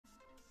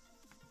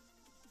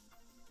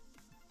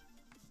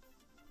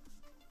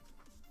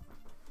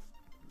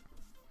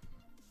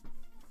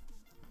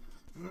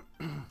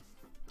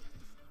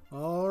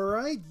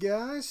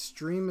guys,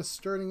 stream is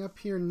starting up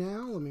here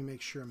now. Let me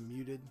make sure I'm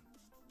muted.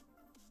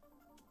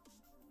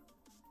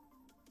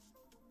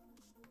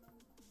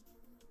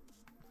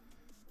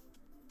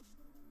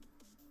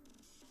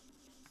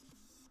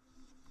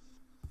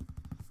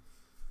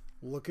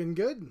 Looking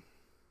good.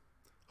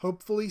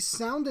 Hopefully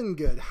sounding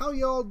good. How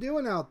y'all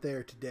doing out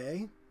there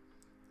today?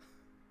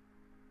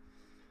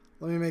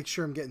 Let me make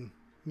sure I'm getting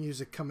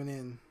music coming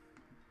in.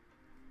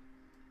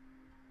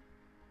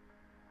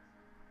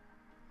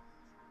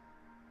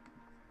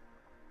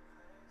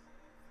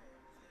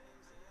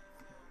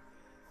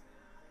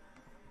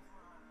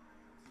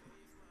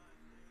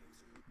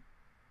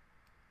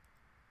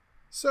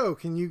 So,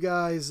 can you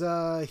guys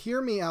hear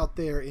me out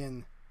there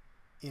in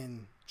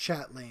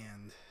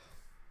Chatland?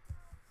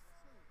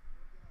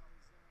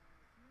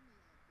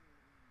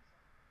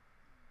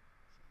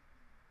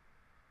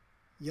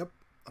 Yep,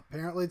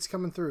 apparently it's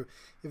coming through.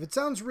 If it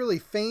sounds really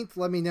faint,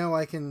 let me know.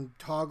 I can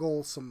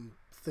toggle some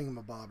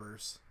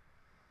thingamabobbers.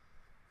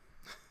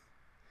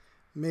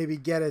 Maybe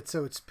get it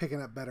so it's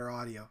picking up better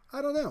audio.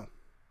 I don't know.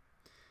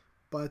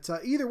 But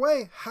either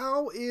way,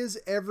 how is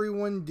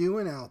everyone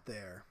doing out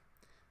there?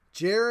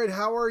 Jared,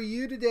 how are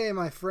you today,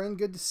 my friend?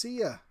 Good to see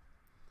you.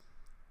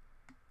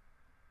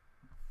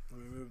 Let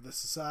me move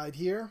this aside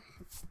here,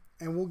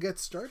 and we'll get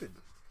started.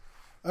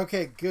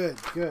 Okay, good,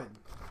 good.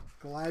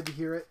 Glad to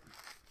hear it.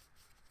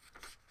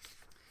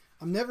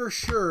 I'm never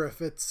sure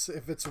if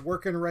it's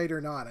working right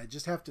or not. I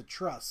just have to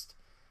trust.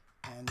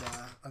 And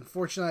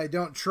unfortunately, I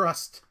don't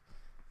trust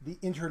the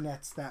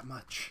internets that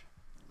much.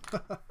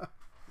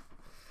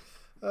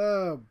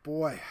 Oh,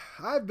 boy.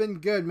 I've been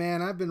good,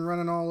 man. I've been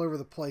running all over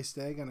the place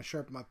today. Going to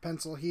sharpen my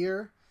pencil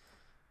here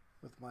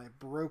with my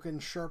broken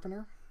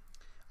sharpener.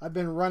 I've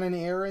been running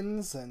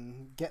errands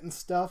and getting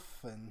stuff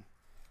and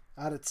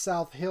out at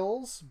South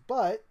Hills,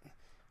 but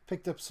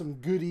picked up some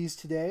goodies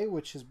today,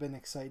 which has been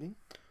exciting.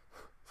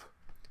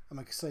 I'm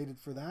excited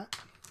for that.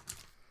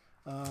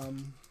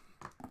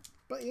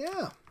 But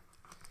yeah,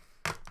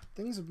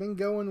 things have been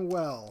going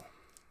well.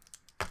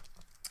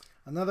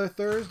 Another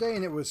Thursday,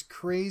 and it was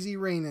crazy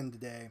raining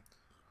today.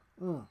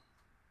 But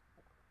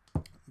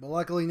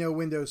luckily no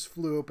windows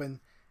flew open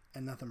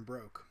and nothing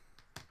broke.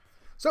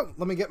 So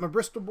let me get my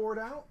Bristol board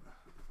out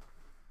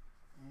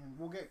and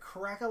we'll get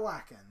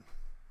crack-a-lackin'.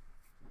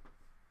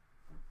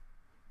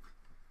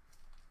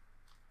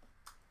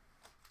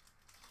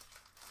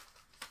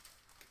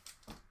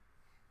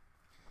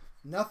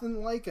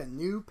 Nothing like a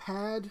new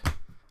pad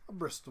of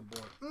Bristol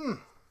board.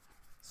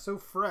 So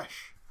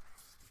fresh.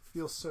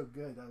 Feels so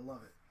good. I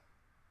love it.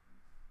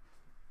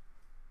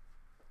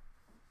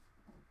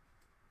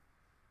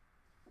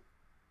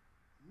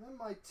 And then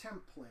my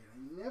template.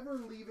 I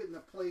never leave it in a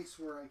place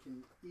where I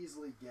can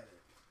easily get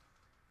it.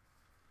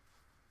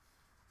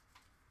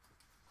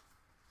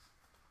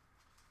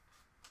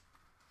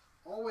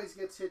 Always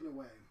gets hidden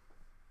away.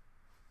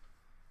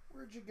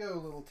 Where'd you go,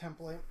 little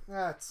template?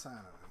 That's, I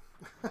don't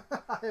know.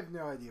 I have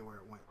no idea where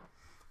it went,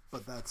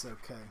 but that's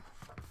okay.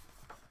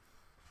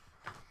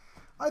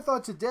 I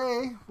thought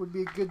today would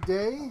be a good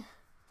day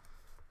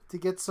to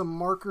get some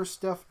marker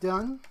stuff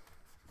done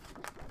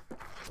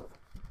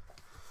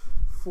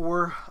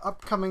for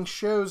upcoming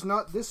shows.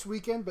 Not this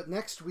weekend, but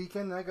next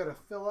weekend. I got to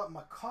fill up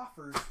my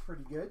coffers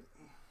pretty good.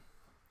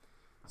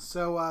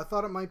 So I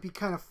thought it might be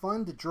kind of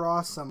fun to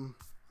draw some,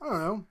 I don't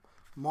know,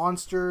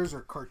 monsters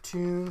or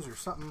cartoons or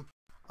something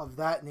of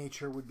that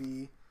nature would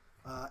be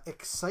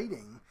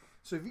exciting.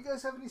 So if you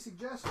guys have any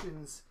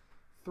suggestions,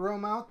 throw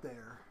them out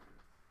there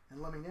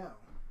and let me know.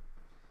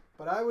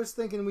 But I was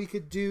thinking we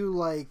could do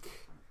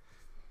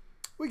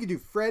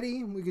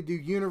Freddy, we could do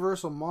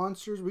Universal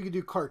Monsters, we could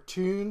do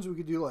cartoons, we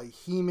could do like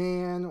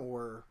He-Man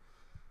or,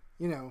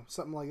 you know,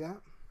 something like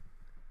that.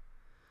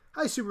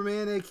 Hi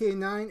Superman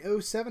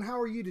AK907, how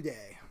are you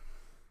today?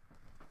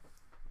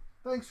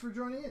 Thanks for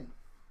joining in.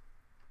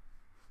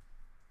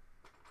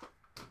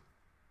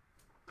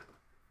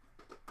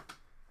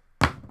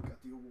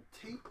 Got the old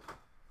tape.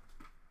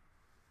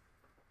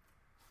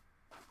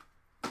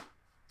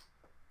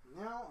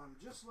 Now I'm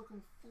just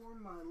looking for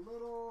my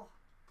little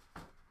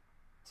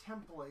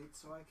template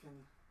so I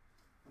can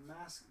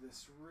mask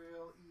this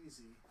real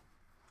easy.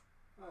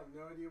 I have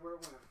no idea where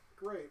it went.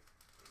 Great.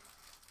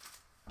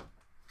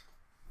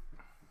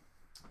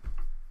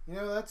 You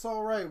know, that's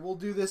all right. We'll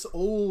do this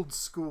old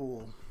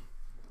school.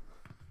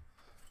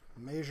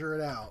 Measure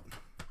it out.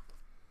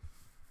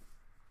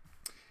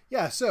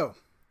 Yeah, so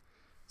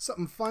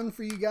something fun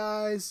for you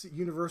guys.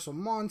 Universal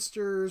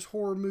Monsters,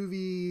 horror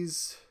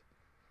movies,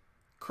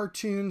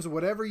 cartoons,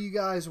 whatever you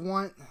guys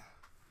want.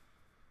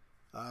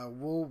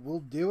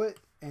 We'll do it,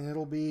 and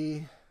it'll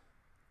be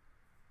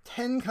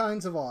 10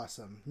 kinds of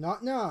awesome.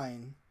 Not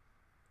 9,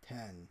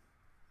 10.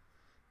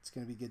 It's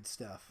going to be good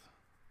stuff.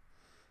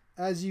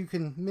 As you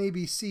can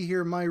maybe see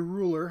here, my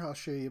ruler, I'll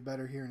show you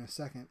better here in a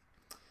second,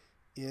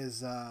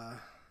 is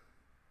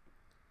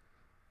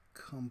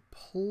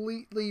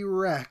completely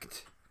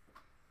wrecked.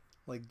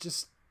 Like,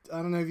 just,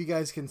 I don't know if you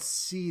guys can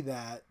see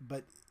that,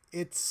 but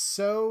it's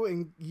so,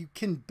 and you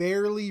can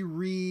barely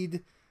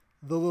read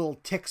the little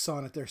ticks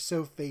on it. They're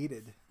so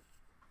faded.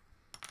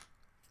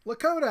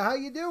 Lakota, how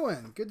you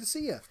doing? Good to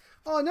see you.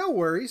 Oh, no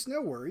worries,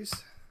 no worries.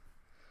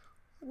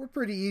 We're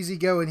pretty easy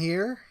going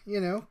here.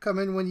 You know, come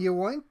in when you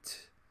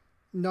want.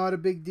 Not a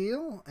big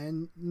deal,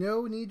 and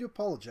no need to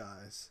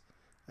apologize.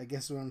 I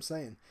guess is what I'm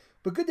saying.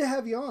 But good to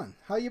have you on.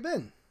 How you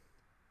been?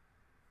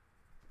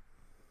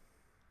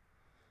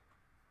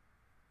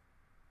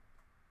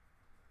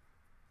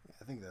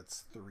 I think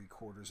that's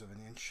 3/4 of an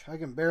inch. I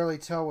can barely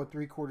tell what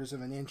 3/4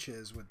 of an inch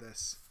is with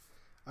this.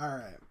 All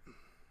right.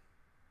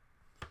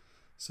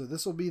 So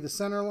this will be the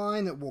center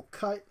line that we'll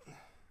cut.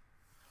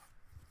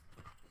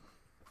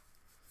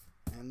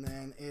 And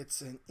then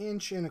it's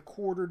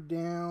 1.25 inches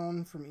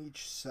down from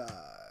each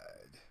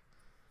side.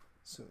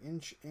 So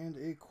 1.25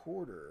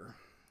 inches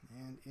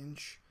and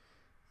inch,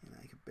 and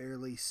I could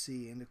barely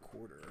see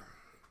 1.25.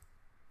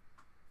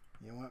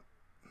 You know what?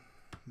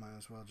 Might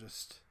as well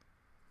just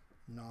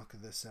knock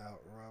this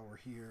out while we're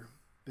here.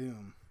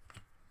 Boom.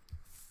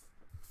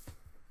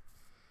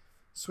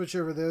 Switch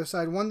over to the other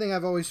side. One thing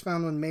I've always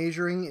found when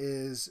measuring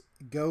is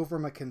go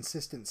from a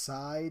consistent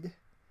side.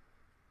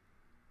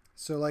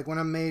 So like when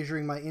I'm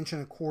measuring my 1.25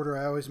 inches,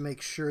 I always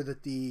make sure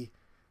that the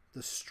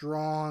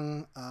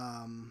strong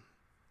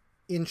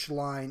inch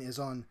line is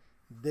on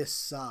this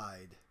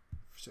side.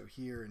 So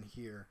here and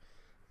here.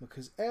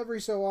 Because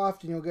every so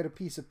often you'll get a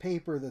piece of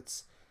paper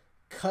that's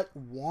cut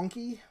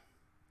wonky.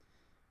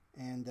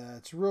 And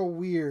it's real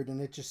weird,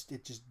 and it just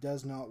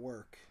does not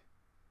work.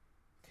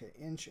 Okay,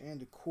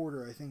 1.25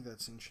 inches. I think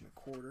that's 1.25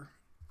 inches.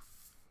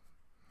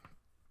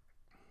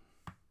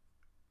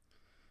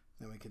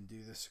 Then we can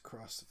do this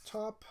across the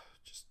top,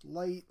 just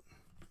light.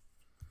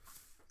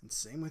 And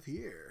same with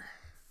here.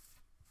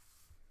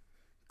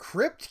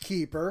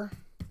 Crypt-Keeper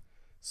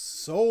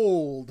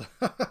sold.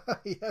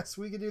 Yes,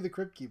 we can do the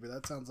Crypt-Keeper.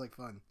 That sounds like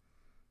fun.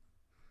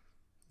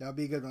 That'll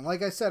be a good one.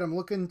 Like I said, I'm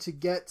looking to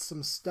get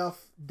some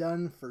stuff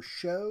done for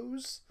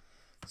shows.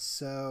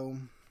 So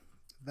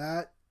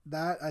that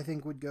I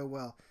think would go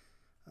well.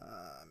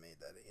 I made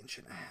that 1.5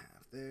 inches.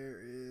 There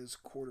is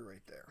 1/4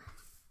 right there.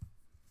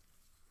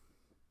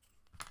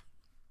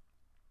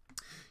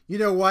 You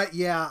know what?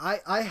 Yeah,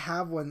 I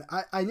have one.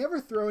 I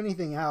never throw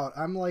anything out.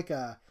 I'm like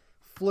a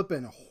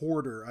flippin'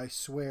 hoarder, I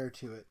swear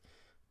to it.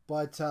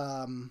 But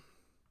I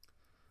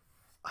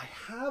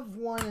have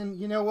one, and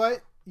you know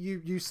what?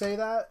 You say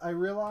that, I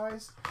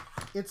realized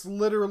it's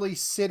literally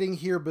sitting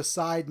here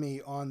beside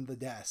me on the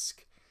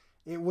desk.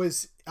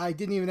 I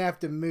didn't even have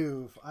to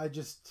move. I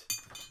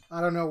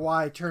don't know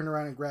why I turned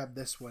around and grabbed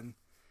this one.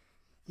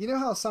 You know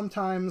how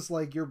sometimes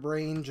like your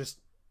brain just,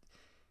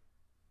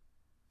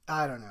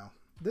 I don't know.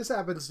 This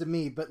happens to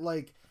me, but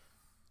like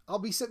I'll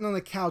be sitting on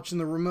the couch and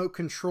the remote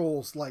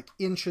control's like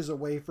inches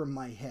away from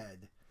my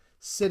head,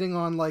 sitting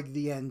on like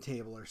the end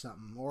table or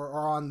something,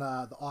 or on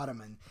the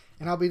ottoman,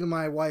 and I'll be to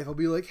my wife, I'll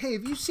be like, hey,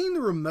 have you seen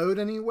the remote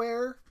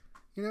anywhere?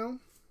 You know?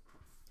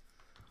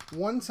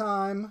 One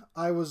time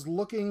I was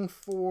looking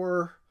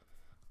for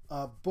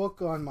a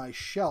book on my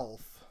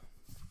shelf,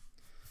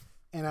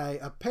 and I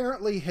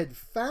apparently had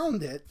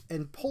found it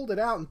and pulled it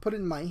out and put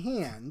it in my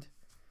hand,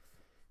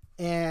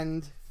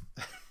 and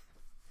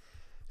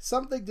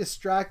something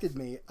distracted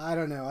me. I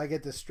don't know, I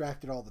get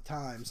distracted all the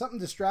time. Something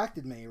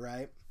distracted me,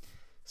 right?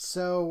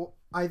 So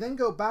I then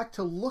go back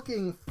to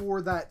looking for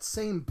that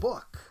same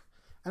book.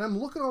 And I'm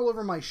looking all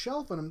over my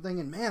shelf and I'm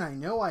thinking, man, I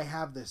know I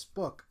have this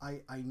book.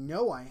 I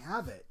know I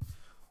have it.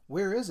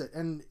 Where is it?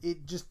 And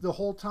it just the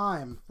whole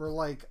time for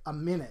like a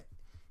minute,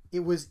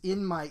 it was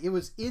in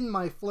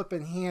my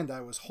flippin' hand.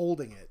 I was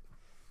holding it.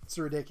 It's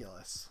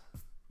ridiculous.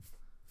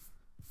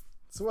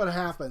 It's what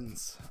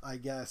happens, I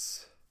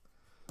guess,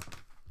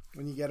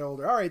 when you get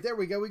older. All right, there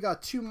we go. We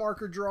got 2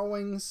 marker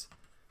drawings.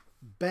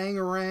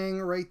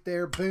 Bangarang right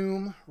there.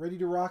 Boom. Ready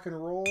to rock and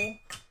roll.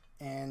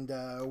 And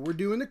we're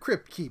doing the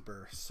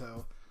Crypt-Keeper.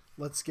 So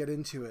let's get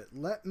into it.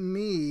 Let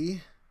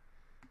me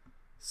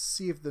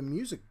see if the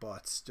music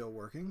bot's still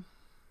working.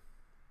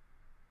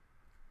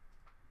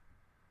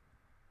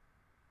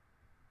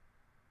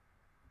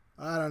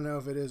 I don't know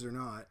if it is or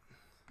not.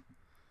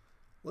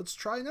 Let's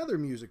try another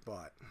music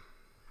bot.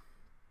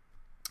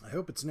 I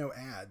hope it's no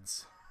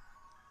ads.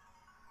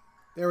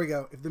 There we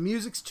go. If the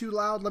music's too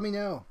loud, let me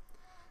know.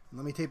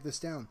 Let me tape this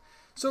down.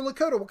 So,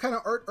 Lakota, what kind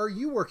of art are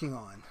you working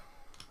on?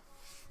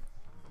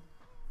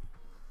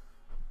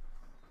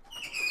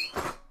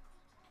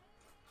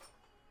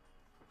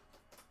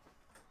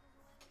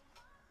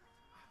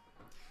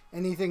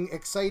 Anything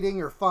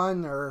exciting or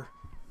fun or,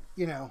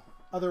 you know,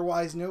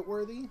 otherwise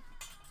noteworthy?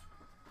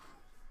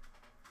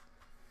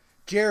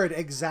 Jared,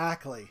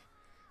 exactly.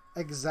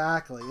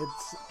 Exactly.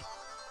 It's...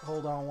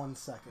 Hold on one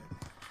second.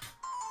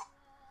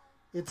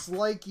 It's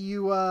like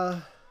you,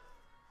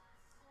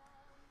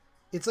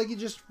 it's like you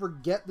just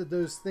forget that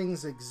those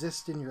things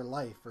exist in your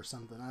life or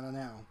something. I don't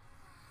know.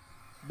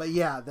 But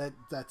yeah,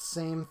 that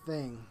same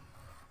thing.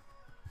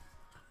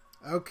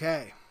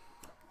 Okay.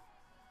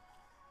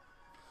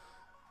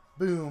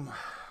 Boom.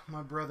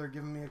 My brother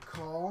giving me a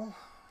call.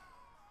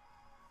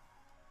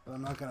 But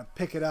I'm not going to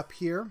pick it up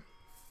here.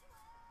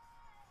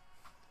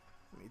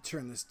 Let me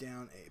turn this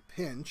down a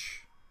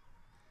pinch.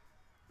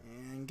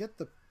 And get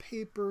the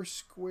paper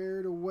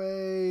squared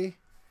away.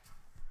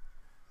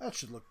 That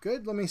should look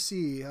good. Let me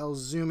see. I'll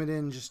zoom it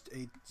in just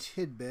a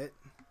tidbit.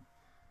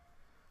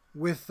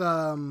 With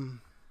OBS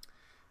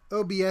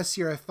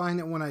here, I find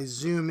that when I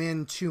zoom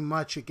in too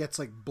much, it gets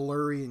like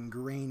blurry and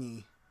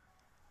grainy.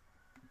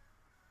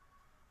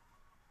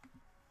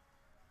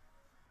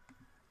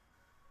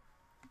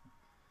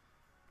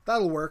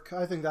 That'll work.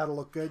 I think that'll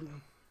look good.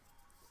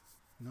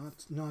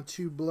 Not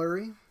too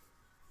blurry.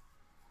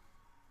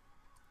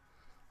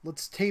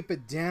 Let's tape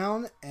it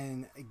down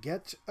and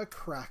get a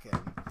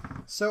cracking.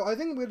 So I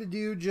think I'm going to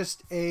do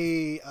just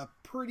a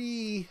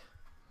pretty,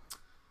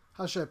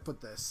 how should I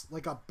put this?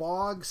 Like a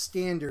bog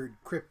standard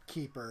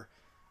Crypt-Keeper.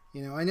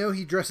 You know, I know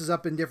he dresses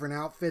up in different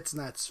outfits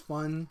and that's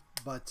fun,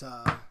 but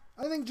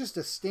I think just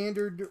a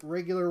standard,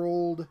 regular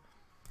old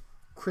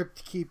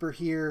Crypt-Keeper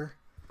here,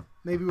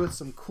 maybe with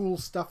some cool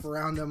stuff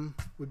around him,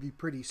 would be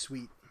pretty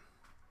sweet.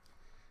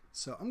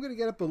 So I'm going to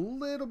get up a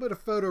little bit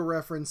of photo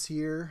reference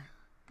here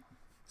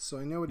so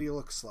I know what he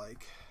looks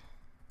like.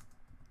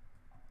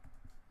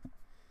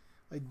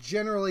 I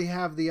generally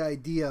have the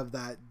idea of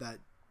that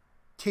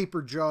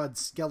taper-jawed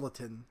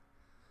skeleton.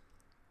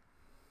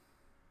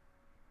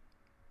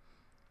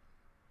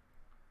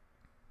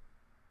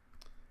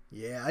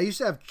 Yeah, I used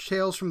to have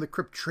Tales from the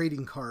Crypt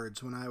trading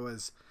cards when I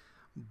was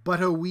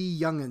but a wee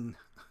youngin'.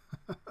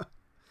 I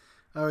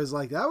always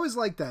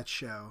liked that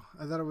show.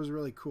 I thought it was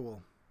really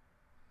cool.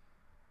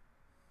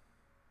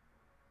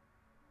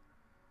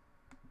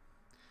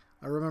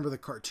 I remember the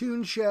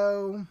cartoon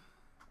show. It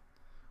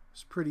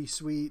was pretty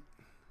sweet.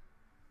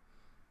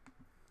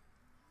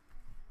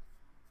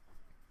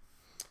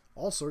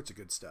 All sorts of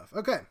good stuff.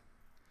 Okay.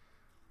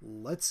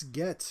 Let's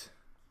get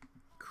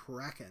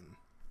cracking.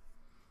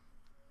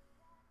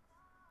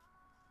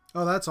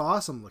 Oh, that's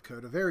awesome,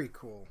 Lakota. Very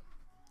cool.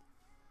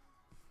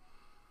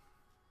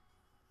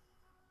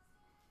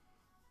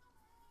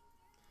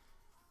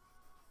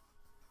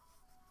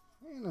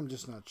 And I'm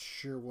just not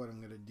sure what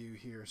I'm going to do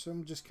here, so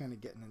I'm just kind of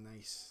getting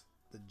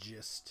the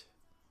gist.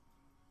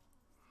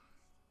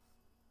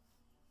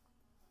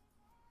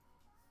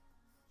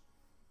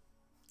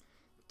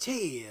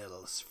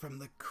 Tales from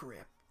the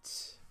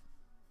Crypt.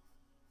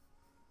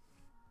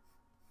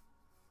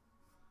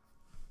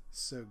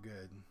 So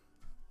good.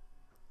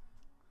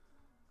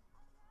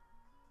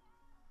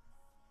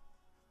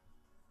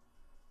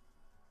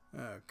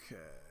 Okay.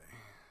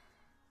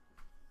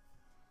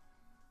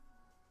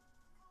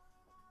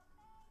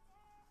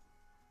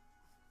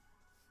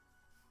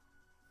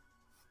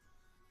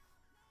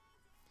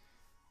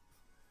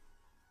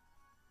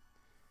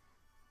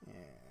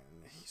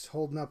 He's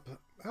holding up,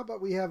 how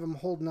about we have him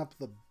holding up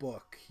the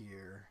book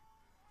here?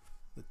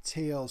 The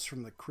Tales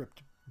from the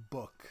Crypt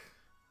book.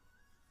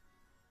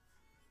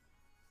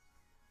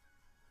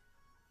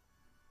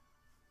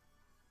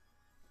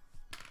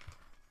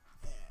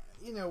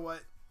 And you know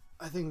what?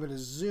 I think I'm going to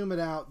zoom it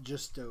out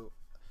just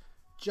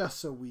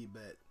a wee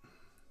bit.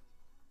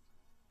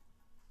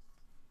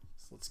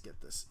 So let's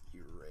get this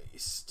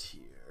erased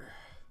here.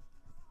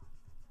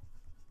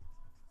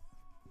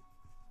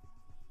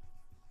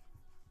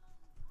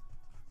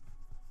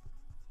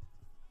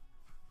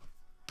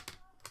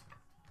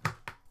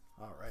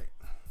 All right.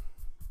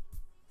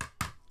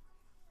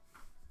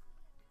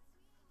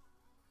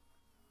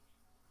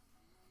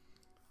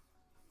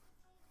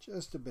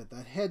 Just a bit.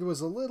 That head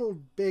was a little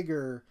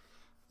bigger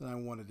than I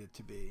wanted it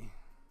to be.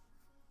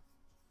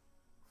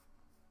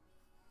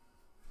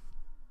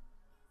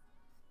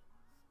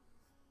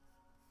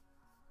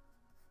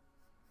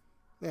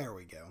 There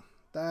we go.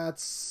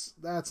 That's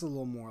a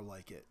little more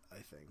like it,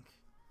 I think.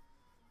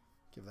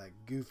 Give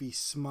that goofy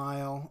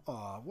smile.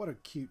 Aw, what a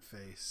cute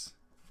face.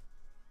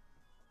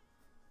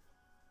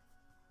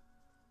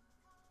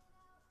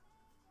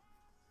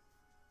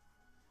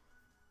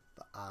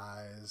 The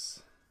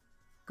eyes.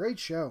 Great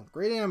show.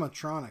 Great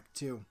animatronic,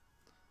 too.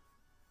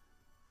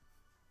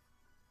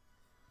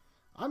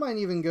 I might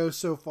even go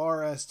so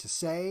far as to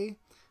say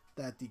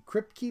that the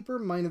Crypt-Keeper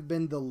might have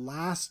been the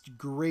last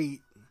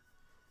great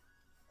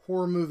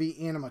horror movie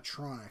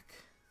animatronic.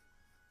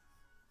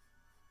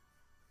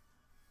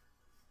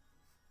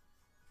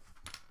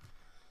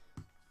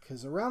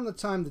 Because around the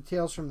time the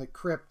Tales from the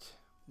Crypt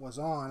was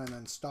on and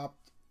then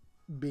stopped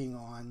being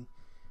on,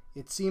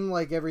 it seemed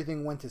like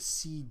everything went to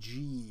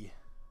CG.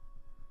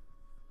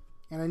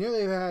 And I know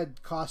they've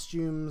had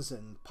costumes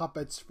and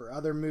puppets for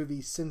other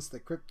movies since the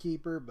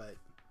Crypt-Keeper, but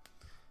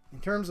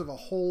in terms of a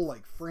whole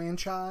like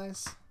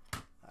franchise, I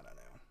don't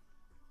know.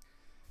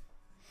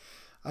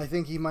 I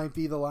think he might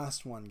be the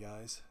last one,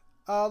 guys.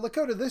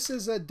 Lakota, this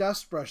is a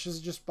dust brush. This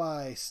is just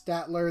by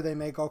Statler. They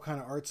make all kind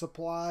of art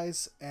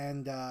supplies,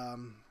 and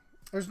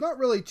there's not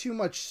really too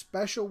much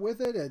special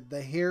with it.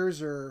 The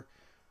hairs are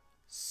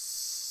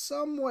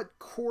somewhat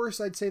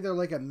coarse. I'd say they're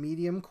like a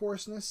medium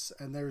coarseness,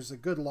 and there's a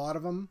good lot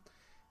of them.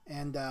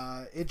 And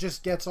it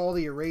just gets all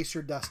the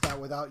eraser dust out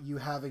without you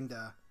having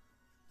to,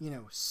 you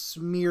know,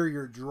 smear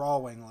your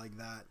drawing like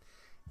that.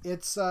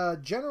 It's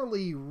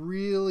generally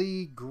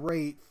really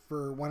great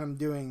for when I'm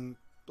doing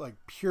like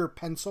pure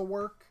pencil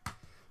work.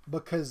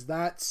 because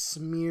that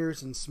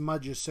smears and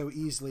smudges so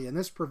easily, and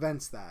this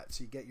prevents that.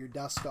 So you get your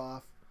dust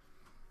off.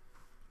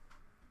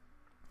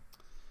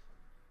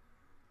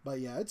 But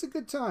yeah, it's a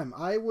good time.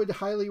 I would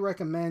highly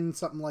recommend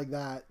something like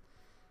that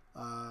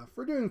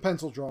for doing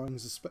pencil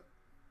drawings,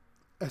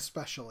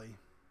 especially.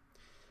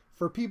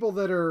 For people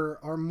that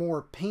are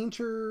more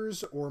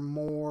painters or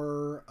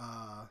more,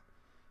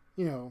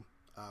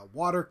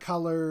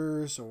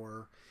 watercolors,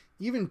 or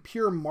even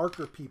pure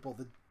marker people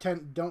that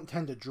don't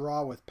tend to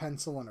draw with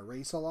pencil and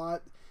erase a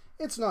lot,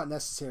 it's not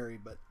necessary,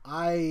 but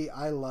I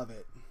love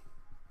it.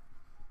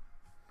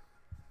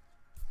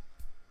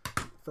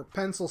 For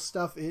pencil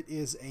stuff, it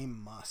is a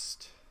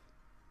must.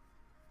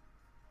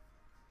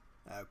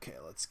 Okay,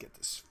 let's get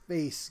this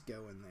face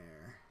going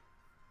there.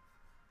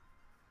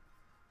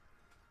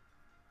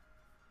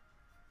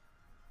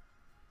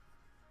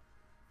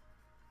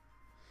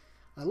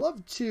 I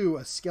love, too,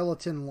 a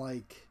skeleton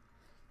like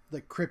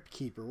the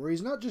Crypt-Keeper, where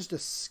he's not just a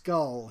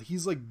skull,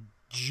 he's like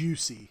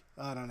juicy.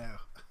 I don't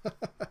know.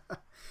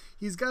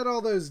 He's got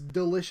all those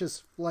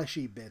delicious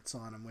fleshy bits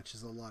on him, which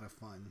is a lot of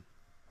fun.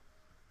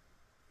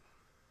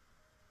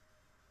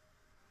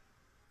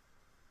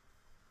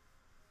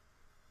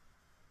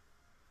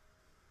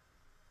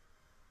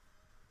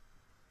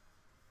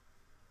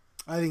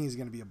 I think he's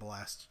going to be a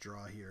blast to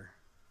draw here.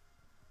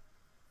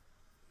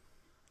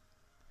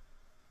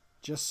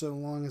 Just so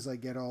long as I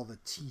get all the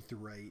teeth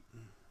right.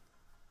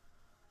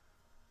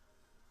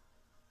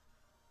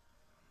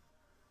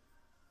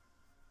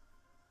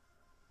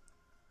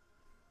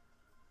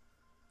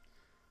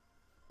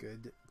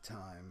 Good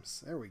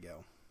times. There we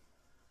go.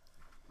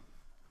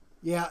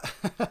 Yeah.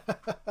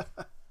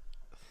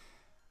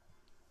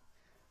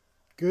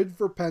 Good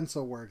for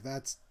pencil work.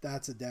 That's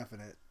a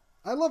definite.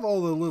 I love all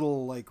the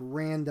little like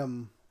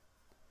random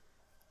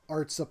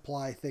art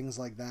supply things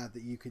like that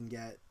you can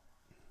get.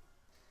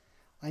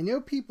 I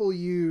know people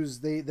use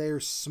they're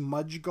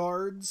smudge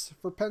guards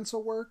for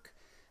pencil work.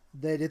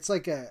 That it's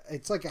like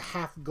a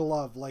half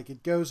glove, like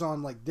it goes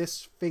on like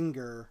this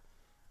finger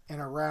and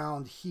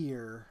around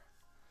here,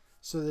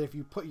 so that if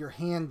you put your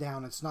hand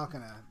down, it's not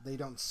they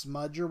don't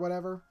smudge or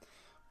whatever.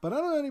 But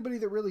I don't know anybody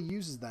that really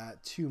uses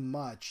that too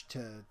much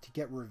to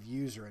get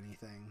reviews or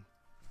anything.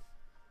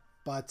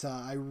 But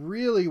I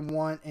really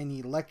want an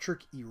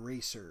electric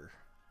eraser.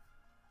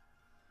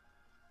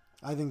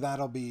 I think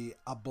that'll be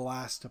a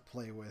blast to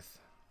play with.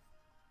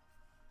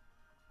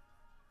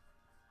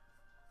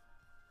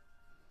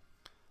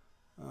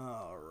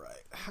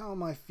 Alright, how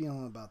am I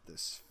feeling about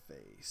this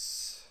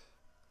face?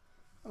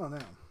 I don't know.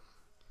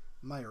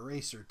 My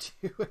eraser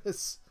too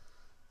is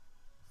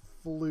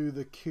flew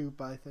the coop,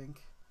 I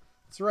think.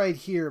 It's right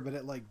here, but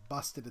it like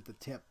busted at the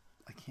tip.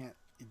 I can't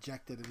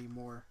eject it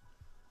anymore.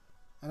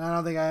 And I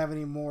don't think I have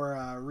any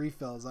more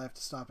refills. I have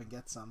to stop and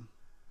get some.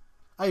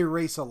 I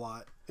erase a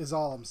lot, is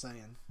all I'm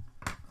saying.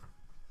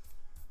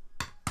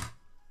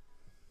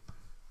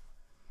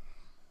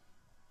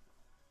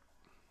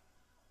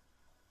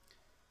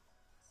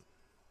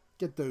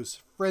 Get those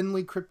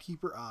friendly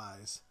Crypt-Keeper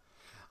eyes.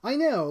 I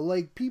know,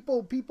 like,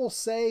 people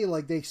say,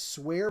 like, they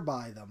swear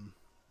by them.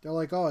 They're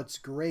like, oh, it's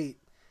great.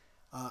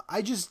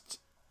 I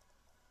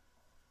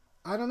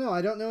don't know.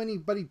 I don't know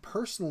anybody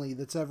personally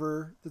that's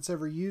ever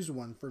used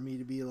one for me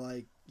to be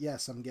like,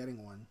 yes, I'm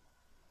getting one.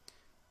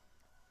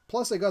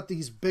 Plus, I got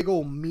these big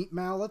old meat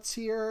mallets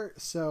here,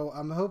 so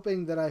I'm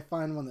hoping that I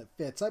find one that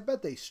fits. I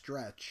bet they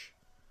stretch.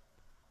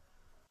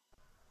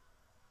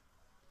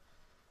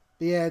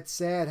 But yeah, it's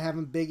sad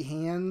having big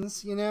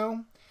hands, you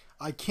know?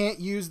 I can't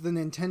use the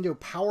Nintendo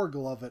Power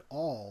Glove at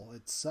all.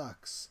 It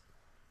sucks.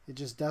 It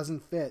just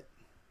doesn't fit.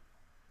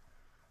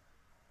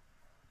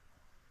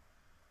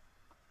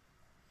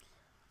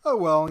 Oh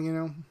well, you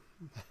know,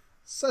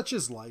 such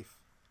is life.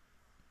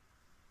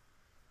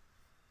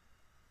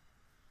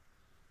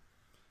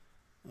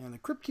 And the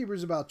Crypt-Keeper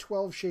is about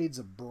 12 shades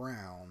of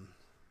brown.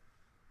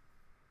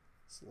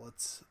 So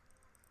let's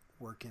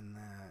work in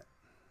that.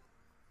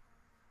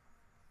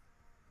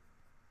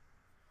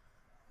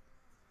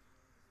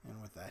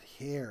 And with that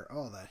hair,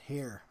 oh, that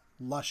hair,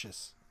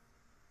 luscious.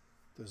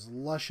 Those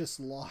luscious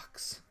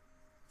locks.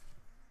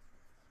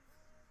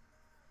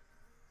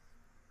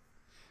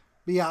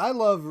 But yeah, I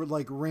love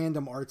like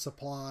random art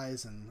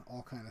supplies and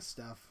all kind of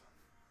stuff.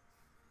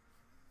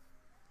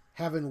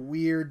 Having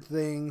weird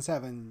things,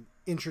 having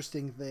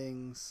interesting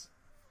things.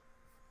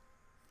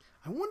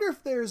 I wonder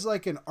if there's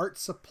like an art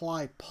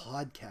supply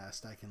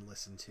podcast I can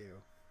listen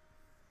to.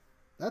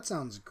 That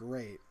sounds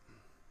great.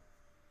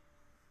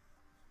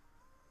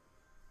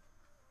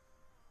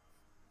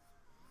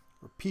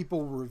 Where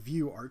people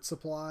review art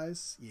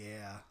supplies.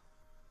 Yeah.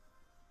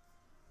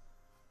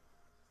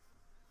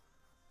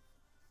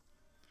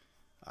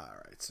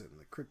 Alright, so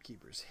the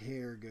Crypt-Keeper's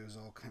hair goes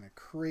all kind of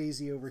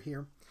crazy over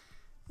here.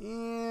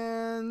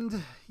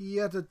 And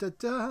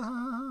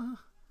yada-da-da.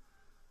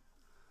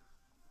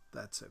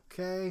 That's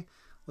okay.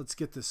 Let's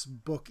get this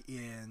book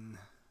in.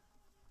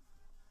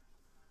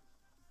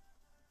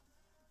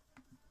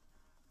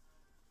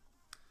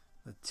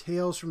 The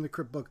Tales from the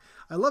Crypt book.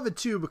 I love it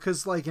too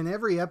because like in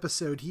every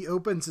episode he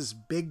opens this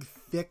big,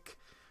 thick,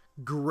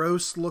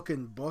 gross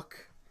looking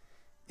book.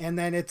 And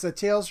then it's a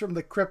Tales from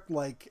the Crypt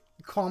like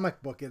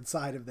comic book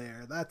inside of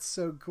there. That's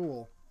so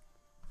cool.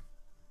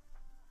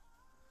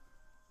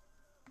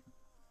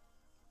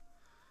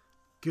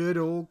 Good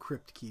old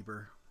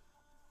Crypt-Keeper.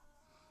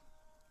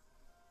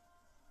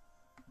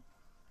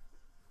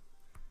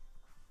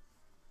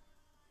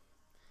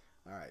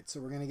 Alright, so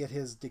we're going to get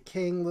his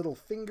decaying little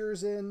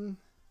fingers in.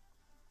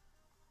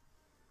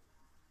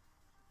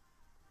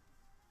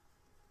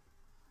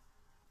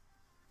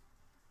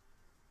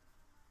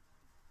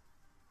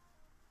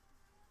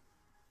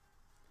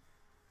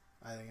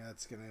 I think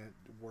that's going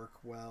to work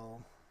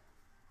well.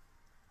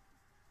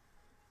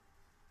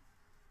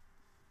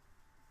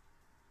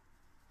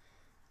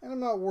 And I'm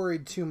not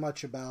worried too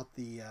much about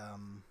the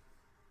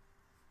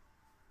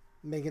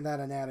making that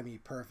anatomy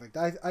perfect.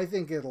 I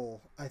think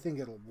it'll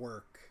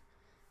work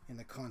in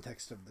the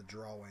context of the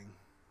drawing.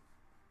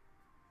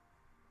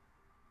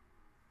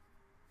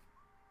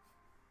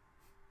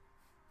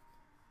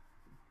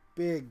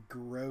 Big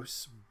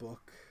gross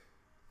book.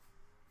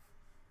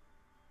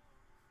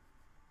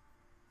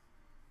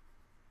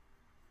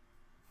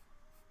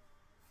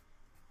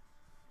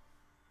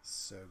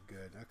 So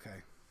good.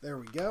 Okay, there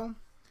we go.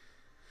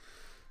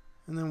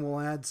 And then we'll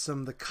add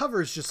some, the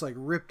cover's just like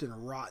ripped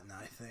and rotten,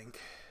 I think.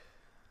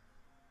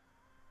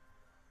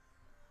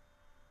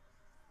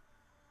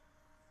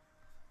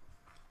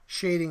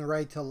 Shading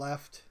right to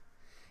left.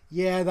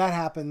 Yeah, that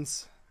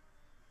happens.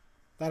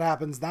 That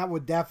happens. That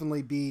would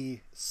definitely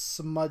be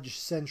smudge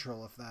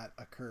central if that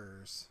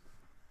occurs.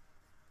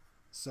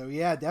 So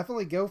yeah,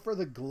 definitely go for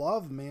the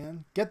glove,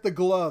 man. Get the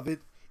glove.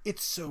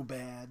 It's so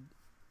bad.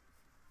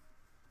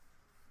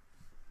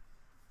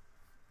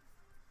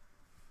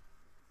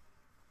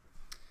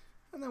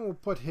 And then we'll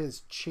put his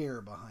chair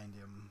behind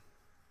him.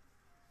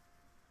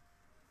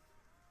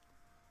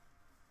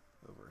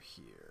 Over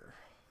here.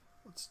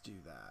 Let's do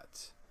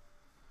that.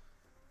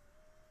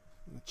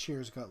 And the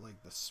chair's got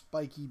like the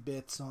spiky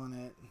bits on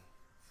it.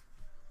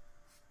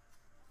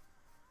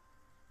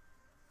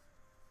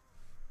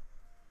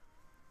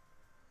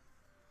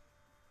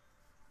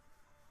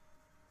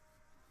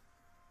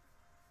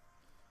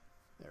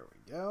 There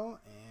we go.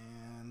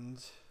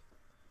 And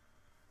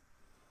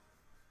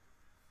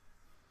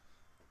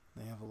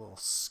they have a little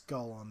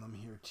skull on them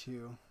here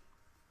too.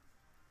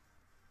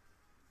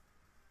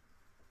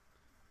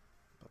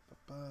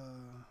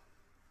 Ba-ba-ba.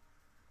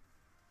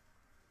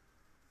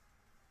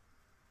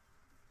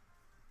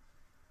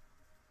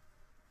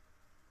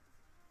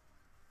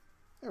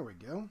 There we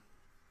go.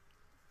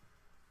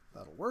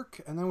 That'll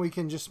work. And then we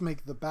can just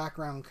make the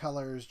background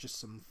colors just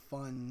some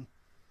fun,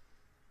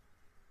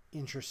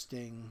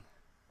 interesting,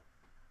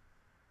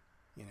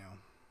 you know.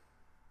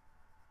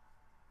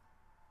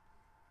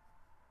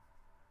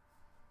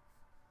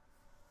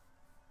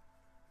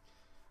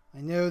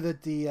 I know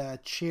that the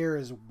chair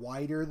is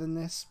wider than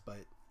this,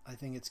 but I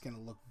think it's going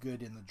to look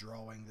good in the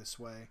drawing this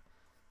way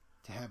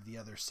to have the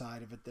other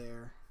side of it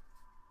there.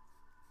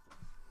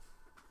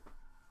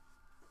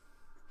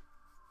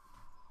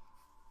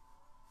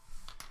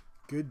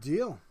 Good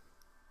deal.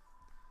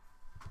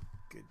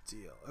 Good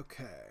deal.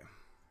 Okay.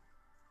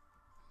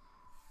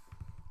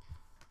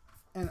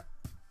 And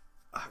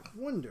I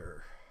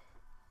wonder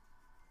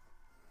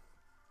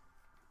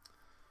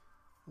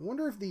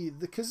if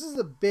because this is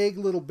a big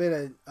little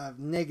bit of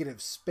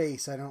negative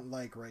space I don't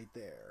like right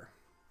there.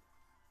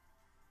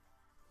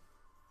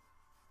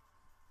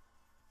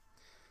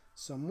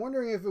 So I'm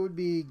wondering if it would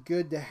be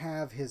good to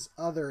have his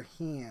other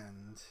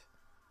hand.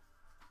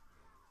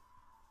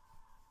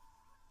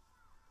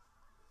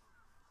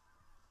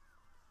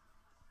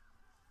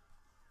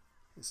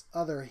 His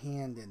other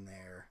hand in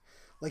there.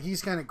 Like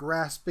he's kind of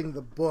grasping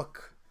the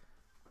book,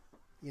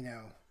 you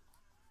know,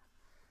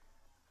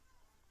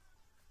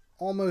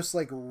 almost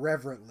like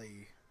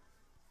reverently.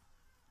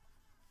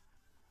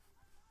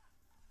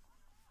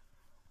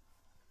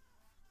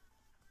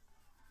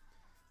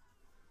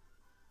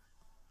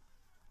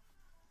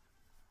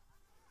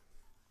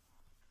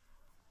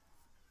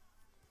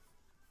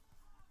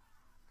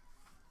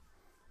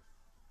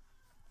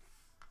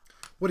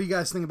 What do you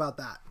guys think about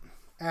that?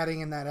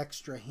 Adding in that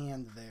extra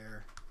hand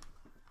there.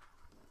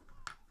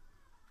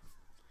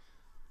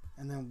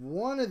 And then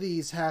one of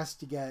these has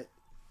to get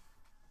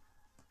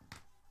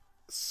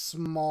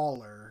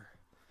smaller.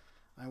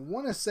 I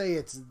want to say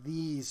it's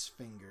these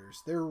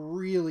fingers. They're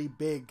really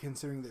big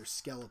considering they're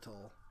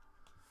skeletal.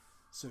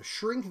 So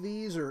shrink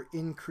these or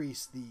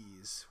increase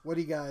these. What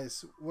do you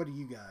guys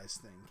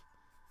think?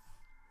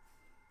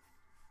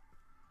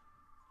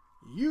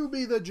 You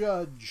be the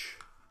judge.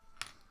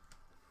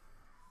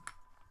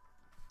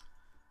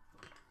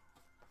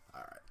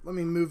 Let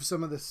me move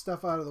some of this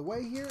stuff out of the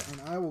way here,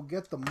 and I will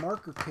get the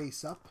marker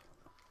case up,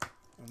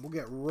 and we'll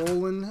get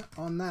rolling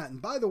on that.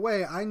 And by the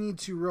way, I need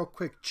to real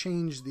quick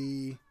change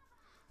the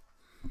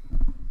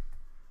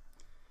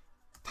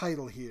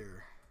title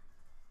here.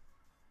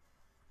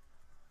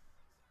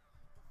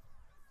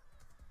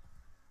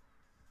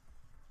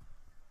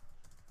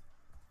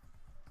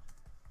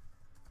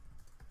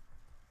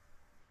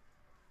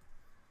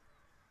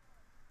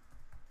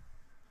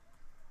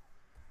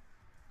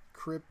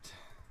 Crypt.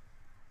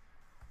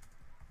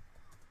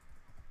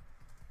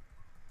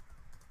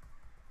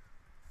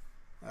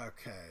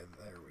 Okay,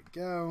 there we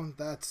go.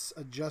 That's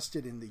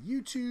adjusted in the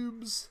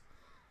YouTubes.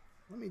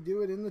 Let me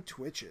do it in the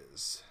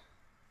Twitches.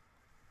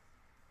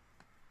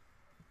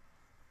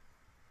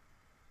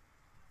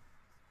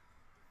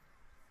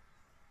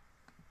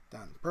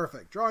 Done.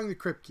 Perfect. Drawing the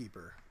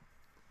Crypt-Keeper.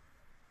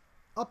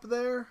 Up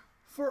there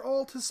for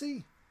all to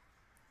see.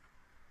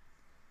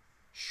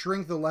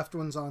 Shrink the left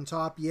ones on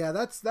top. Yeah,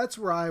 that's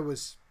where I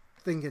was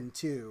thinking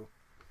too.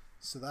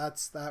 So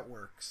that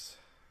works.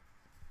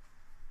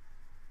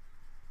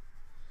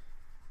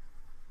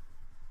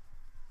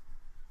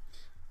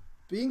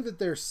 Being that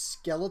they're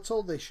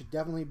skeletal, they should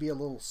definitely be a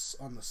little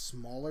on the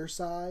smaller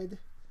side.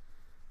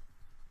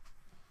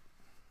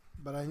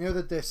 But I know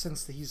that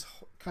since he's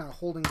kind of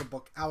holding the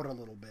book out a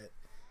little bit,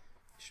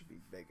 it should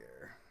be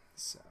bigger.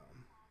 So.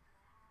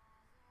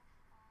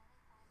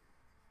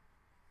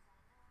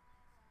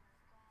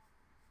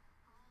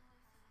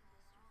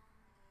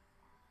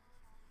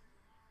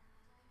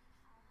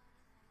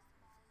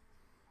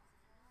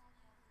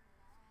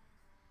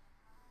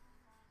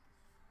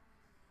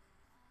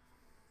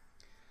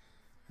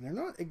 And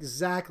they're not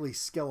exactly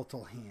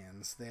skeletal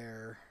hands.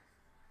 They're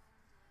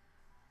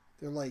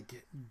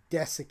like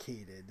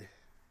desiccated.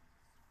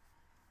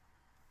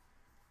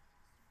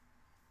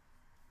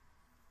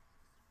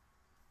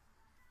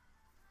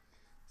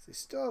 So they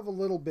still have a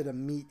little bit of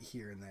meat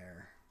here and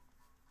there.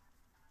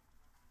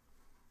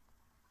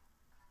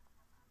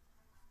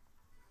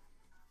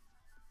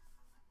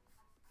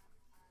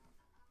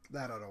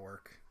 That ought to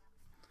work.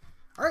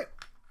 All right.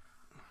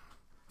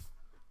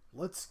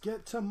 Let's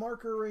get to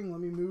markering.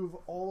 Let me move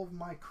all of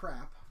my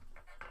crap.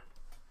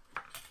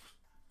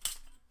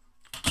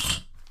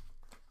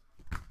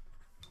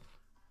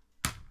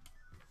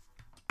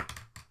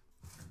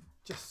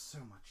 Just so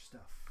much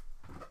stuff.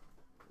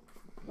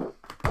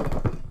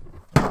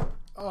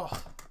 Oh,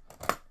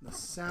 the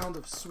sound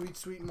of sweet,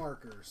 sweet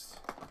markers.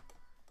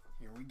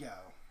 Here we go.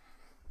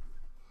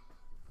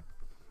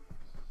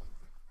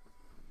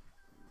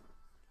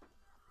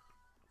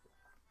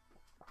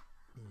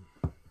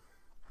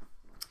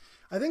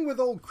 I think with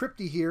old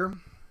Crypty here, I'm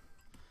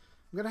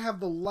going to have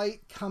the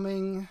light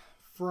coming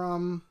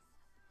from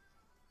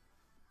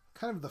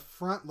kind of the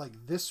front like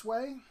this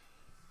way.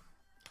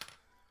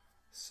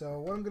 So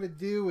what I'm going to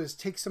do is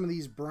take some of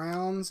these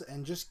browns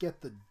and just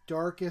get the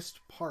darkest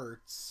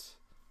parts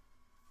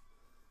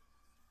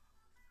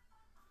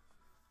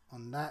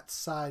on that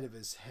side of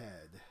his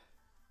head.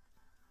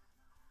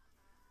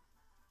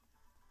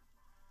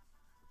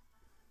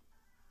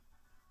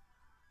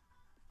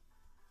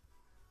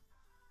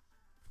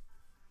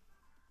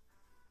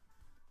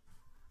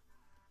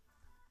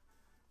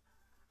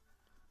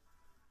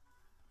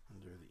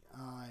 Under the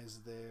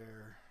eyes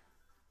there,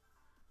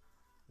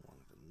 along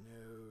the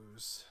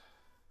nose.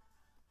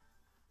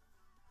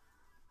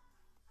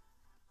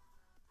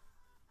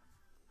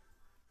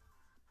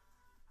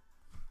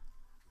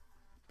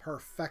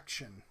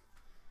 Perfection.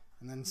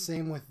 And then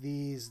same with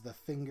these, the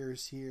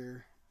fingers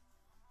here.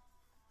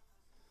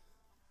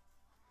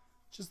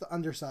 Just the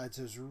undersides,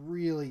 those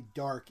really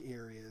dark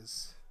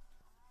areas.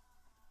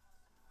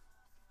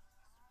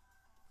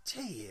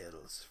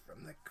 Tales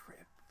from the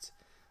Crypt.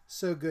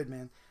 So good,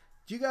 man.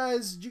 Do you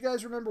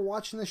guys remember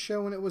watching this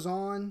show when it was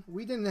on?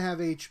 We didn't have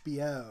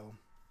HBO.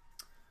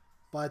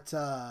 But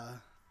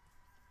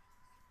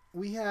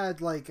we had,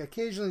 like,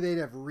 occasionally they'd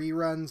have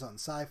reruns on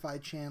Sci-Fi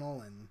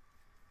Channel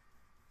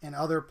and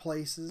other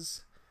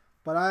places.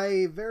 But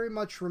I very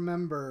much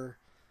remember,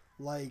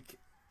 like,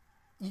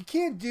 you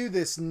can't do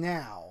this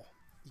now.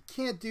 You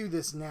can't do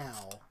this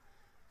now.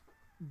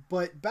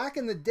 But back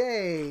in the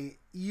day,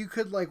 you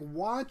could, like,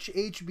 watch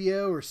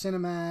HBO or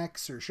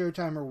Cinemax or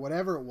Showtime or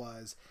whatever it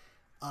was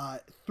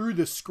through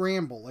the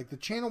scramble. Like, the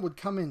channel would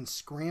come in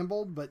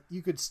scrambled, but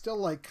you could still,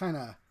 like, kind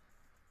of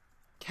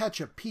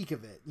catch a peek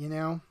of it, you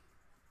know?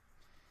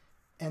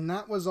 And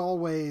that was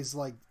always,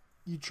 like,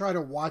 you try to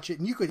watch it,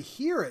 and you could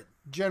hear it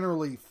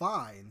generally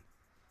fine.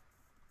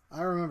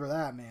 I remember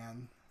that,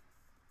 man.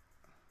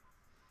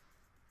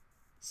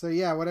 So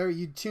yeah, whatever,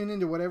 you'd tune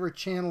into whatever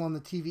channel on the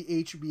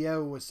TV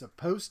HBO was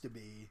supposed to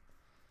be,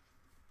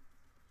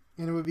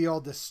 and it would be all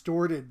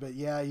distorted, but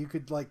yeah, you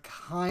could, like,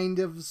 kind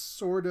of,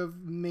 sort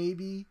of,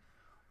 maybe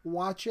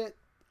watch it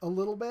a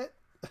little bit.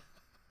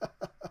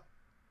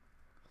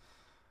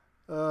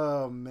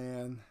 Oh,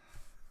 man.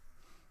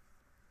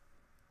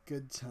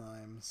 Good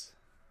times.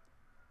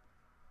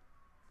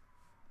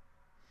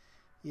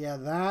 Yeah,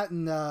 that,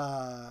 and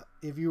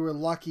if you were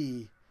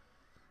lucky,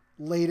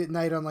 late at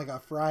night on, like, a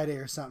Friday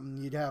or something,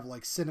 you'd have,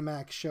 like,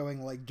 Cinemax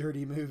showing, like,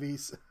 dirty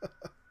movies.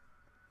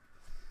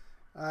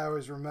 I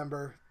always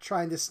remember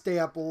trying to stay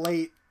up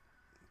late.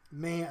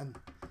 Man,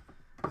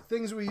 the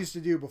things we used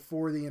to do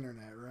before the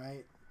internet,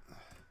 right?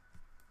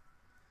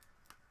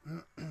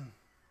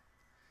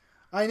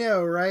 I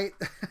know, right?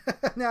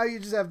 Now you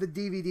just have the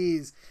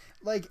DVDs.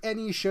 Like,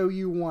 any show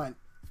you want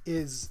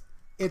it's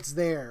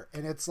there,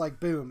 and it's like,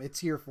 boom, it's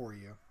here for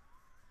you.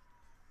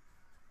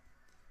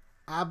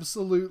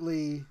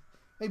 Absolutely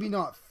maybe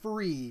not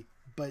free,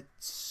 but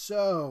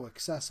so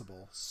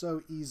accessible,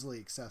 so easily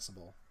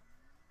accessible.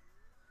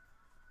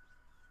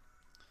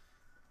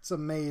 It's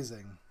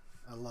amazing.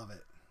 I love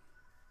it.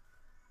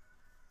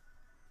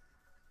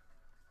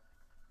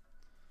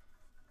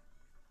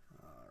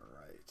 All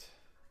right.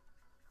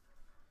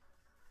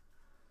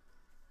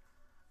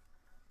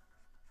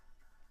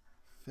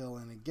 Fill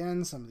in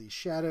again some of these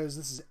shadows.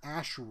 This is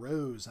Ash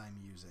Rose I'm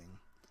using.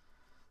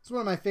 It's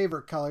one of my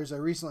favorite colors. I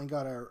recently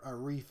got a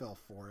refill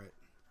for it.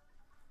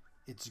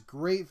 It's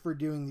great for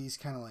doing these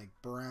kind of like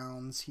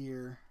browns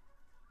here.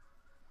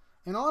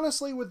 And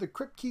honestly, with the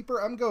Crypt-Keeper,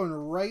 I'm going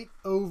right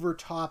over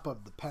top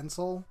of the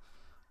pencil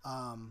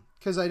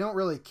because I don't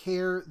really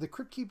care. The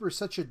Crypt-Keeper is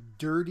such a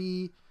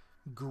dirty,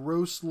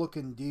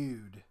 gross-looking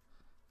dude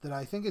that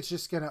I think it's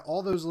just going to,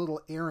 all those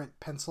little errant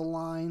pencil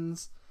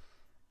lines,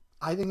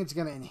 I think it's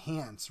going to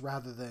enhance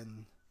rather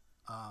than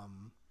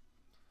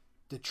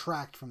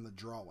detract from the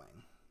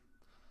drawing.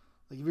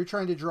 Like if you're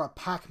trying to draw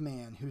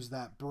Pac-Man who's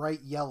that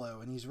bright yellow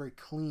and he's very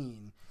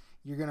clean,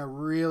 you're going to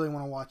really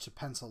want to watch the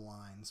pencil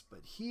lines. But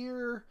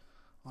here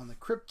on the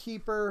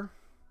Crypt-Keeper,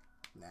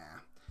 nah.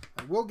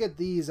 I will get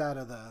these out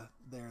of there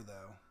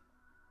though.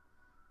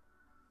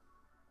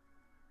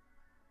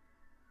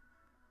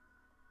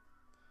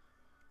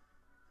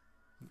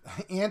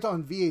 Ant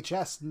on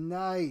VHS,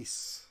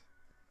 nice.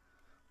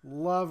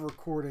 Love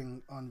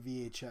recording on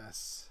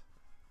VHS.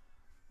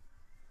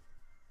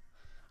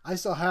 I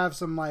still have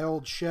some of my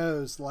old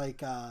shows,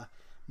 like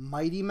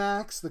Mighty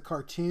Max, the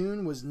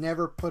cartoon, was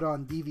never put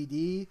on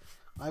DVD.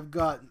 I've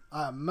got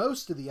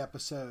most of the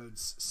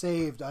episodes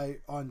saved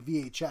on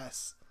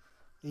VHS.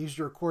 I used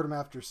to record them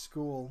after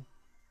school.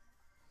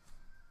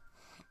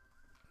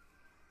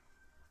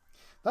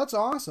 That's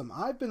awesome.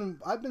 I've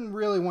been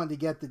really wanting to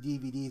get the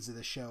DVDs of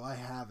the show. I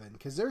haven't,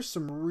 because there's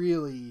some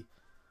really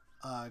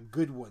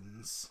good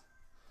ones.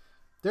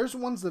 There's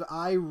ones that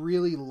I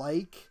really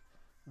like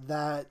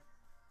that,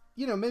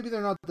 you know, maybe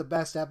they're not the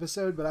best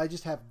episode, but I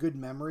just have good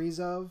memories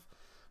of.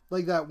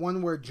 Like that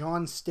one where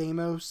John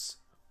Stamos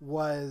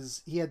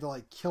he had to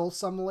like kill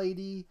some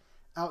lady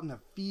out in a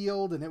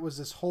field, and it was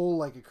this whole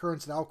like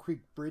occurrence at Owl Creek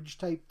Bridge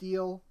type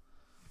deal.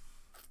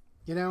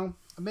 You know,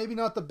 maybe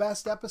not the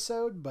best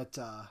episode, but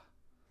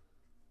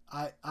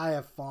I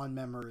have fond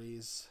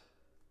memories.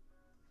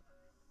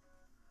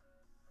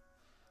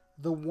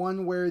 The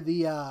one where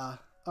the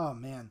oh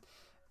man,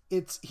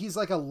 he's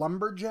like a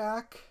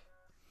lumberjack,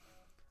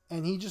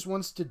 and he just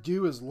wants to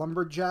do his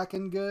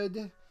lumberjacking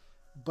good,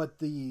 but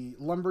the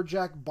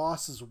lumberjack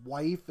boss's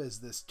wife is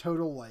this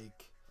total,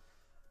 like,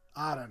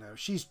 I don't know,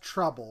 she's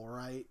trouble,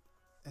 right?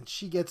 And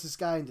she gets this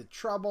guy into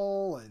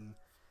trouble, and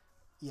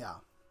yeah.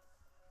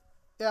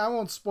 Yeah, I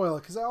won't spoil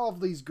it, because all of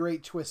these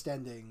great twist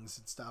endings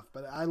and stuff,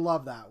 but I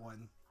love that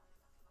one.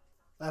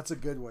 That's a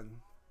good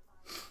one.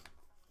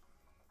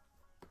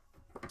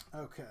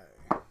 Okay.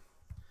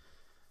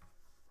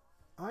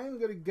 I'm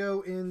going to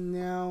go in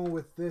now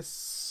with this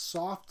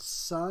soft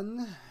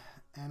sun,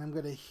 and I'm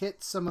going to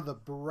hit some of the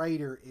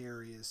brighter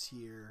areas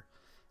here.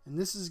 And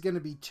this is going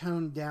to be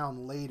toned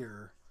down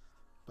later,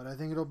 but I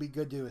think it'll be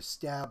good to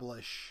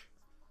establish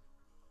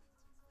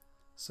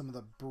some of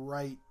the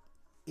bright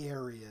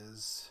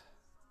areas,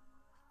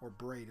 or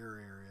brighter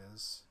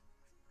areas.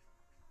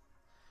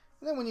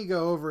 And then when you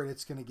go over it,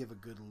 it's going to give a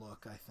good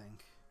look, I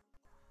think.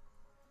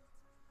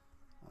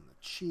 On the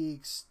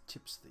cheeks,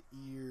 tips of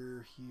the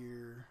ear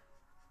here.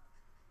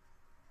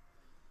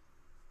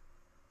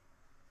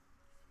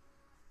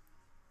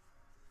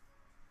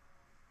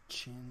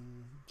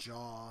 Chin,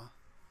 jaw,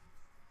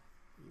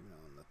 even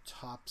on the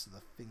tops of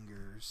the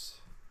fingers.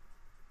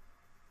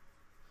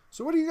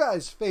 So what are you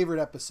guys' favorite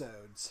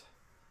episodes?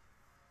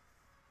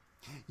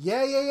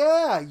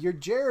 Yeah. You're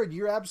Jared.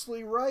 You're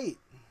absolutely right.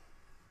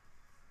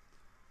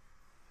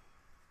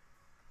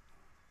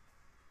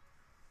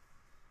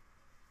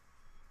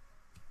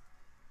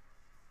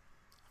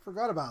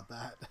 Forgot about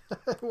that.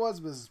 It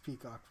was Mrs.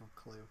 Peacock from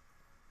Clue.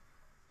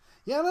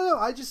 Yeah, I don't know.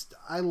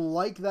 I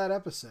like that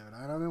episode.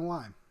 I don't know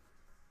why.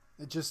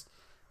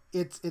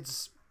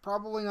 It's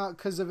probably not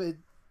because of it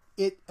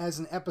as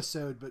an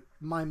episode, but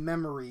my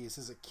memories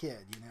as a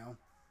kid, you know?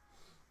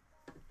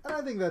 And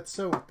I think that's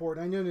so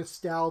important. I know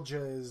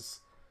nostalgia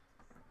is...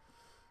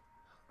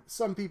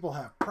 Some people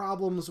have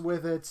problems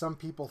with it. Some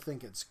people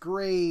think it's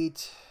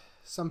great.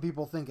 Some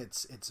people think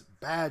it's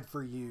bad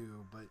for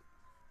you, but...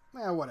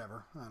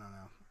 whatever. I don't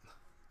know.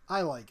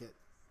 I like it.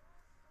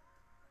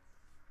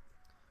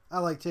 I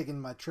like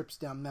taking my trips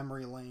down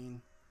memory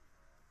lane.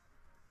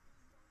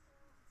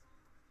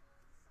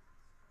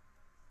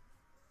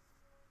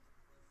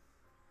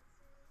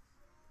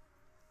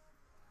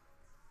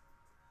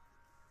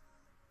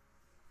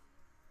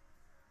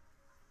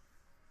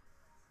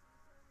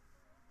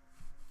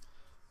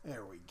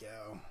 There we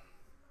go.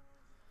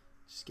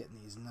 Just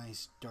getting these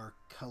nice dark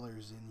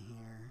colors in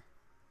here.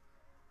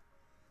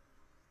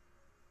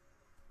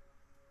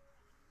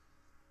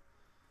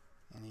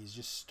 And he's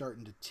just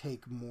starting to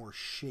take more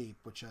shape,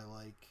 which I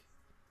like.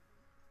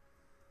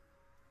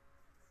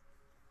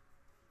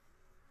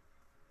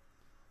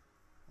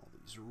 All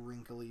These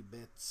wrinkly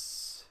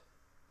bits.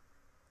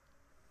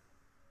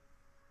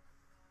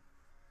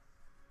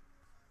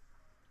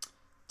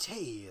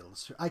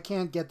 Tales. I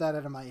can't get that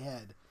out of my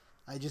head.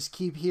 I just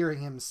keep hearing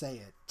him say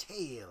it.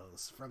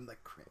 Tales from the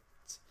Crypt.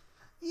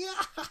 Yeah.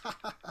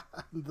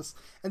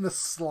 And the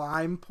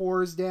slime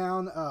pours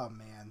down. Oh,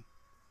 man.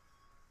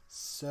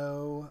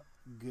 So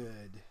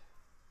good.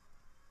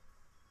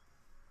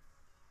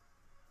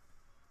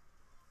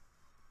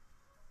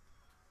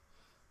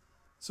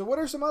 So what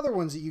are some other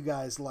ones that you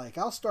guys like?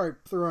 I'll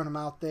start throwing them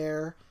out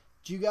there.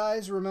 Do you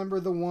guys remember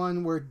the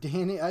one where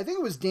I think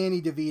it was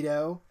Danny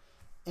DeVito,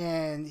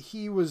 and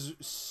he was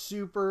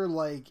super,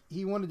 like,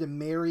 he wanted to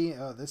marry,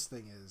 oh, this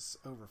thing is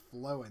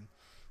overflowing.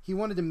 He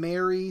wanted to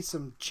marry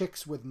some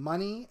chicks with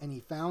money, and he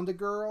found a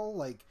girl,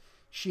 like,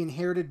 she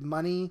inherited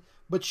money,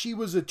 but she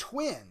was a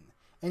twin,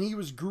 and he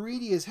was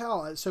greedy as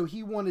hell, so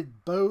he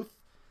wanted both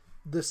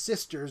the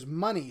sisters'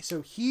 money,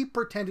 so he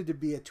pretended to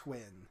be a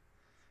twin,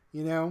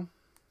 you know?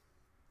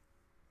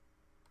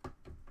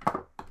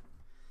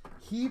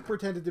 He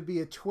pretended to be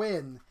a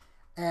twin,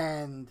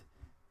 and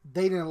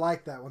they didn't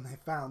like that when they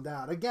found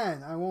out.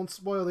 Again, I won't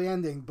spoil the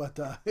ending, but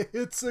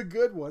it's a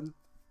good one.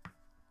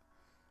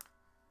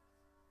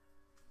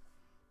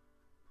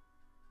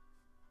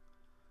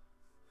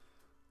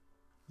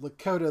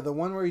 Lakota, the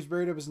one where he's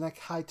buried up his neck,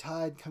 high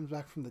tide, comes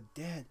back from the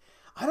dead.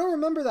 I don't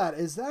remember that.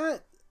 Was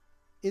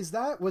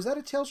that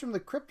a Tales from the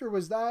Crypt, or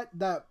was that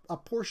a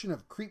portion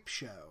of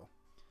Creepshow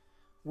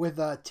with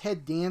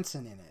Ted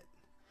Danson in it?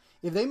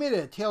 If they made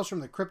a Tales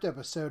from the Crypt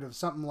episode of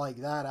something like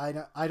that,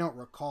 I don't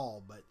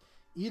recall. But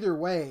either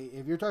way,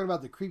 if you're talking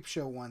about the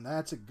Creepshow one,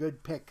 that's a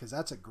good pick, because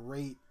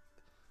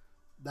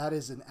that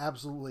is an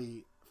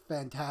absolutely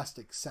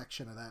fantastic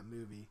section of that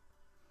movie.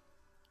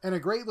 And a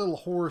great little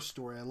horror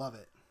story. I love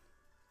it.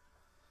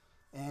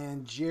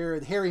 And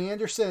Jared, Harry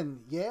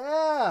Anderson.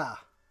 Yeah!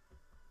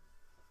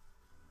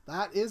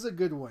 That is a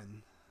good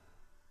one.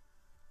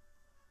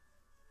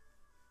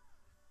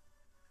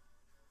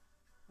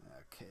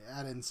 Okay,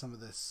 add in some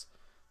of this.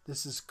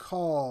 This is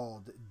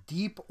called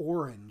Deep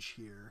Orange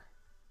here.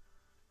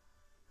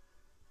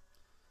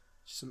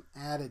 Some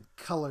added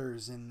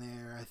colors in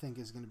there I think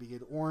is going to be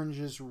good.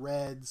 Oranges,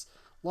 reds,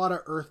 a lot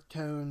of earth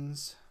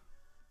tones.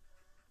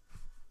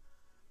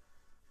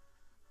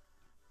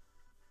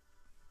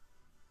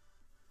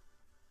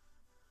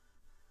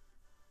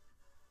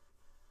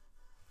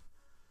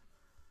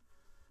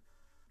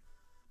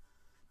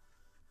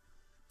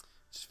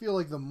 Just feel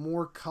like the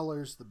more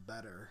colors, the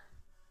better.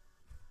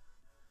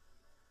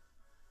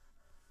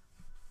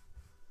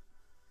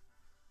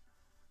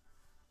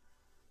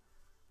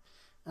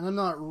 And I'm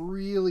not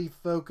really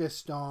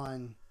focused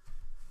on,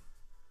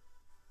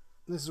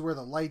 this is where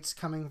the light's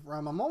coming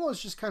from. I'm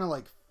almost just kind of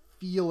like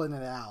feeling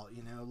it out,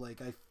 you know,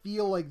 like I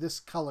feel like this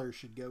color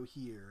should go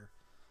here.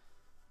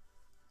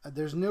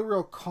 There's no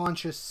real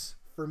conscious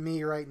for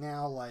me right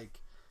now, like,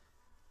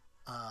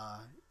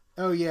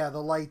 oh yeah,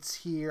 the light's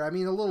here. I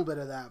mean, a little bit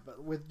of that,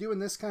 but with doing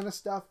this kind of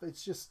stuff,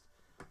 it's just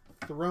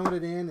throwing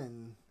it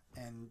in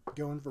and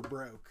going for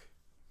broke.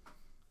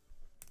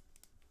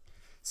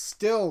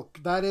 Still,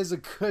 that is a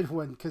good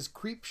one, because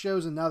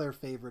Creepshow's another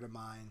favorite of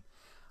mine.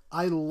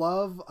 I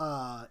love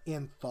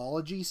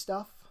anthology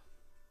stuff.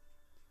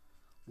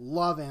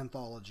 Love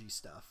anthology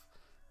stuff.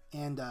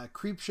 And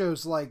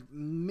Creepshow's like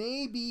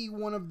maybe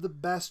one of the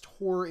best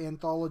horror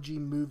anthology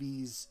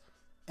movies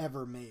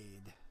ever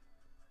made.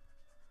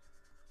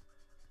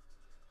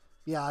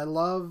 Yeah, I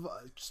love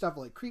stuff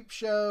like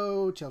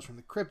Creepshow, Tales from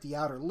the Crypt, The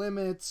Outer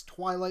Limits,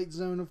 Twilight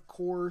Zone, of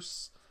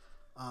course.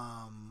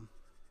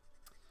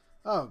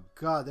 Oh,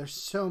 God, there's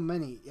so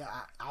many. Yeah,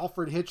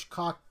 Alfred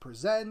Hitchcock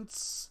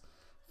Presents.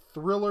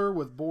 Thriller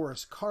with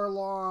Boris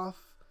Karloff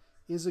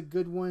is a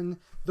good one.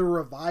 The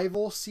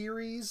revival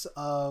series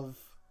of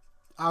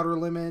Outer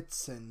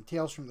Limits and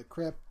Tales from the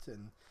Crypt.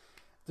 And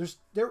there's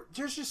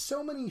just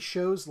so many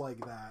shows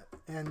like that.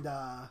 And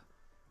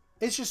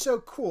it's just so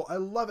cool. I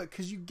love it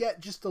because you get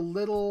just a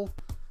little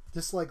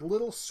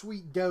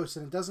sweet dose,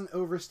 and it doesn't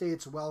overstay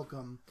its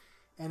welcome.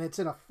 And it's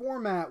in a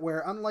format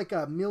where, unlike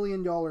a $1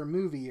 million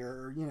movie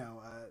or, you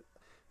know,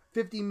 a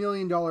 $50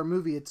 million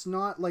movie, it's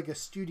not like a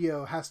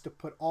studio has to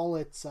put all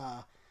its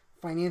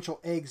financial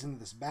eggs into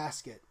this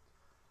basket.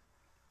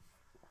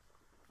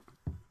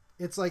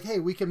 It's like, hey,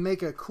 we can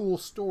make a cool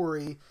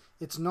story.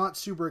 It's not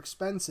super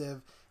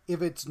expensive.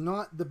 If it's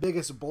not the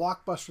biggest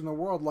blockbuster in the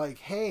world, like,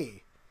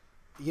 hey,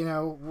 you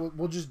know,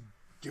 we'll just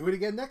do it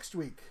again next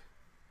week.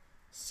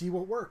 See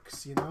what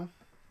works, you know?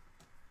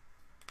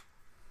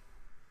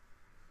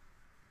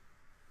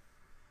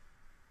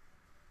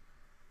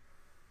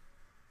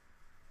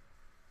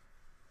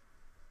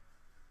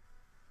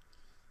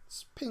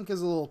 This pink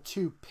is a little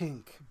too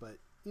pink, but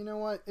you know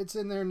what? It's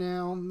in there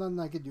now. Nothing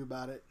I could do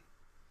about it.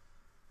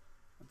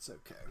 That's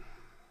okay.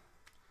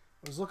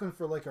 I was looking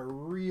for like a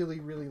really,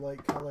 really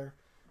light color.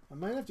 I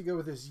might have to go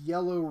with this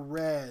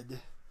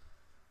yellow-red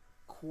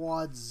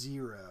Quad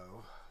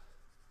Zero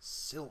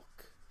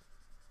Silk.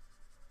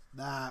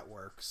 That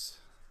works.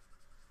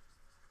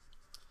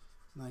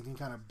 And I can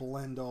kind of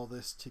blend all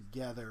this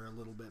together a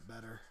little bit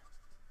better.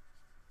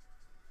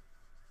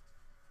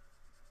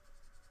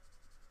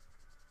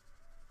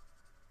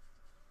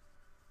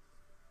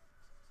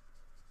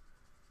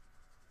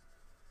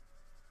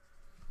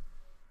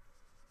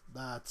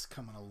 That's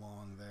coming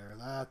along there.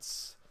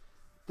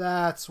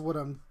 That's what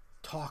I'm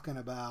talking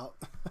about.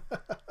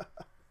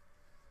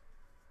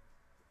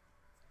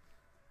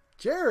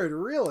 Jared,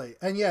 really?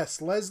 And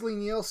yes, Leslie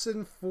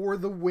Nielsen for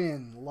the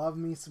win. Love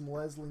me some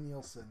Leslie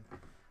Nielsen.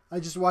 I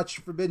just watched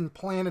Forbidden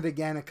Planet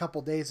again a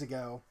couple days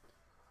ago.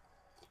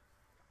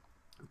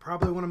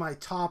 Probably one of my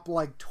top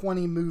like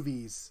 20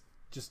 movies,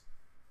 just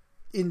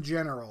in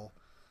general.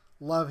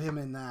 Love him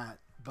in that.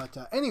 But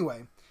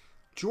anyway,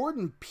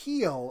 Jordan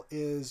Peele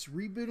is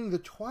rebooting The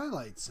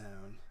Twilight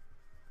Zone.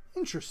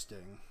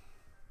 Interesting.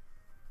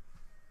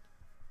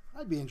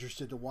 I'd be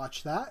interested to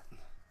watch that.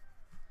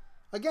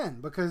 Again,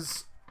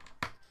 because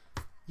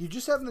you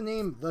just have the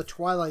name The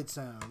Twilight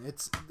Zone.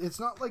 It's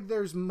not like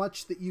there's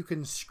much that you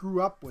can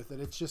screw up with it.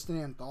 It's just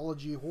an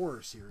anthology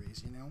horror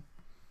series, you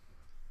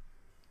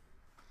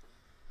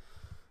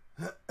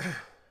know?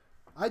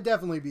 I'd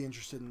definitely be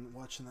interested in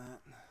watching that.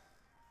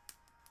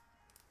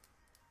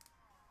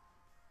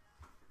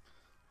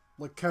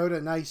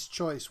 Lakota, nice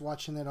choice.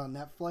 Watching it on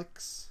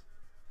Netflix.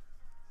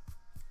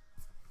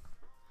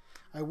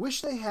 I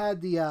wish they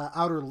had the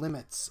Outer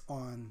Limits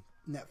on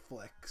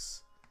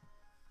Netflix.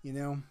 You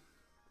know?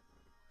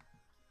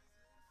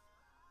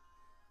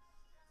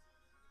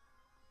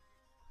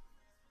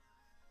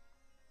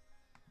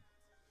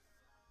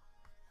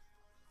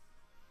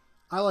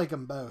 I like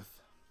them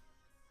both.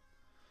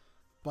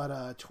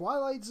 But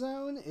Twilight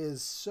Zone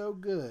is so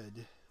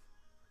good.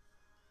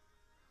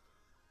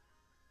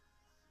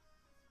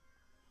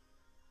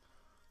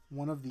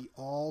 One of the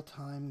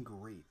all-time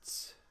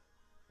greats.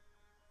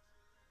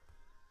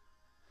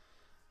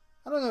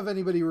 I don't know if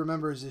anybody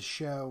remembers this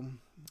show,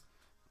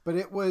 but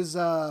it was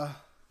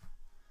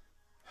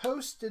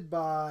hosted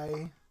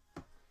by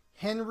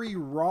Henry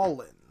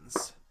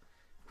Rollins,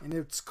 and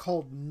it's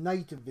called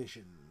Night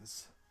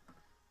Visions.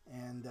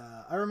 And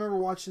I remember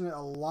watching it a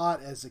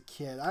lot as a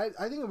kid. I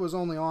think it was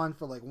only on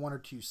for like 1 or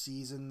 2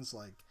 seasons,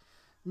 like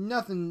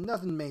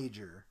nothing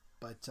major.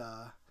 But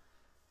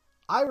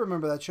I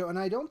remember that show, and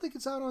I don't think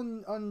it's out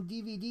on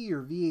DVD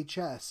or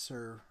VHS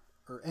or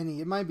any.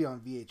 It might be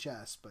on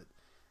VHS, but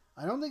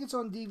I don't think it's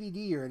on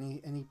DVD or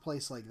any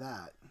place like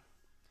that.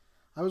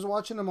 I was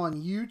watching them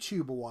on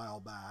YouTube a while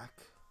back,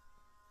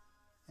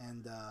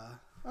 and I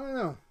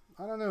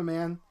don't know,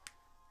 man.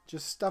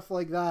 Just stuff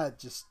like that.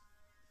 Just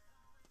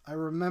I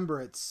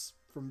remember it's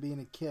from being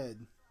a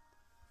kid.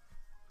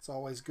 It's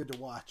always good to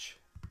watch.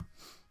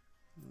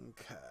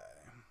 Okay.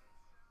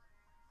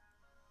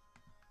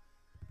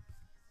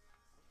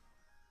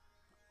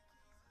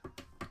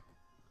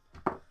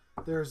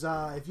 There's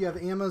if you have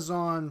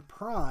Amazon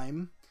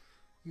Prime,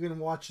 you can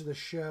watch the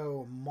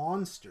show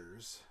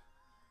Monsters.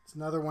 It's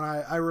another one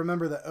I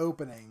remember the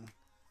opening.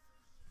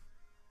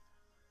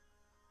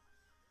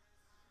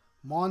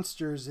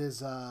 Monsters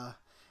is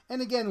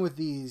and again with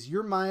these,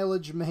 your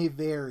mileage may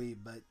vary,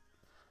 but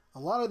a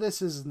lot of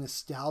this is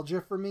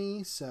nostalgia for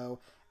me. So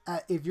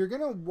if you're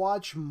gonna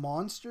watch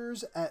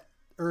Monsters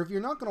or if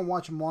you're not gonna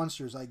watch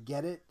Monsters, I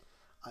get it,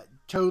 I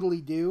totally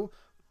do,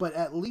 but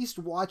at least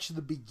watch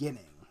the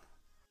beginning.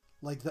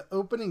 Like, the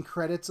opening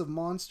credits of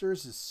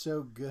Monsters is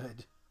so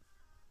good.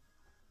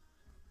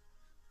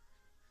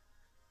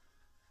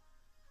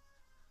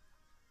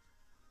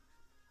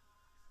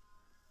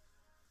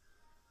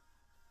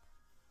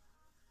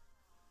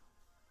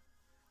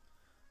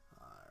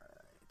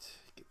 Alright,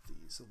 get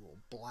these a little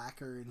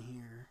blacker in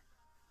here.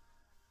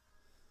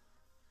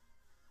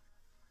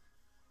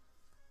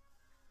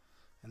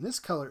 And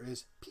this color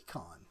is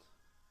pecan.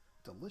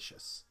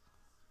 Delicious.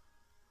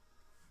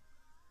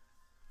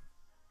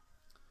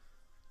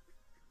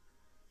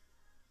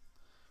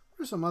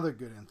 What are some other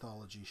good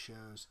anthology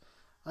shows?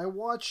 I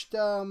watched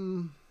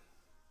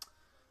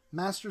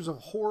Masters of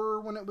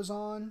Horror when it was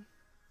on.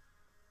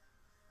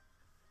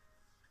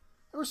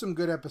 There were some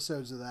good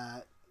episodes of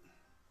that.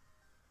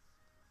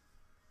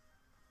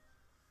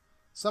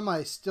 Some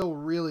I still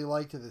really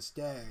like to this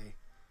day.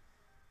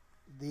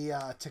 The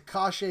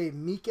Takashi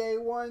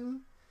Miike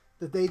one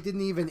that they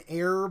didn't even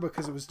air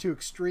because it was too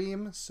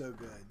extreme. So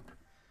good.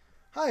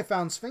 Hi,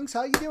 Found Sphinx.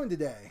 How you doing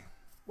today?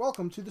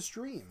 Welcome to the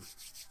stream.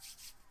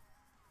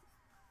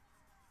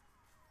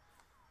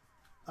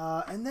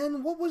 And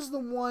then what was the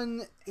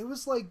one? It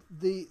was like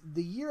the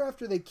year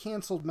after they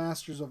canceled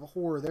Masters of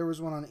Horror. There was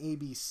one on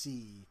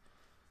ABC,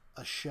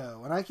 a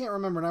show, and I can't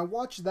remember. And I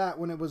watched that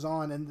when it was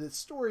on, and the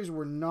stories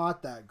were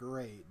not that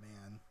great,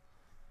 man.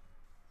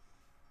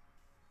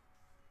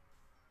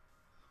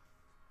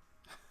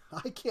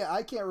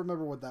 I can't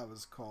remember what that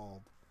was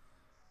called,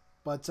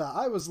 but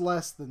I was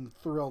less than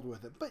thrilled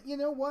with it. But you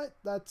know what?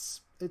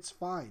 It's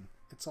fine.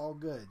 It's all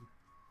good.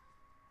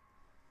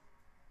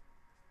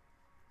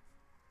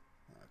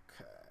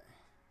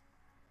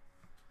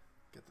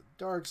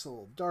 Dark's a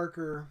little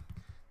darker.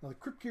 Now the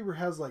Crypt-Keeper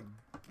has like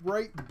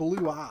bright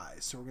blue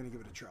eyes, so we're going to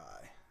give it a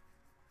try.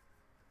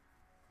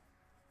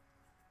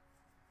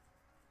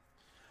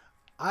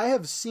 I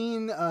have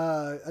seen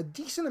a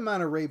decent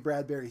amount of Ray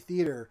Bradbury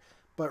theater,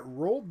 but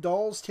Roald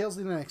Dahl's Tales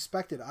of the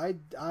Unexpected,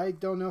 I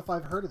don't know if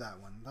I've heard of that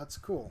one. That's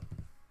cool.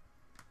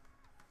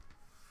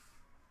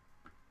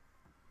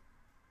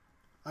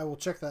 I will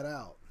check that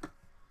out.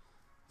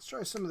 Let's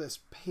try some of this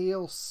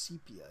pale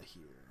sepia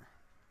here.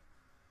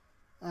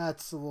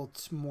 That's a little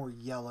more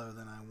yellow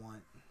than I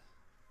want.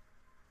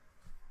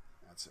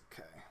 That's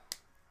okay.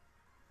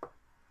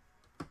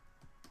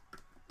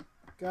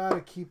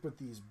 Gotta keep with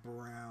these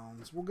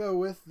browns. We'll go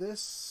with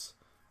this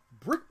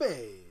brick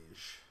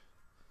beige.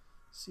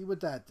 See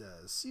what that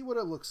does. See what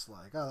it looks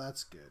like. Oh,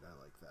 that's good.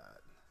 I like that.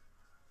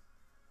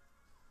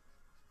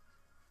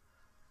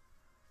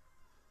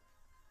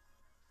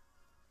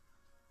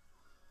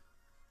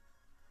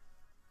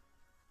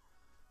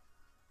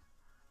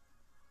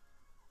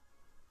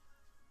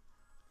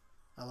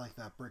 I like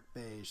that brick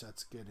beige.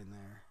 That's good in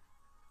there.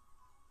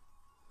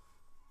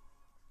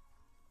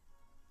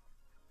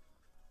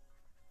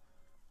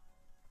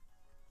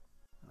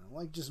 I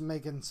like just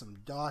making some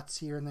dots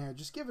here and there.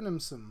 Just giving them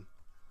some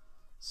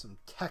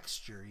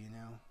texture, you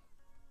know.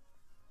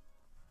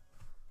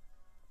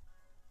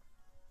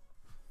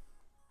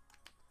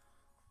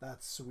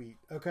 That's sweet.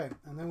 Okay,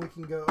 and then we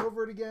can go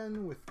over it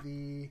again with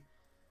the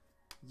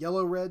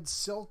yellow red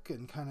silk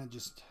and kind of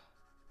just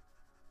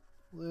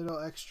little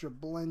extra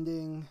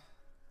blending.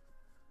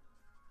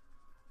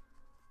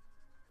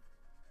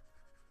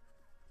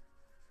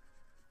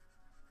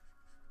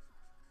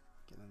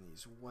 Getting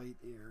these white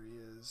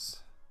areas.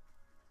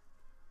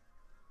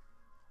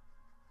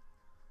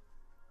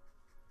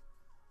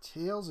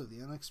 Tales of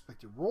the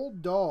Unexpected.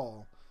 Roald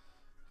Dahl,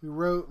 who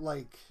wrote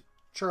like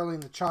Charlie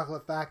and the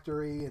Chocolate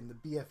Factory and the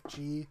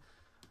BFG,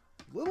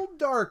 a little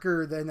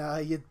darker than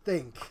you'd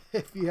think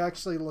if you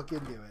actually look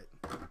into it.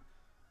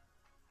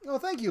 Oh,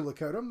 thank you,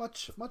 Lakota.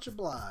 Much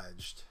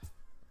obliged.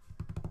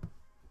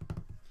 All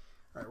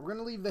right, we're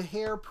gonna leave the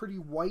hair pretty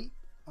white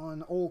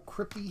on old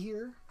Crypty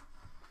here,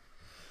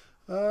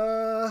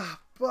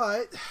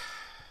 but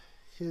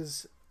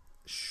his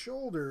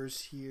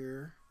shoulders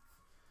here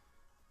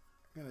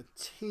are gonna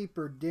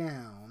taper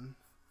down.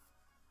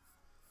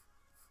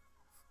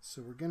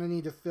 So we're going to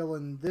need to fill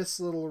in this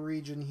little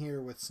region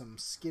here with some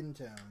skin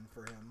tone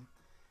for him.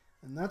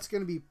 And that's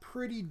going to be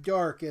pretty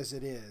dark as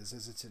it is,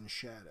 as it's in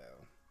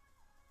shadow.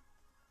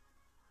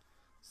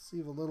 Let's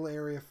leave a little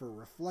area for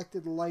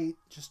reflected light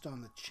just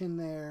on the chin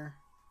there.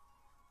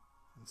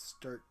 And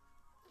start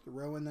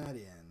throwing that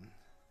in.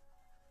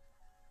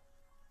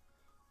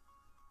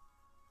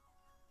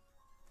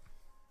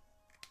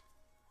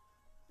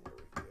 There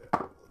we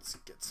go. Let's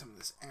get some of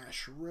this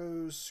ash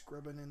rose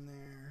scrubbing in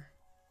there.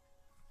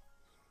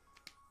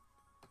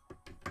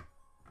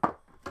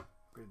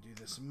 We're going to do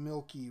this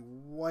milky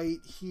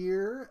white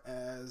here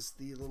as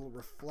the little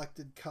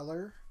reflected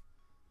color.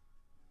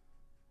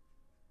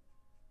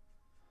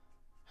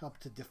 Help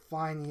to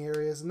define the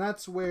areas. And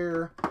that's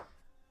where,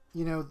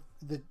 you know,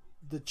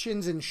 the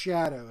chin's in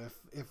shadow.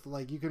 If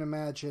like you can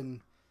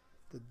imagine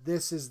that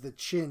this is the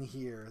chin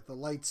here. The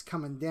light's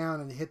coming down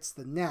and hits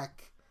the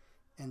neck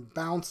and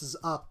bounces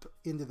up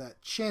into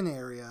that chin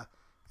area.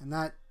 And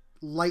that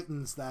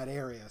lightens that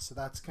area. So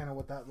that's kind of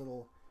what that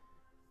little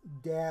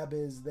dab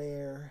is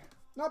there.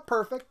 Not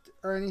perfect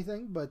or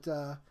anything, but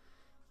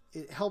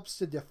it helps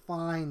to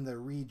define the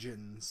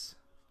regions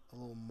a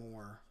little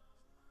more.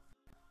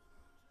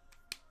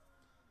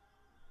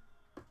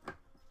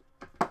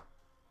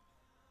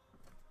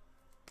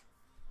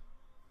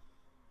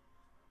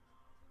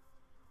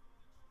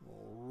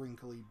 Little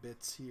wrinkly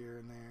bits here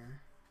and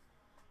there.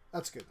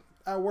 That's good.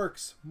 That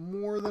works.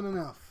 More than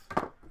enough.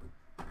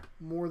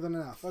 More than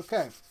enough.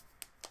 Okay.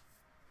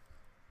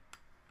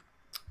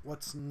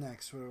 What's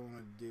next? What do I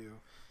want to do?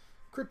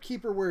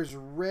 Crypt-Keeper wears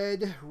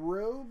red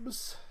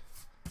robes.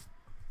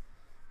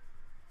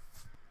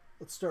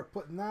 Let's start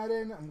putting that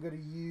in. I'm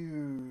going to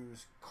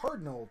use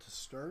Cardinal to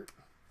start.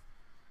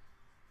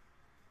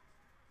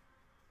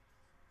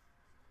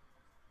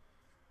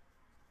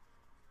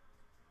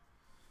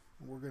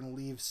 We're going to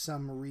leave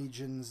some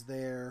regions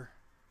there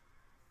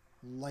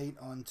light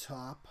on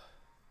top.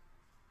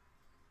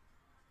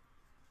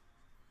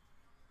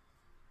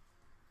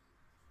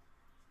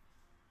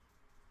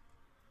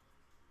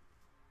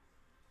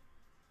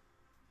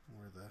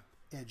 Where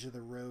the edge of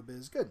the robe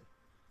is. Good.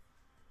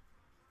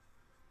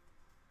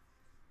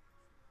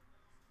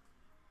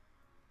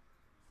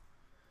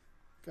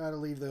 Gotta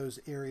leave those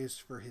areas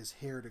for his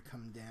hair to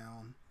come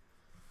down.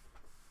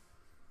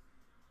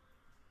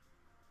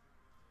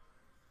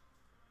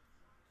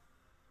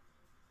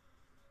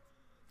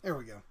 There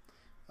we go.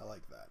 I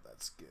like that.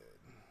 That's good.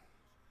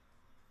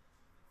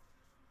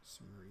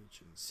 Some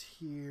regions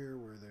here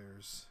where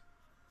there's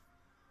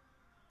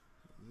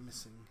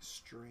missing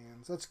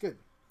strands. That's good.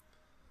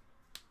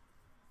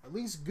 At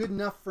least good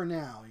enough for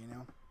now, you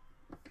know.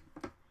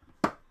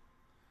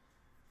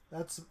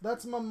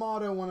 That's my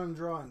motto when I'm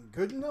drawing.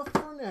 Good enough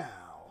for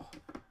now.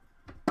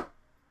 And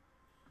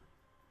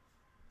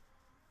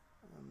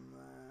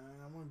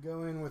then I'm going to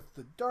go in with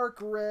the dark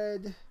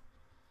red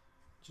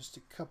Just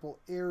a couple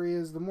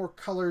areas. The more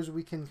colors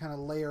we can kind of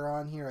layer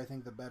on here, I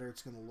think the better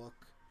it's going to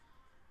look.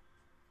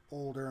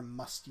 Older and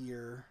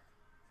mustier.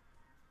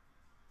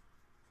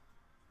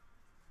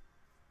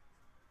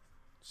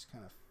 Just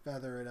kind of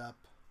feather it up.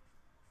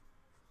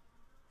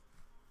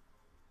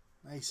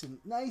 Nice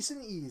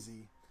and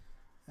easy.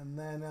 And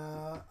then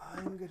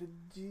I'm going to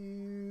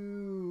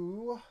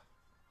do...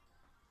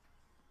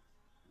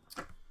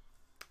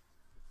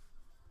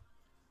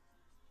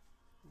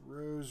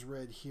 rose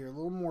red here. A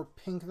little more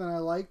pink than I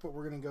like, but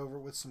we're going to go over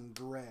it with some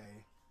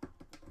gray.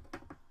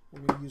 We're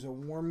going to use a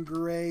warm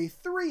gray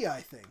 3,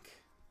 I think.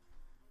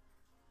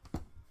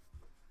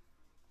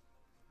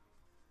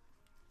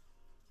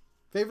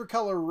 Favorite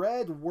color,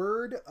 red.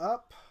 Word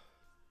up.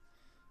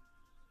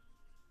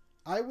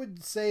 I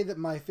would say that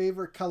my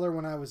favorite color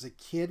when I was a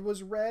kid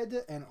was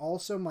red, and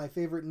also my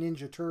favorite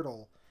Ninja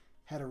Turtle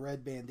had a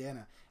red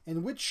bandana.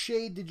 And which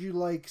shade did you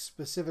like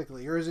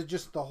specifically, or is it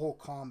just the whole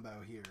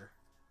combo here?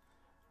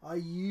 I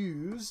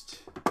used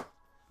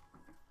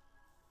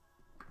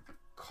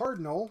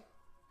Cardinal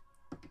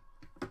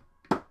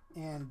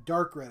and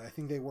Dark Red. I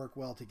think they work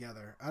well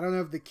together. I don't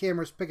know if the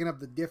camera's picking up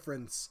the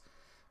difference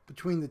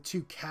between the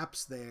two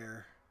caps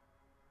there.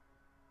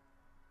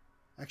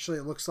 Actually,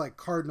 it looks like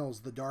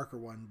Cardinal's the darker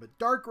one, but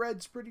Dark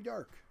Red's pretty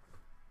dark.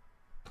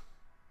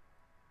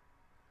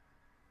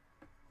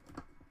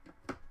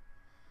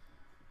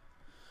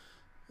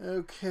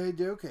 Okay,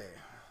 dokie.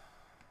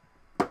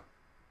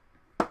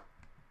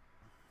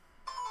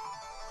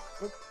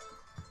 Oh,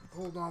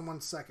 hold on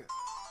one second.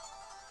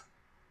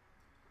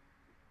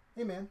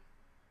 Hey, man.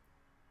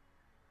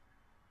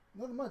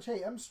 Nothing much.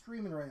 Hey, I'm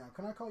streaming right now.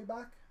 Can I call you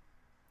back?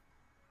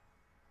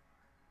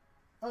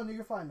 Oh, no,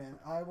 you're fine, man.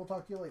 I will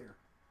talk to you later.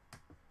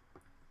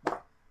 Bye.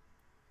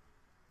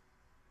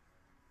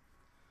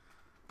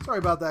 Sorry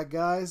about that,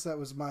 guys. That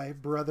was my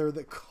brother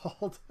that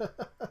called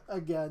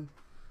again.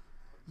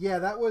 Yeah,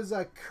 that was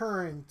a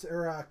current,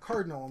 or a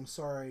Cardinal, I'm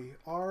sorry.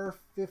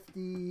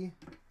 R59.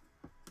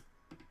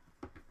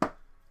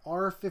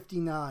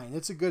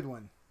 It's a good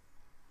one.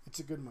 It's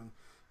a good one.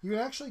 You can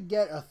actually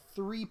get a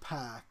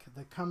 3-pack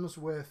that comes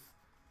with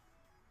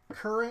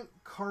current,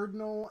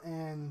 Cardinal,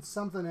 and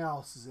something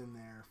else is in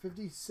there.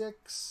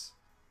 56,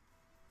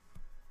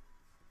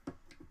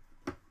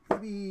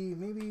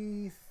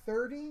 maybe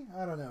 30?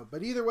 I don't know.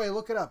 But either way,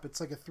 look it up. It's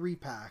like a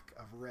 3-pack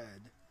of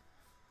red.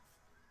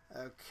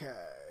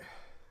 Okay.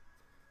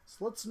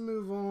 So let's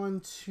move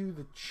on to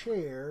the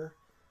chair.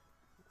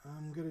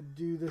 I'm going to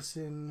do this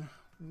in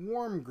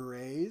warm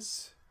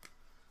grays.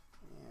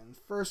 And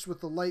first,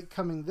 with the light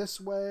coming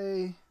this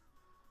way,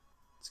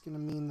 it's going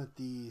to mean that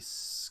the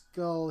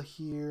skull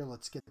here,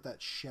 let's get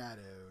that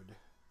shadowed.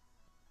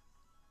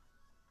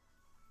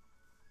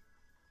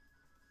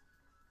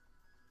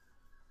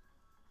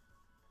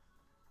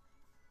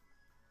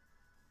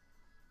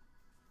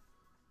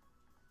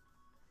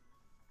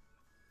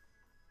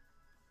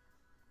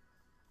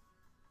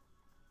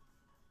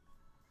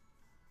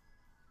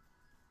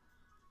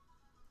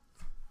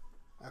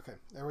 Okay,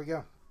 there we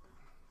go.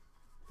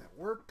 That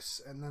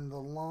works. And then the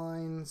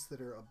lines that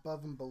are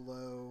above and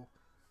below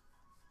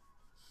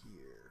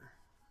here.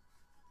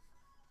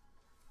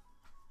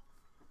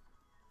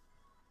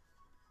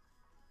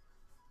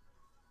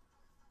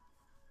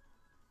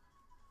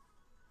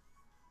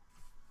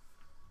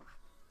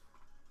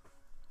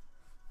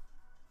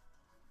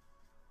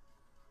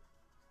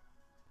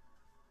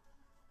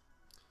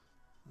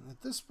 And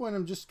at this point,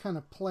 I'm just kind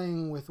of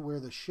playing with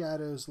where the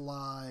shadows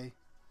lie.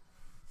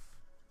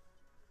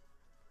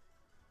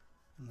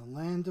 In the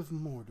land of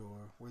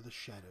Mordor, where the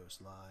shadows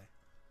lie.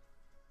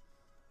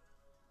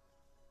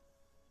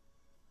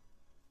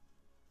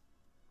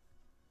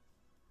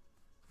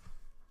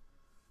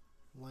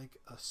 Like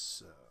a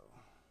so.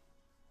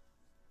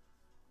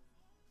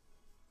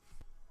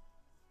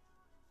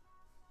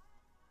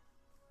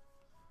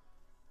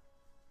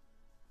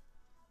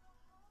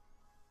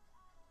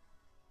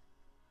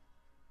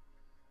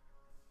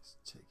 Let's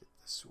take it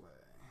this way.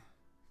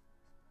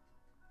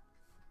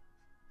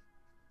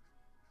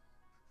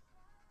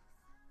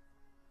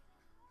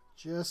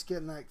 Just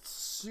getting that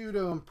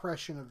pseudo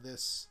impression of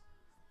this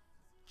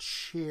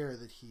chair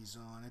that he's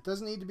on. It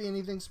doesn't need to be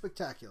anything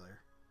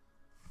spectacular.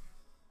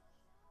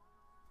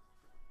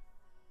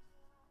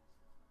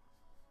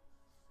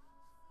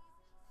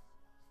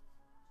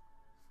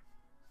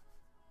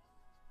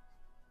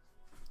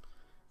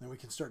 Then we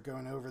can start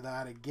going over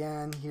that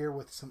again here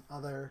with some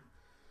other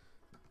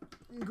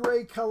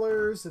gray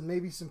colors and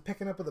maybe some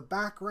picking up of the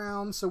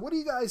background. So what are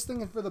you guys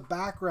thinking for the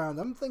background?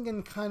 I'm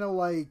thinking kind of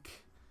like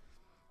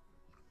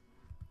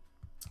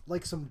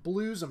some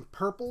blues and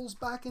purples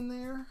back in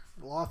there.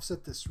 It'll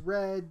offset this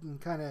red and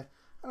kind of,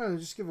 I don't know,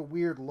 just give a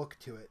weird look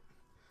to it.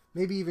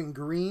 Maybe even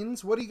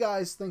greens. What are you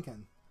guys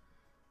thinking?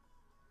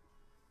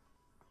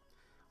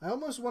 I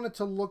almost want it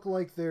to look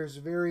like there's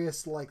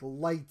various like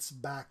lights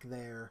back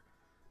there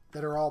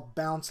that are all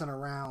bouncing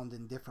around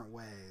in different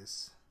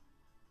ways.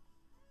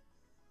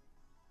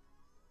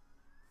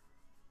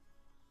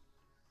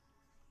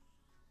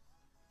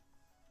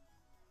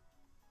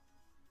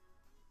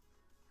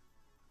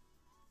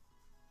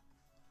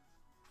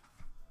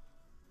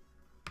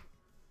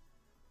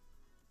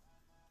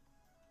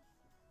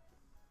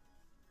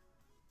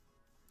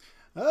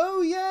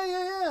 Oh,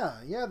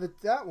 yeah.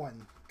 That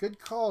one. Good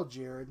call,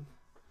 Jared.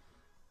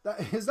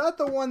 Is that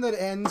the one that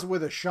ends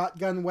with a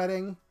shotgun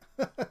wedding?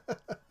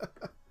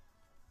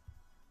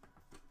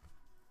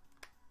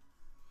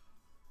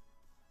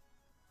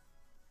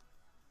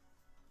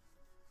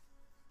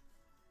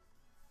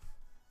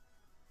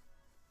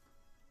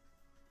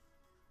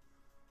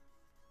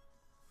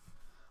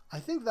 I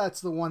think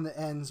that's the one that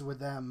ends with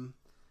them.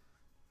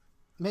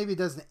 Maybe it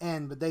doesn't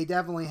end, but they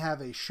definitely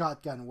have a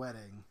shotgun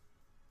wedding.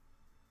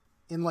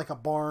 In like a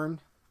barn.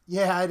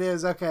 Yeah, it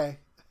is. Okay.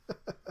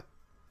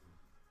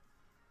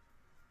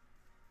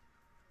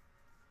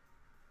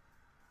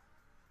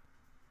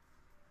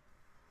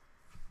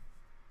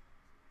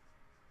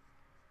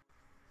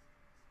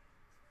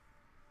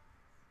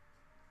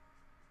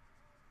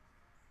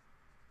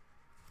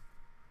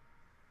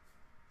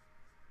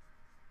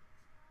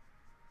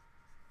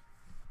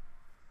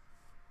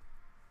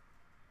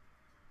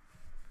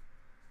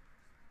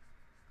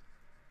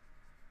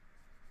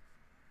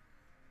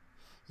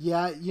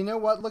 Yeah, you know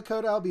what,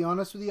 Lakota? I'll be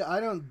honest with you. I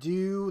don't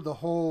do the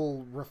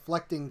whole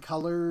reflecting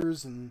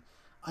colors, and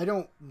I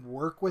don't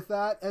work with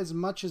that as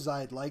much as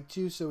I'd like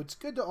to. So it's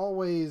good to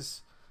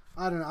always,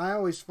 I don't know, I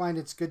always find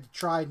it's good to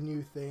try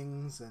new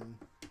things, and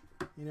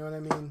you know what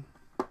I mean?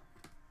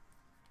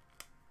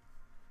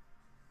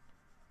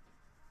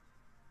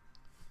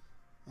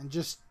 And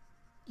just,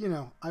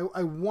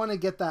 I want to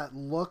get that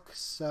look,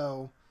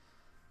 so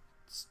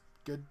it's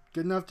good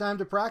enough time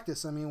to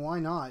practice. I mean, why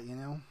not, you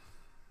know?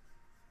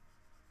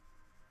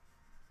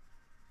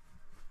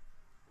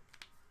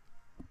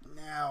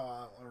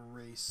 Now I'll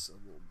erase a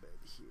little bit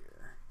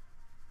here.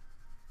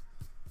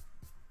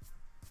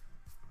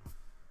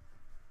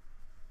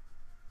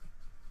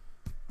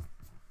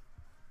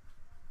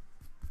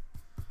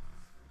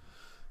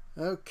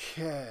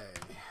 Okay.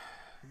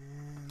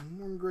 And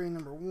warm gray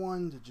number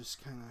 1 to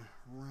just kind of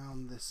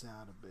round this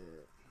out a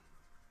bit.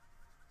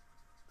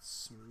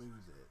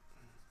 Smooth it.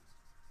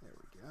 There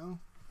we go.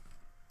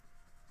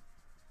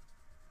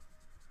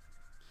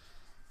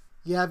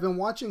 Yeah, I've been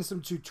watching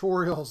some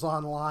tutorials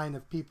online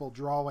of people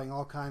drawing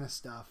all kind of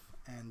stuff,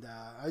 and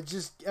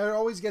it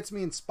always gets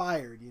me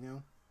inspired, you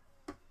know?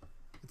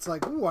 It's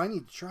like, ooh, I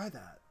need to try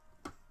that.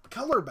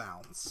 Color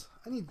bounce.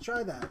 I need to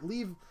try that.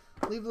 Leave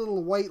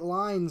little white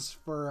lines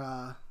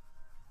for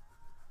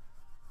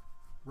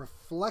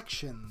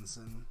reflections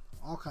and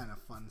all kind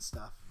of fun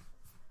stuff.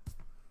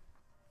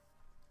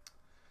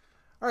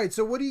 All right,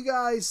 so what do you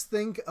guys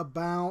think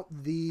about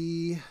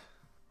the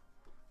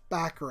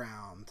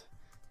background?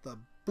 The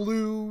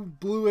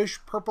bluish,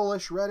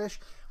 purplish, reddish.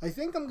 I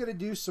think I'm going to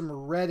do some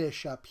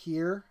reddish up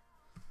here.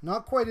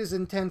 Not quite as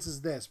intense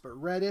as this, but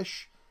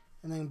reddish,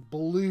 and then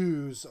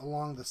blues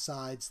along the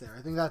sides there.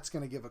 I think that's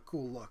going to give a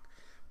cool look.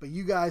 But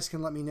you guys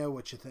can let me know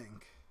what you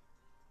think.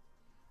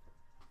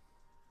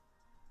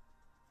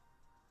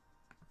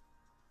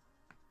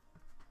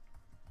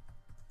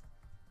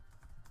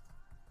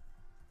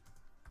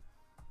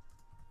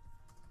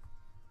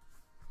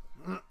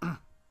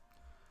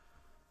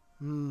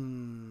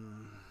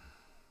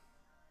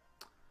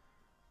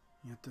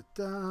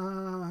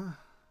 I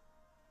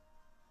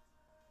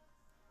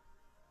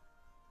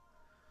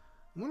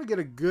want to get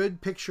a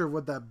good picture of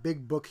what that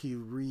big book he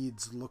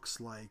reads looks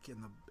like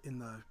in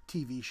the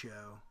TV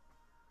show.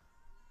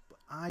 But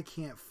I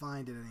can't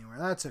find it anywhere.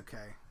 That's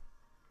okay.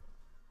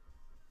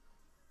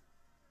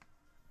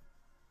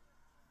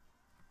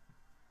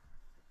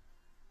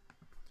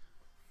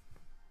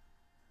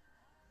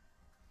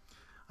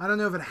 I don't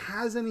know if it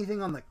has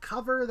anything on the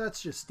cover.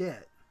 That's just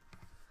it.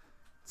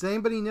 Does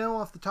anybody know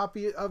off the top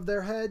of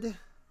their head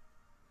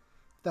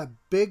that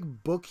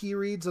big book he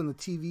reads on the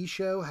TV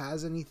show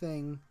has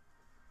anything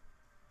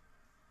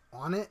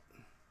on it?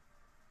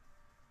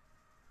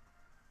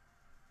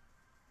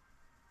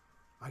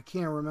 I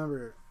can't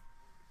remember.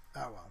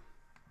 Oh well.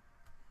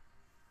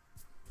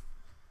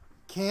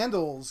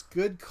 Candles.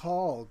 Good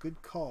call.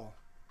 Good call.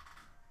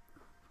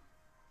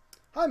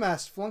 Hi,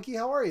 Master Flunky.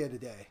 How are you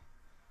today?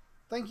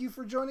 Thank you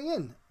for joining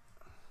in.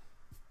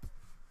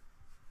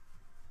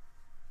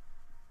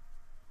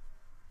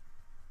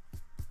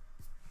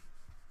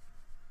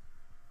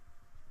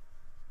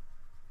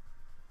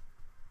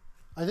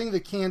 I think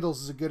the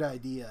candles is a good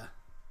idea.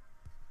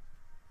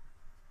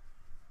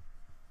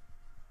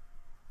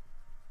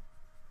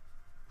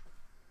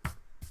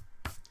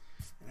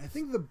 And I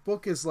think the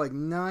book is like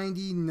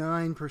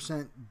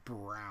 99%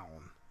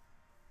 brown.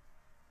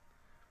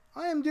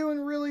 I am doing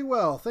really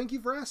well. Thank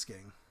you for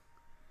asking.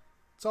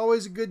 It's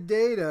always a good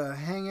day to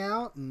hang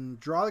out and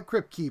draw the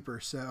Crypt-Keeper,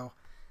 so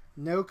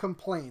no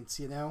complaints,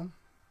 you know?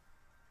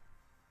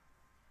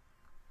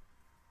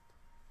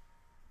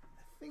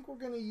 I think we're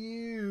going to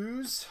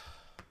use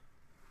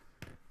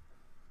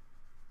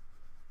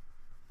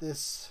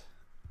this,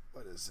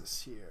 what is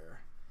this here?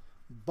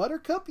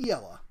 Buttercup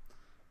Yellow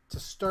to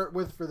start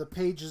with for the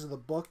pages of the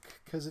book,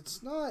 because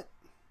it's not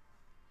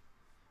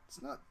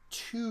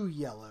too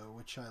yellow,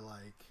 which I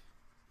like.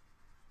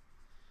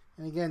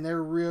 And again,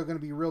 they're going to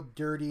be real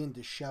dirty and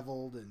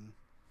disheveled,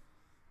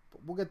 but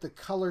we'll get the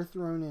color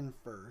thrown in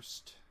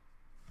first.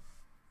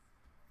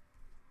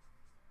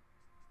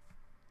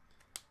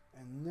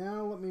 And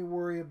now let me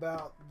worry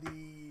about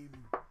the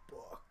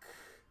book.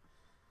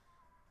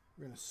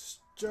 We're going to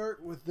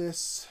start with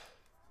this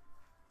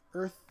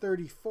Earth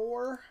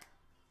 34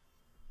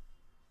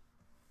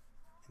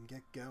 and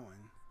get going.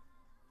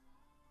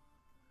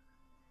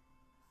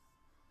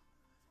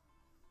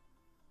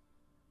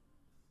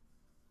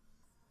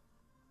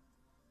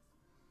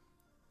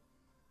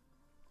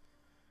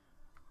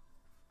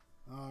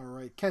 All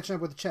right, catching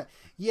up with the chat.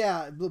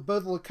 Yeah,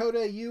 both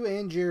Lakota, you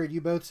and Jared,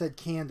 you both said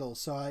candles,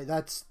 so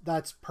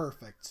that's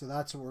perfect. So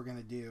that's what we're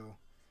gonna do.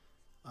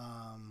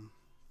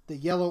 The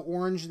yellow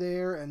orange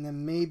there, and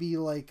then maybe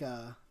like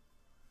a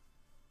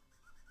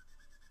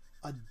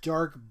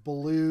dark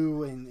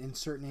blue in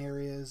certain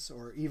areas,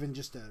 or even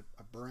just a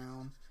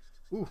brown.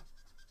 Ooh,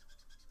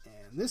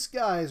 and this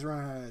guy's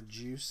running out of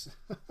juice.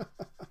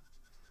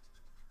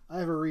 I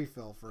have a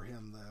refill for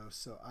him though,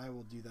 so I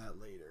will do that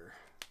later.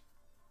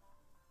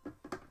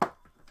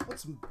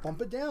 Let's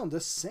bump it down to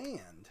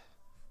sand.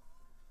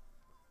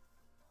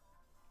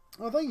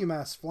 Oh, thank you,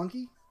 Mass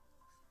Flunky.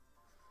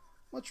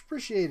 Much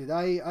appreciated.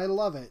 I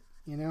love it.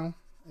 You know,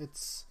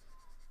 it's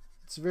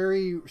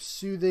very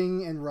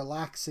soothing and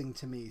relaxing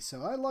to me,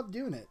 so I love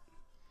doing it.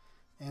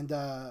 And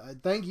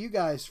thank you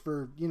guys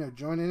for, you know,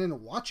 joining in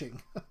and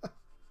watching.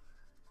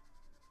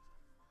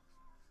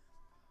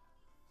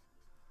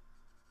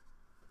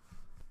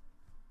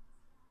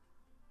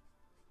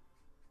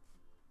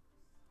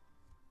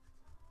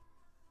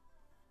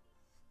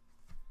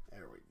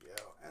 There we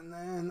go. And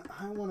then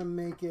I want to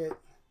make it,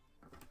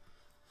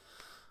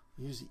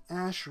 use the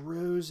ash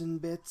rosin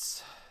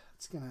bits.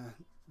 It's going to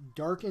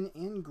darken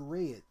and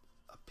gray it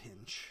a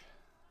pinch.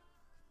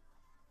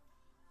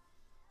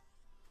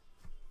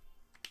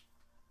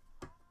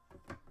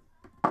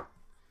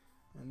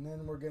 And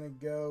then we're going to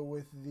go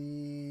with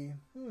the,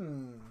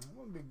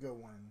 what would be a good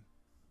one?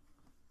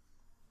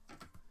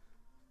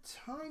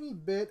 Tiny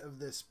bit of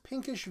this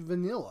pinkish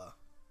vanilla.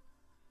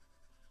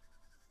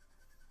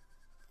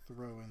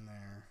 Throw in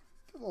there.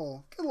 Get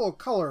a little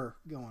color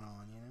going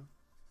on, you know.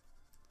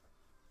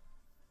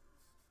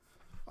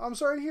 I'm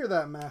sorry to hear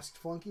that, Masked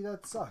Flunky.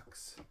 That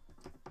sucks.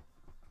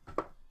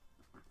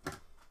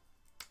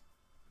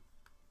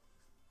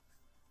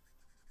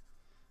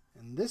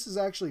 And this is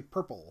actually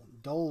purple,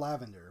 dull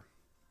lavender.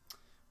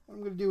 What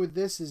I'm going to do with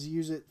this is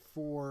use it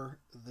for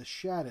the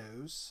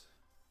shadows.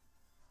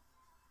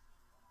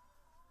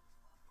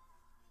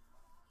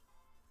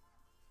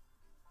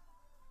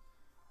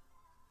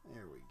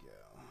 There we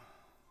go.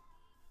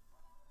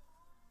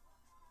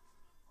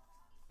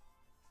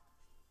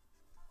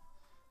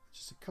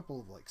 Just a couple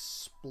of like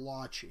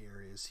splotch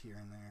areas here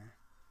and there.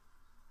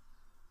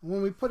 And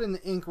when we put in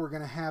the ink, we're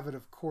going to have it,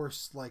 of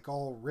course, like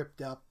all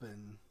ripped up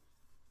and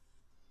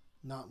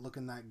not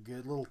looking that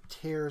good. Little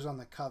tears on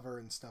the cover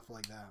and stuff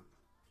like that.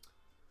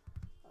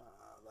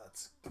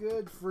 That's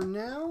good for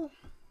now.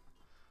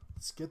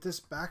 Let's get this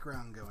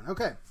background going.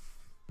 Okay.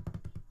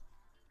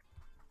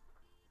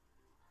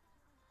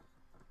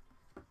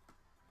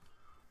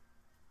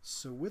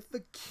 So with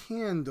the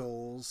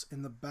candles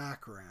in the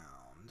background,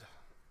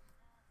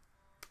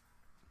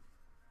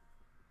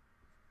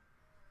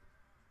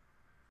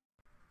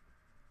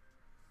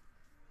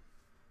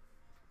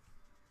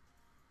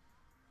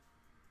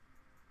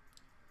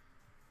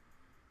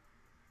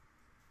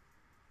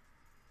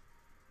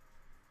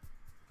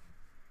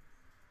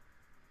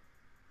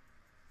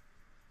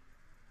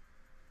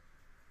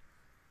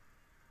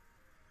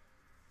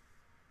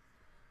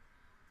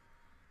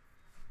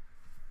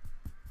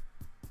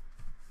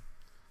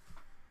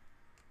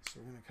 so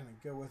we're going to kind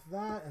of go with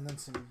that, and then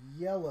some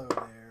yellow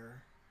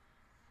there.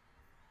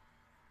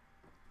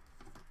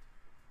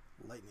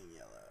 Lightning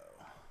yellow.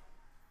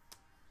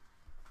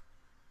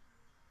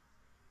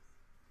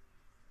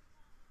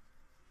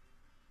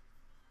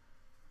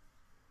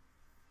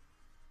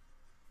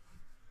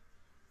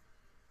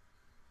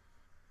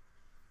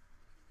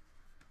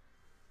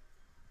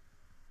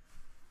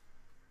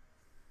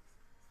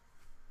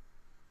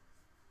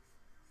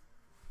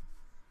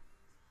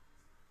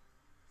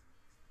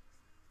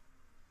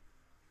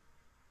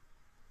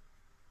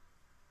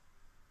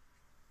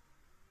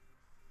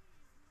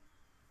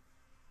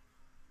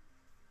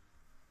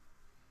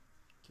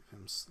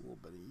 Him a little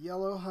bit of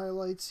yellow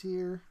highlights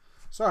here.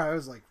 Sorry, I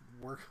was like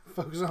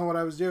focusing on what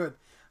I was doing.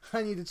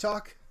 I need to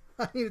talk.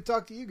 I need to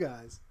talk to you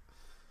guys.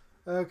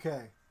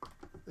 Okay,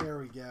 there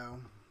we go.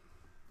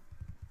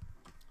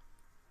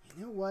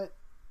 You know what?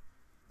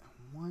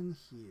 One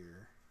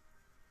here.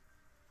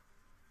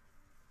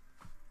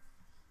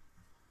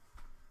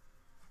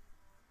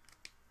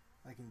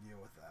 I can deal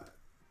with that.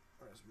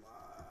 Where's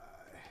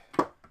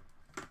my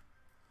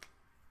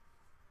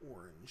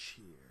orange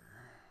here?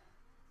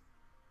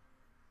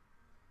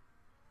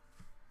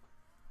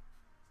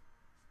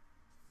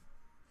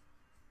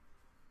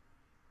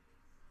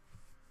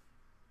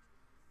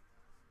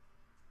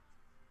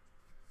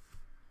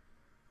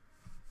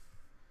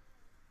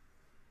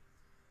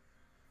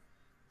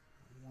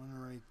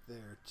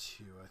 There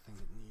too. I think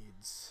it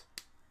needs.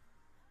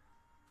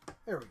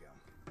 There we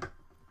go.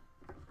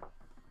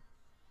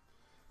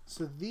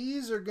 So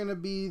these are going to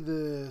be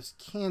the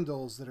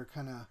candles that are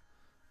kind of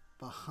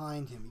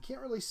behind him. You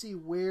can't really see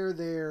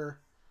where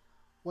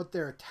what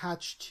they're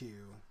attached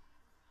to.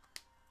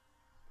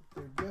 But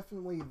they're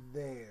definitely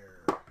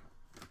there.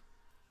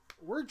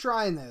 We're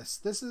trying this.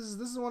 This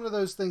is one of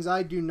those things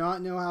I do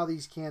not know how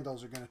these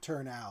candles are going to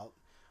turn out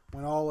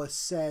when all is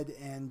said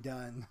and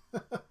done.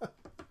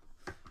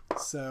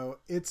 So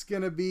it's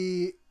going to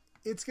be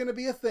a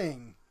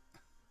thing.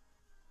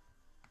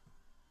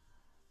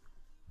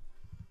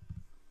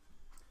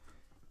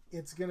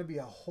 It's going to be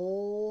a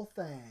whole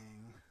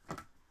thing. All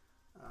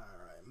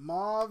right,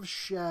 Mauve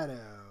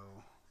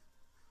Shadow.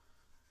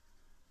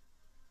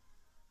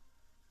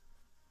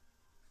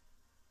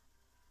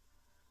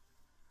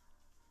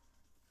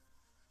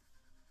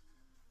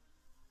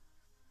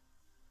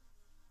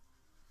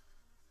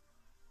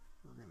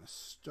 We're going to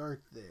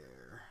start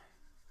there.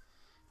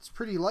 It's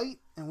pretty light,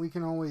 and we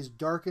can always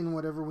darken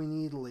whatever we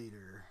need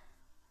later.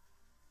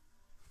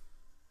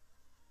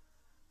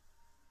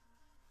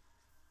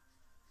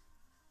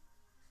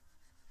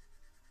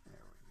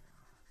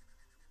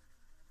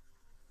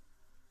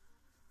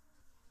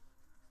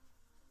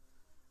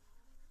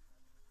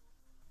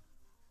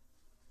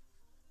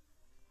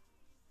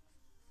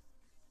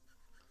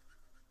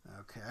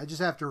 Okay, I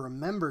just have to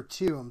remember,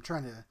 too, I'm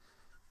trying to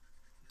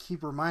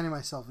keep reminding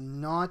myself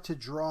not to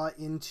draw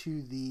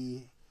into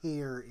the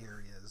hair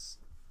areas.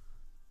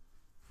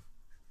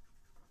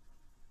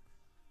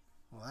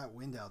 Well, that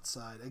wind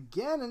outside.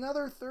 Again,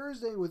 another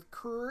Thursday with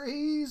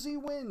crazy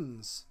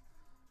winds.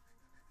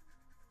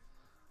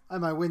 I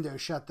have my window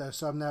shut, though,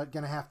 so I'm not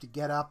going to have to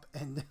get up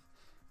and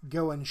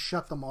go and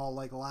shut them all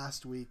like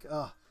last week.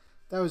 Ugh,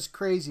 that was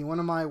crazy. One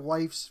of my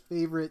wife's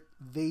favorite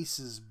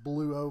vases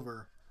blew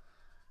over.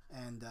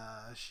 And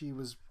she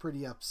was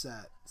pretty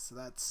upset, so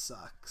that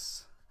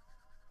sucks.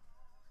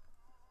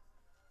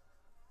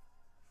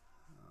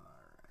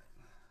 Alright.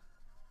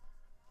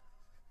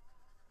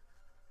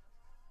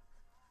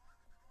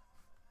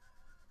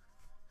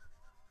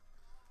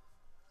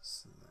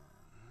 So then...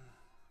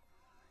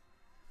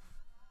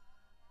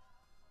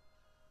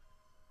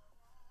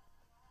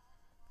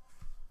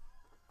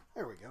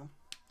 There we go.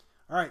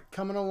 Alright,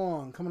 coming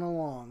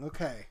along.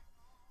 Okay.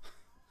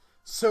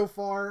 So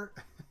far...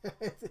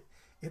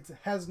 It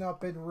has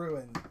not been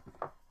ruined.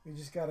 We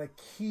just gotta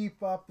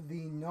keep up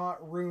the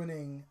not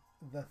ruining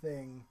the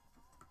thing.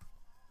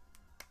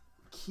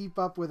 Keep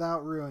up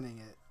without ruining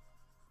it.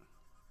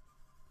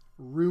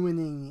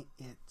 Ruining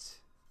it.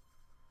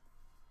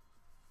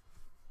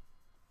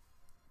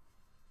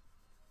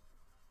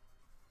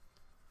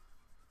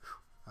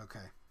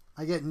 Okay.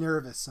 I get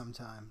nervous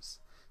sometimes.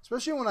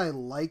 Especially when I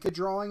like a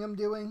drawing I'm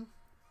doing.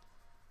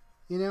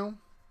 You know?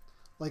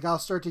 Like, I'll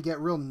start to get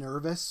real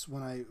nervous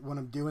when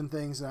I'm doing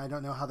things and I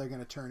don't know how they're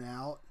going to turn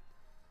out.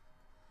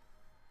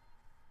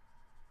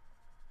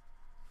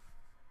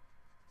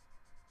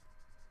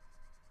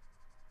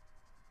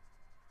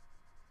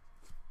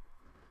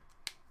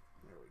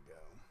 There we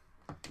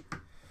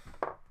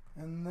go.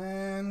 And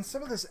then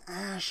some of this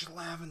ash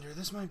lavender.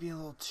 This might be a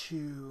little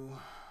too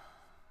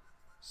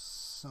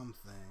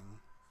something.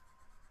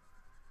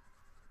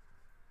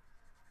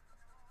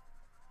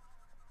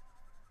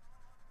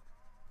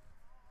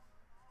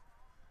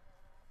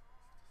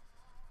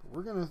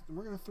 We're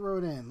gonna throw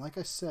it in. Like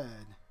I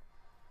said,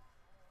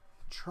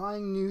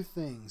 trying new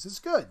things. It's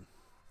good.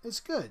 It's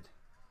good.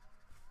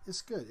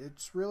 It's good.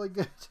 It's really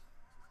good.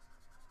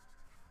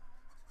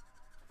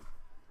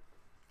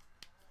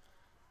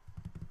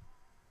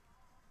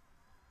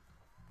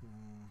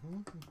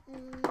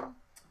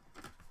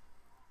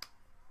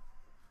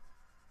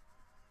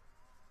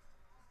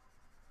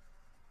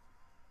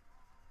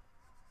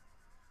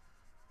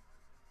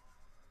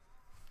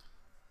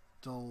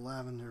 Dull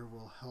lavender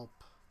will help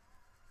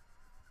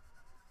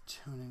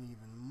tone it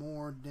even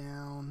more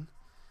down.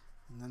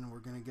 And then we're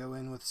going to go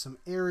in with some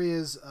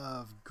areas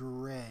of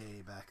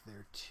gray back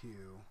there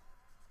too.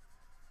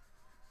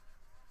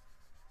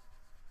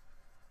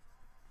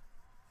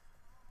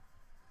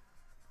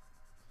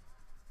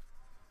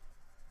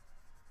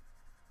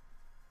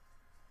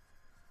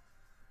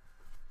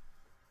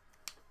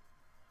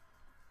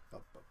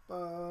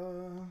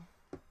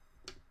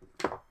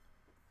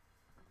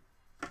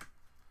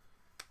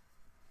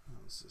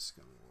 How's this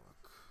going to look?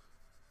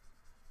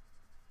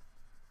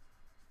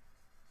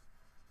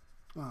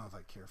 I don't know if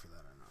I care for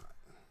that or not.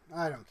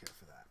 I don't care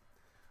for that.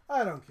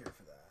 I don't care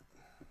for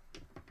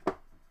that.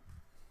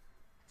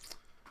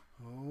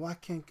 Oh, I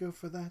can't go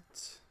for that.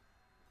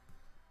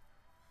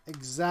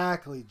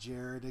 Exactly,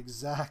 Jared.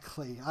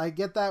 Exactly. I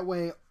get that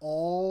way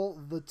all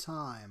the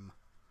time.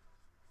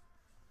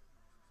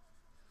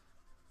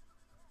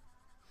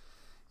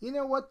 You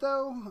know what,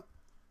 though?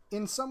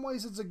 In some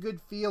ways, it's a good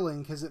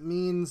feeling because it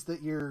means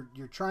that you're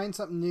trying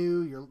something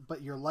new.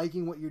 But you're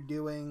liking what you're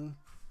doing.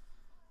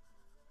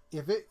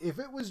 If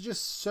it was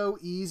just so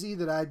easy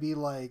that I'd be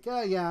like,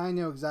 oh yeah, I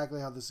know exactly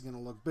how this is gonna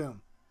look.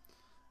 Boom.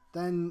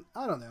 Then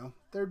I don't know.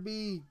 There'd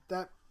be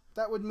that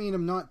would mean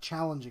I'm not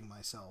challenging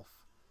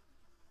myself.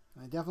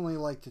 I definitely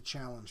like to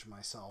challenge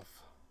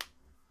myself.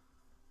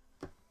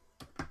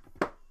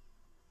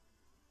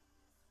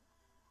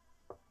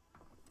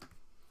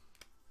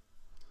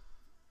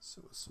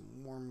 So with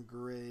some warm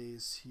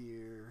grays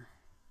here.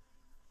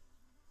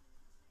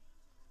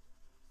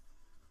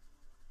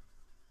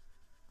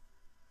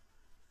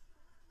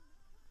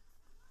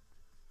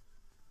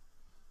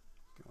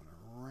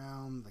 Going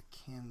around the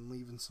can,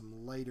 leaving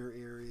some lighter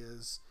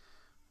areas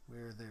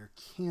where their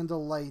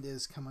candlelight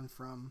is coming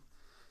from.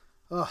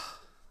 Ugh.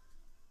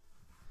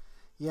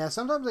 Yeah,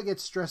 sometimes I get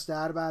stressed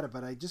out about it,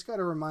 but I just got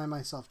to remind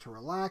myself to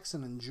relax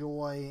and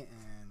enjoy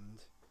and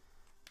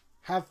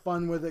have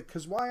fun with it.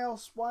 Because why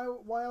else?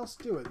 Why else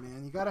do it,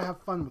 man? You got to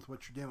have fun with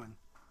what you're doing.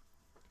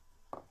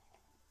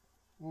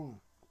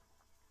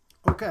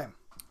 Okay,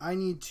 I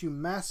need to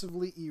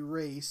massively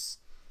erase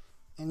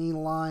any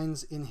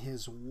lines in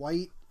his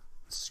white,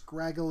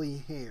 scraggly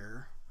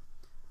hair.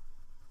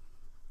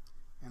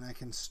 And I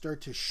can start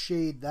to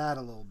shade that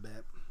a little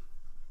bit.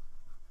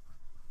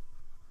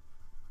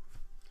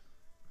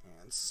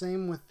 And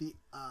same with the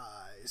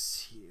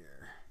eyes here.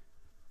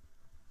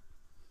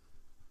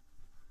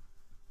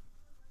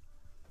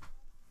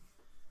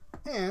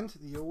 And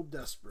the old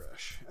dust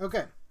brush.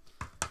 Okay,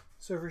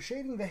 so for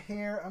shading the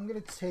hair, I'm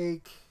going to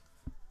take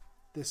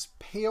this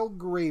pale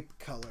grape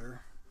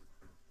color.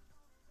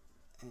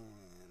 And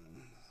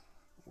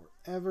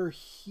wherever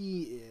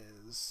he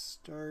is,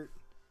 start...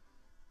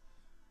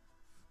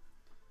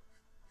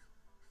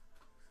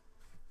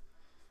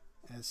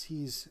 as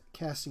he's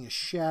casting a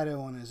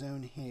shadow on his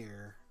own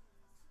hair.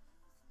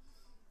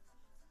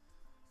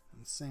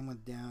 And same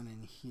with down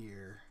in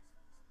here.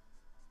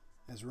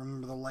 As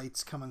remember the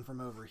light's coming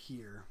from over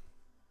here.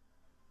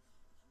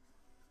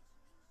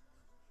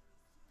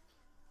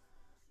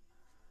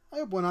 I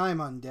hope when I'm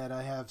undead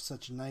I have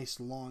such nice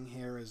long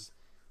hair as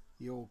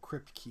the old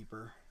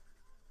Crypt-Keeper.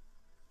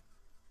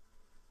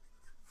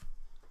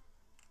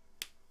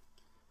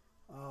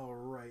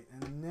 Alright,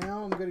 and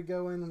now I'm going to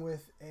go in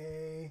with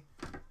a...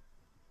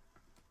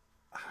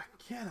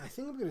 Again, I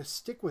think I'm going to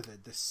stick with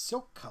it. The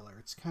silk color.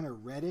 It's kind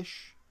of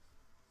reddish.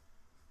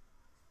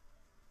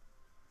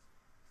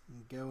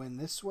 And go in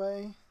this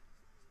way.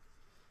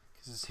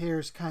 Because his hair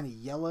is kind of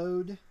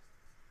yellowed.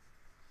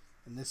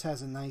 And this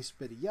has a nice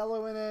bit of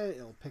yellow in it.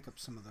 It'll pick up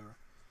some of the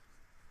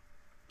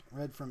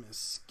red from his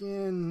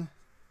skin.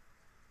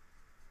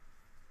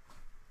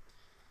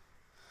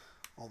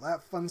 All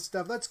that fun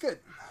stuff. That's good.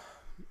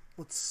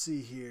 Let's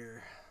see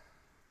here.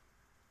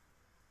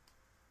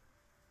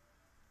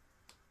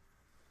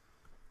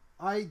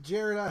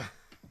 Jared,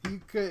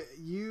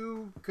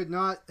 you could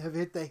not have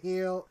hit the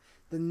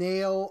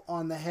nail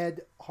on the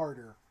head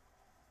harder.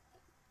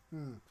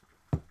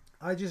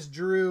 I just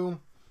drew,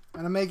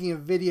 and I'm making a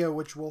video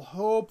which will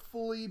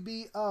hopefully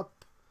be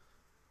up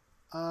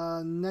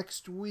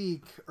next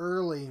week,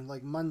 early,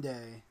 like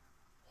Monday,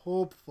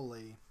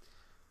 hopefully.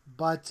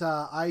 But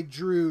I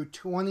drew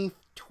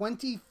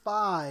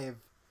 25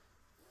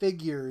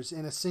 figures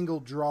in a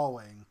single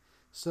drawing.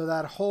 So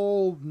that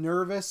whole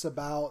nervous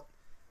about,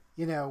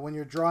 you know, when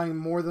you're drawing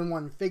more than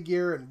one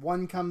figure and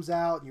one comes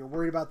out and you're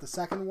worried about the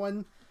second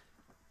one,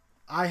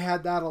 I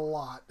had that a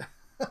lot.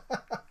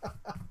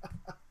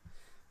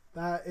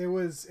 It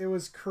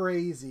was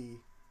crazy.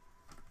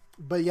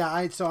 But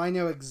yeah, so I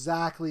know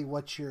exactly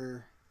what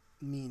you're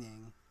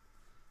meaning.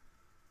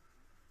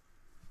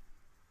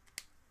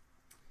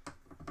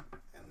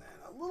 And then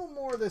a little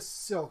more of this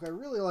silk. I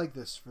really like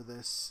this for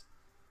this.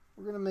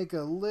 We're going to make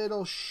a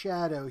little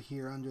shadow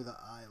here under the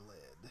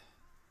eyelid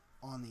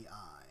on the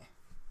eye.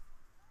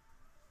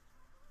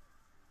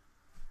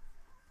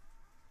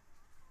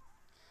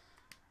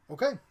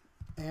 Okay,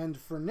 and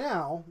for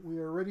now, we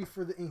are ready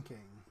for the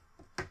inking.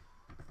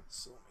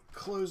 So let me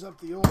close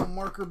up the old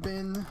marker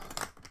bin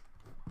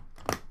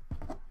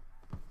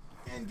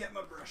and get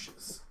my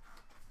brushes.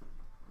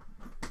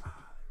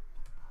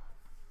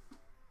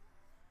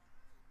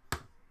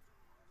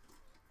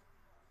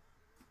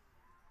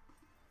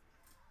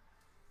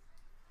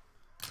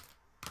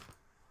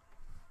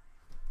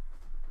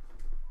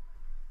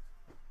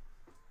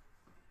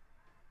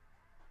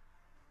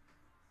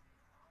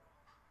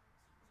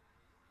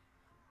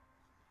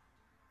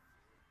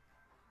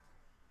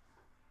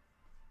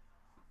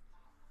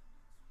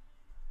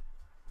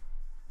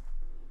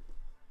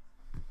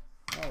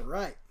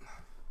 Right.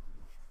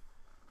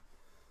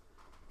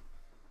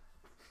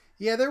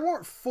 Yeah, there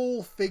weren't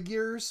full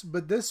figures,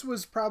 but this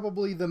was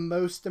probably the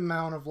most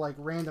amount of like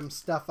random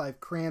stuff I've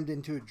crammed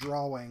into a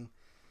drawing.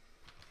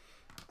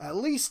 At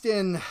least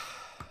in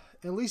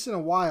a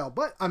while,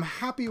 but I'm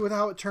happy with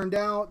how it turned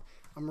out.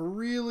 I'm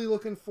really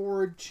looking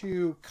forward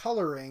to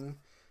coloring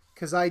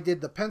because I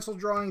did the pencil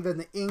drawing, then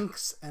the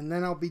inks, and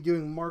then I'll be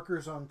doing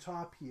markers on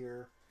top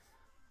here.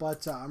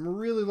 But I'm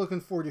really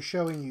looking forward to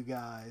showing you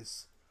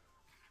guys.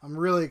 I'm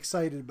really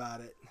excited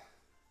about it.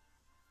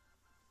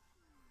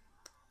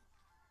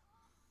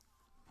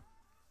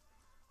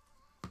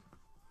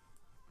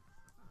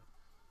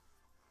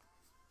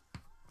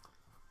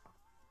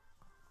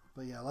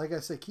 But yeah, like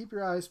I said, keep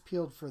your eyes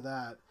peeled for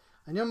that.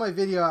 I know my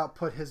video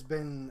output has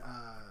been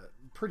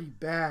pretty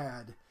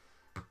bad.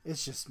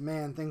 It's just,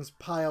 man, things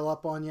pile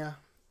up on you.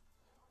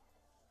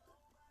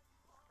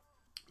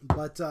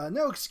 But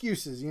no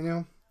excuses, you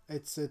know.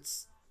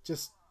 It's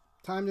just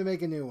time to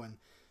make a new one.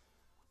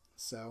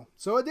 So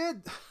I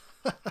did.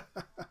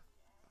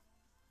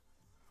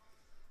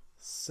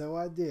 So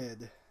I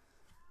did.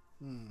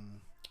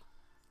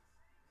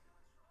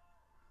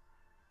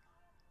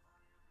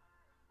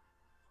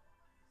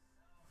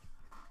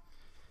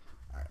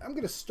 Alright, I'm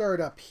going to start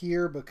up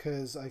here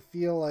because I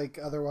feel like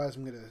otherwise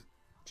I'm going to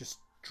just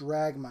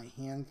drag my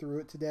hand through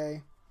it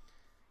today.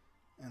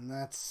 And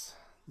that's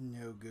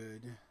no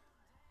good.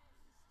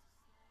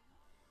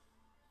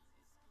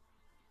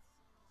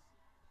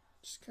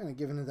 Just kind of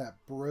giving it that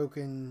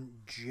broken,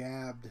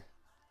 jabbed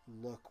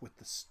look with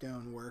the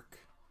stonework.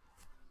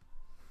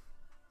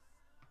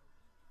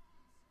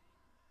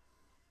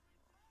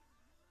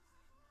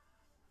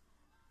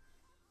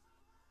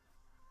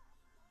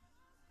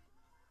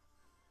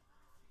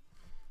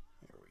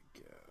 There we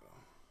go.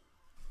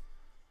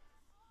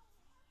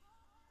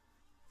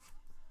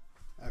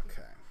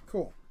 Okay,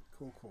 cool.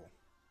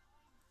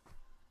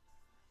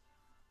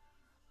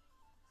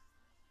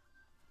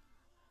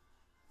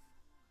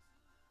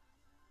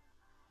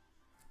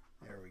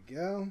 There we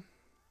go.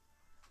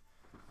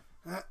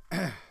 I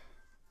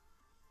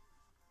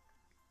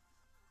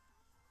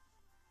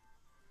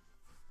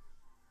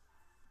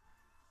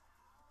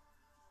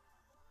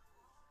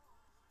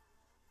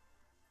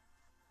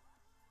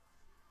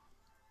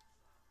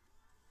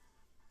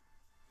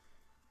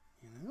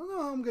don't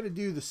know how I'm going to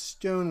do the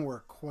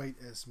stonework quite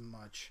as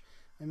much.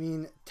 I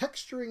mean,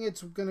 texturing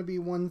it's going to be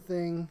one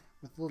thing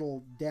with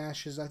little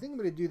dashes. I think I'm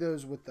going to do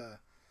those with the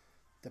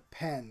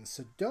pen.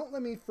 So don't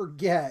let me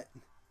forget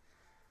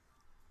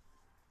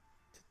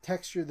to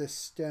texture this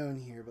stone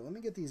here. But let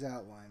me get these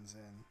outlines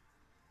in.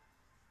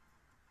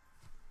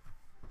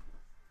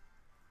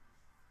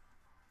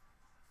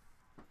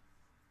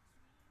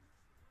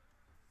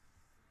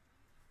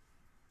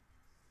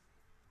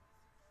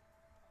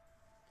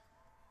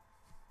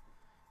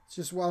 It's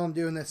just while I'm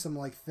doing this, I'm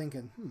like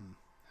thinking,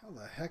 how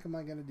the heck am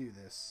I going to do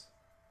this?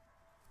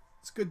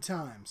 It's good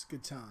times,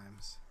 good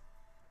times.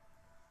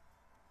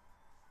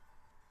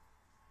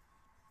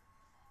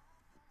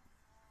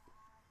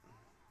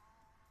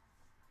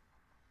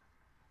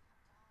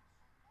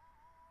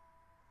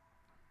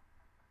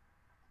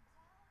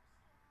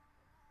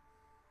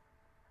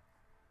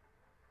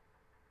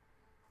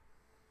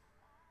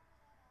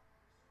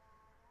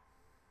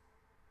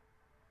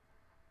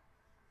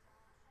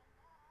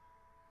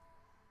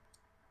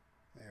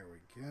 There we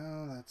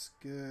go, that's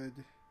good.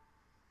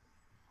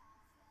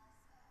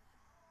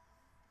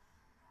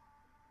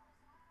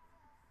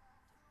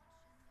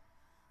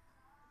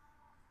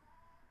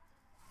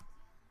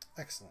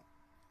 Excellent.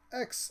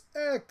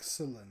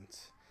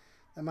 Excellent.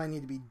 That might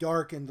need to be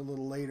darkened a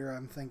little later,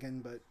 I'm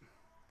thinking, but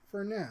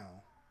for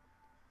now,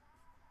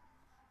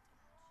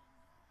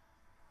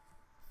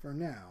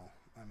 I'm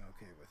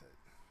okay with it.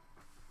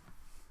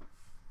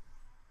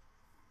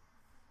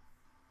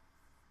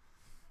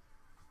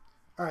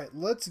 Alright,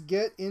 let's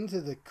get into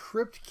the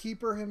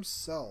Crypt-Keeper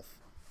himself.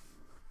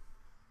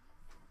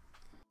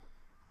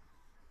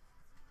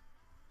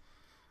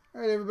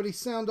 Alright, everybody,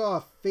 sound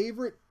off.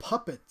 Favorite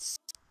puppets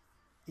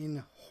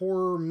in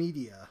horror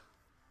media.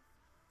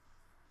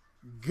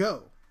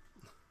 Go.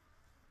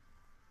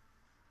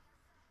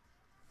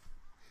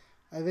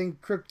 I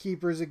think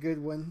Crypt-Keeper is a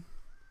good one.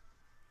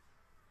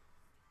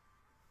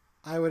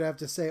 I would have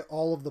to say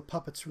all of the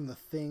puppets from The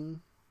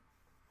Thing.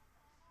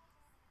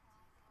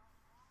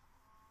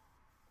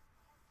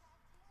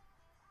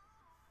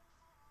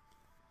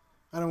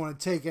 I don't want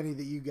to take any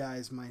that you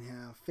guys might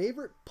have.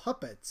 Favorite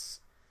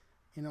puppets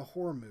in a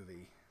horror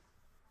movie.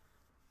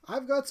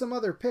 I've got some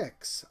other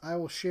picks I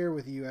will share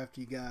with you after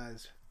you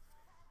guys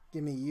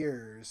give me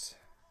yours.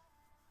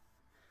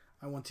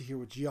 I want to hear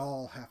what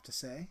y'all have to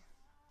say.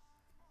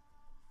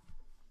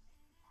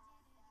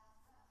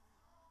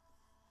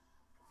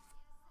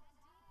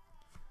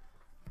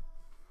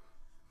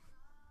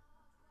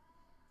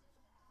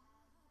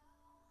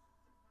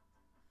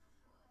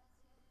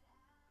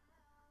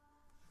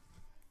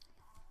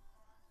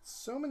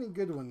 So many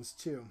good ones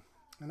too.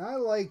 And I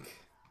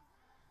like...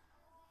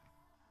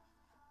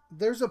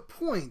 There's a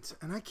point,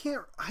 and I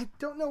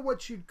don't know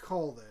what you'd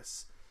call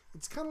this.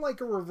 It's kind of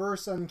like a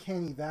reverse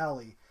Uncanny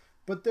Valley.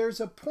 But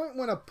there's a point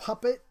when a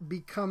puppet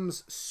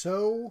becomes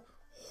so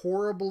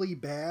horribly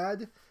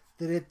bad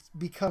that it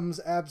becomes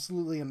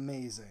absolutely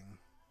amazing.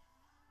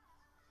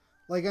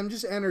 Like, I'm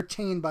just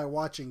entertained by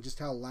watching just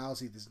how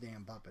lousy this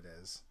damn puppet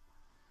is.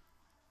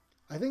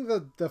 I think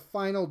the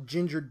final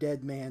Ginger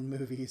Dead Man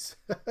movies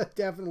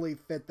definitely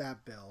fit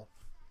that bill.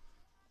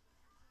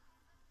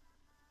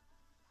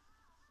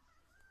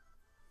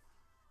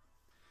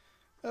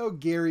 Oh,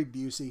 Gary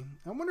Busey.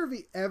 I wonder if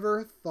he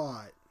ever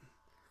thought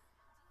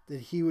that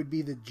he would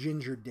be the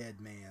Ginger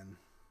Dead Man.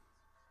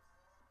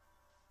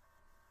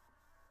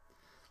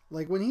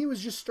 Like, when he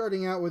was just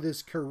starting out with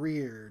his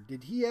career,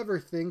 did he ever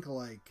think,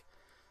 like,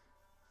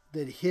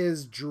 that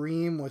his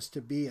dream was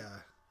to be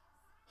a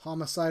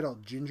homicidal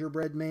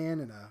gingerbread man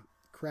in a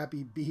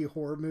crappy B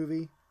horror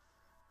movie?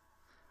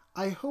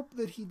 I hope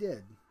that he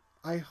did.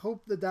 I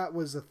hope that that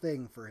was a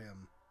thing for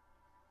him.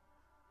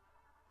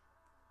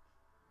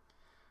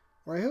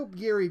 Or I hope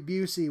Gary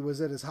Busey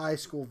was at his high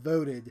school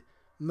voted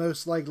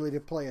most likely to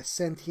play a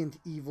sentient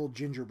evil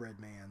gingerbread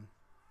man.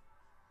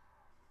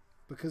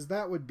 Because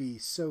that would be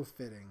so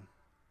fitting.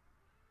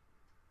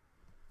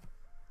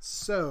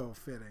 So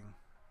fitting.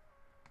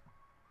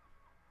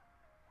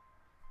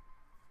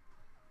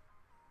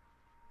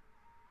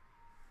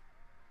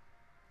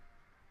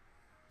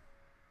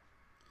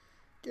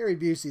 Gary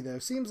Busey, though,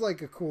 seems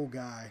like a cool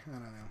guy. I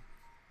don't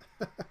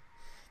know.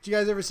 Did you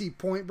guys ever see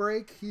Point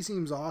Break? He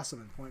seems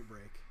awesome in Point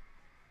Break.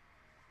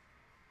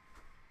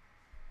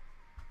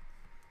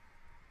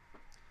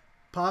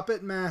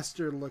 Puppet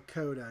Master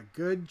Lakota.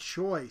 Good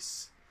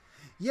choice.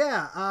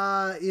 Yeah,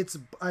 I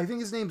think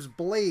his name's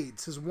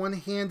Blades. His one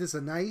hand is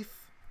a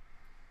knife.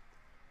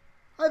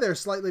 Hi there,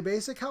 Slightly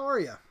Basic. How are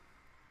you?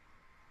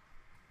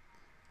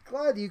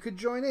 Glad you could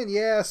join in.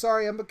 Yeah,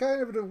 sorry, I'm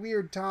kind of at a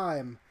weird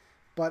time.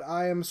 But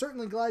I am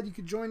certainly glad you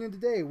could join in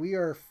today. We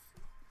are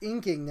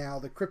inking now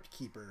the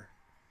Crypt-Keeper.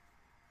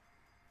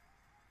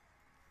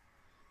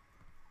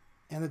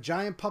 And the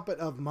giant puppet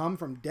of Mum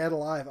from Dead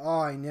Alive. Oh,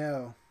 I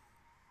know.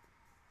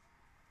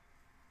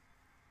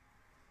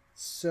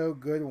 So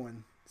good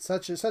one.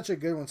 Such a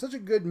good one. Such a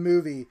good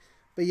movie.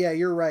 But yeah,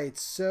 you're right.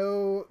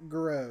 So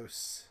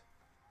gross.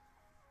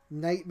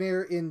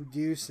 Nightmare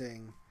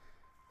inducing.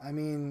 I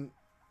mean,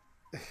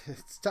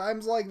 it's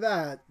times like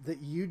that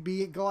you'd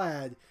be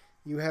glad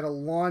you had a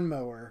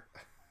lawnmower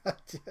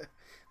that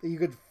you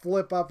could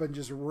flip up and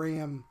just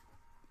ram.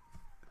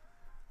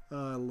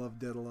 Oh, I love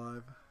Dead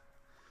Alive.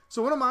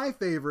 So one of my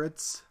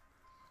favorites,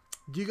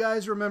 do you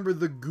guys remember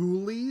the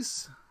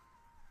Ghoulies?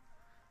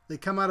 They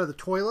come out of the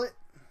toilet.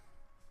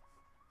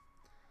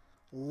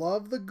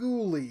 Love the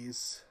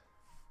Ghoulies.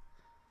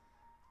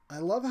 I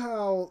love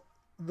how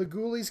the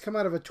Ghoulies come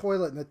out of a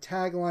toilet and the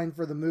tagline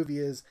for the movie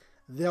is,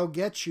 "They'll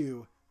get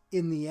you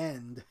in the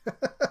end."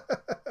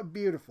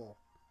 Beautiful.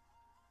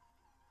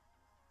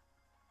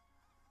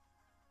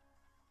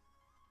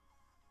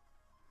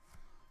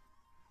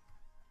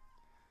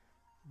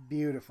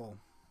 Beautiful.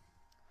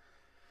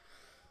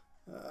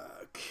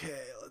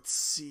 Okay, let's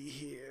see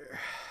here.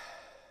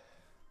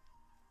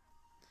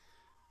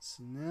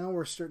 So now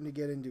we're starting to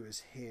get into his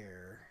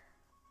hair.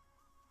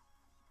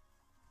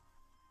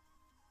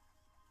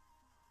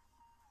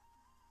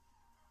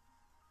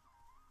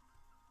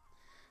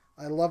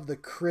 I love the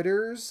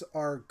Critters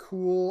are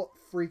cool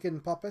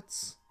freaking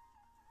puppets.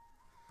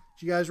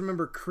 Do you guys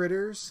remember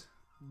Critters?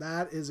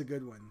 That is a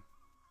good one.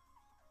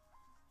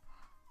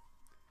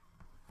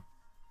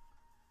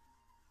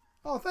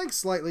 Oh, thanks,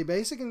 Slightly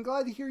Basic, and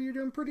glad to hear you're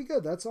doing pretty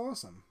good. That's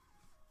awesome.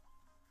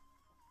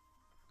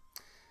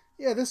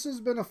 Yeah, this has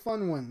been a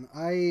fun one.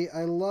 I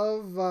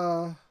love,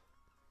 I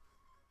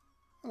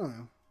don't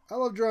know. I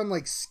love drawing,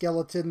 like,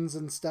 skeletons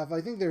and stuff.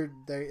 I think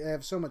they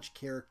have so much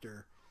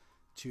character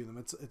to them.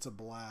 It's a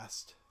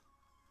blast.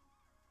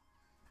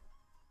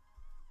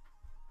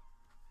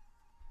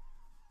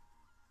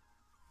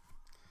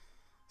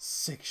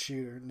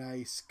 Six-shooter.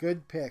 Nice.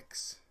 Good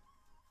picks.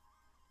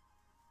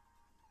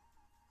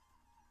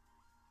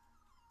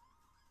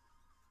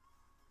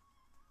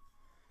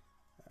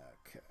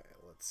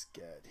 Let's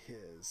get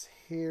his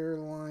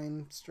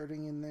hairline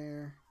starting in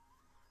there.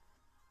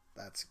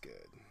 That's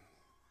good.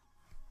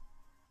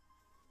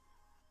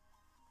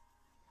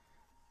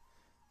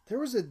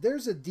 There's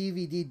a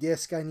DVD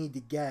disc I need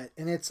to get,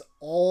 and it's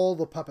all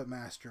the Puppet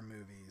Master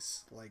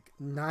movies, like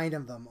 9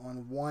 of them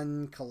on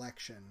one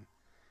collection.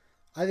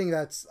 I think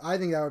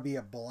that would be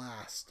a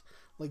blast.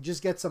 Like,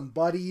 just get some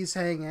buddies,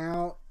 hang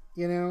out,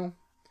 you know,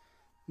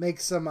 make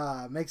some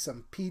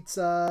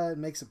pizza,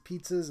 and make some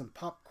pizzas and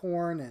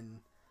popcorn, and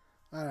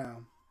I don't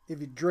know, if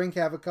you drink,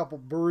 have a couple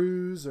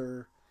brews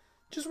or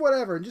just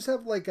whatever, and just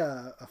have like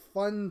a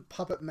fun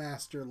Puppet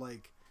Master,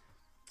 like,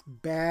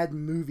 bad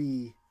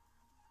movie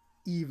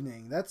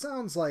evening. That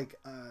sounds like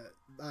I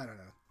don't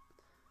know,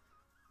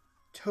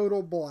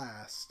 total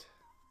blast.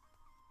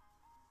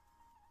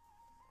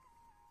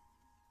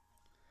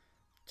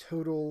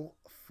 Total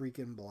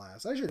freaking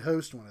blast. I should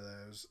host one of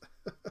those.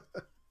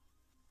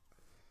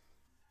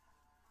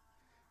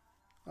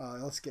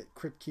 Let's get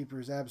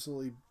Crypt-Keeper's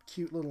absolutely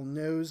cute little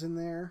nose in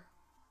there.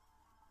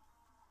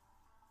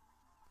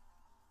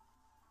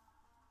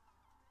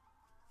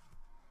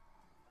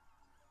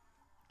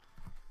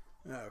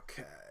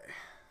 Okay.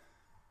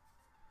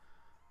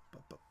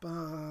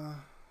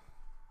 Ba-ba-ba.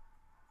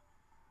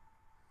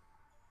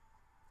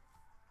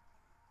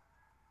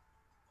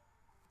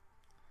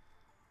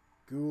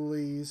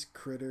 Ghoulies,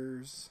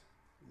 Critters,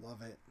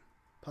 love it.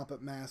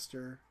 Puppet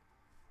Master,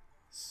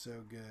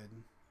 so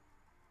good.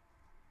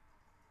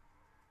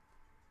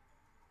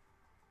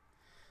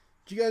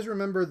 Do you guys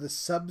remember the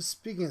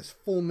speaking of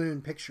full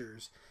moon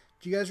pictures,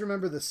 do you guys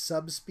remember the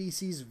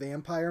subspecies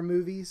vampire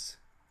movies?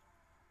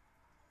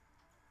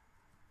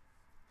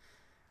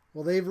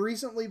 Well, they've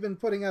recently been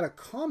putting out a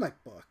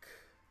comic book.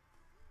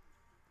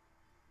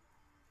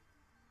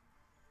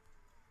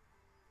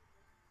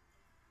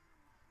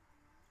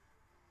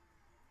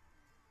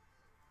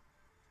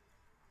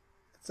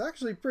 It's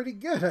actually pretty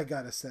good, I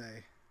gotta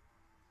say.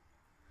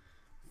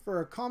 For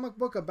a comic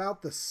book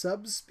about the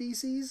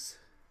subspecies?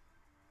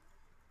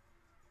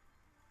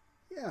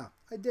 Yeah,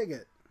 I dig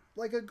it.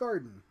 Like a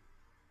garden.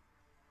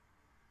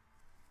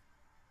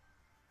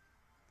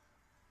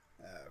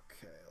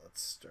 Okay,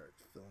 let's start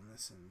filling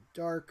this in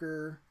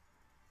darker.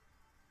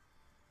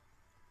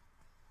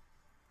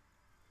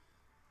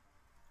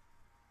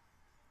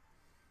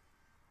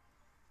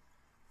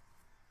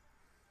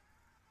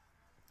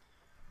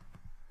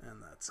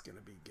 And that's going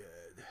to be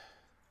good.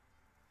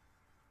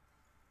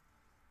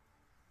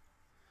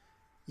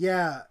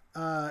 Yeah,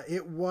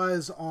 it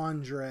was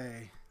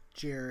Andre,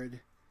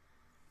 Jared.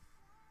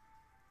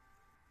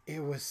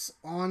 It was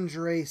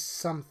Andre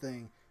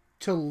something.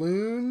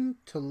 Tulane?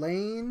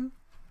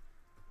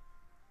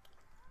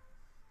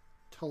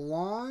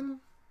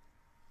 Talon?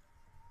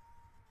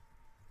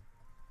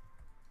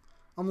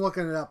 I'm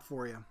looking it up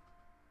for you.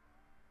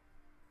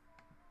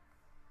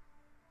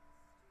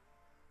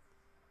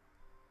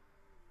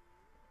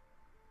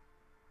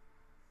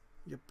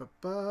 Yep,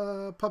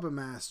 Puppet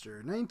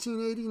Master,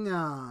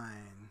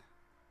 1989.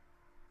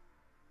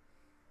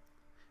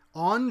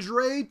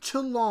 Andre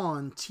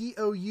Toulon,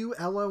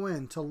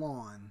 Toulon,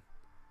 Toulon.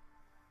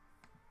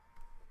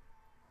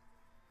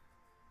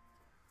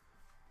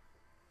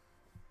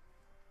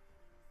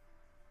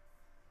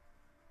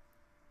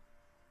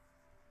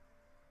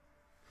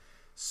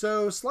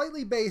 So,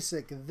 slightly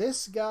basic.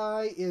 This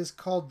guy is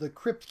called the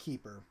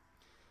Crypt-Keeper.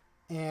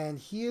 And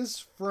he is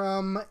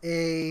from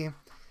a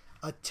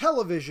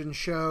television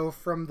show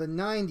from the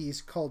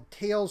 90s called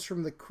Tales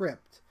from the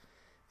Crypt.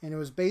 And it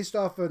was based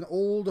off an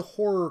old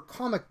horror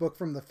comic book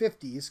from the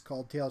 50s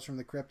called Tales from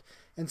the Crypt.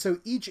 And so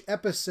each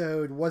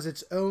episode was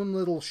its own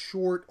little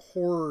short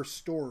horror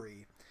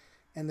story.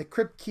 And the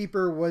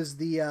Crypt-Keeper was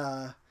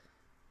the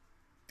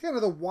kind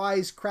of the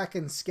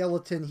wisecracking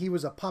skeleton. He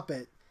was a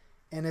puppet.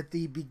 And at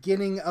the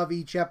beginning of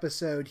each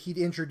episode, he'd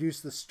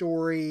introduce the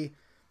story,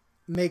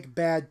 make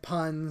bad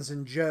puns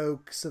and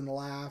jokes, and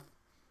laugh.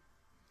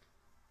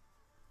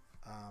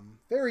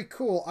 Very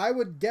cool. I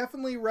would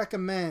definitely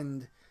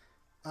recommend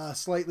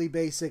Slightly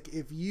Basic.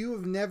 If you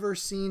have never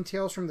seen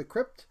Tales from the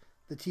Crypt,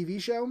 the TV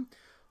show,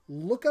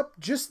 look up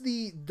just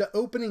the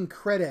opening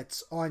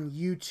credits on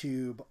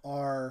YouTube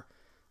are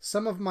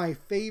some of my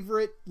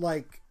favorite,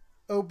 like,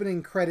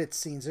 opening credit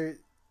scenes.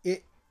 Like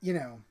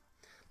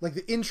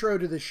the intro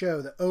to the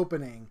show, the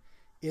opening,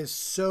 is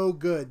so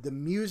good. The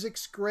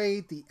music's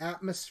great, the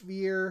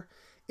atmosphere.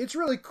 It's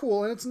really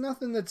cool, and it's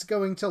nothing that's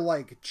going to,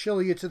 like,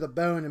 chill you to the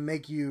bone and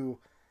make you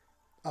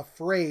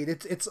afraid.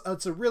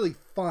 It's a really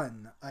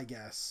fun, I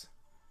guess.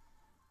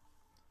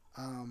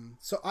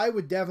 So I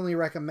would definitely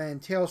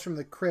recommend Tales from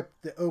the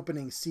Crypt. The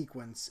opening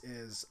sequence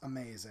is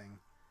amazing.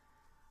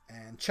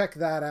 And check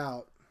that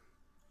out.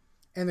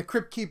 And the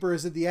Crypt-Keeper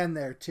is at the end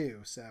there,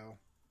 too, so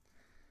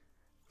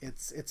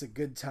it's a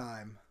good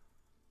time.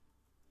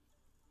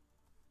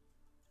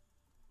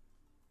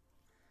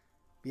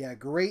 But yeah,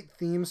 great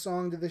theme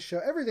song to this show.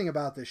 Everything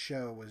about this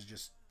show was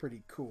just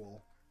pretty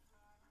cool.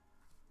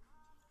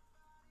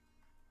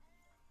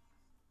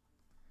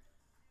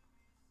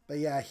 But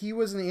yeah, he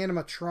was an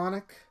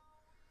animatronic,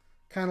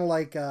 kind of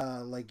like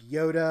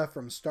Yoda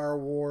from Star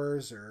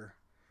Wars or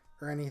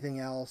anything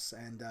else.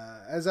 And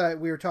as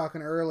we were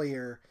talking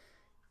earlier,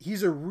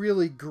 he's a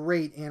really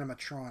great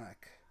animatronic.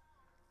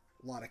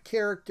 A lot of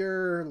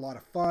character, a lot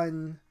of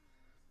fun,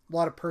 a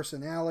lot of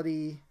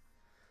personality.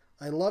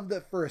 I love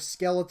that for a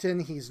skeleton,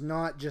 he's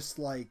not just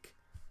like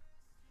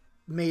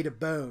made of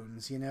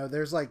bones, you know.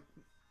 There's like,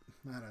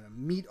 I don't know,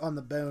 meat on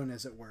the bone,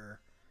 as it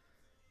were.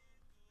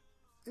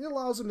 It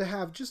allows him to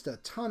have just a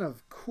ton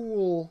of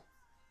cool,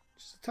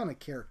 just a ton of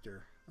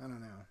character. I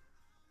don't know.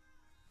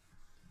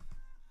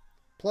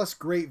 Plus,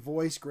 great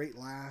voice, great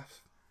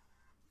laugh.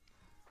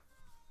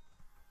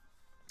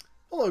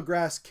 Hello,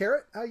 Grass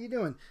Carrot. How you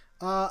doing?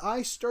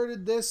 I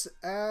started this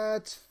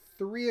at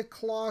 3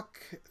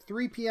 o'clock,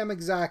 3 p.m.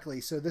 exactly.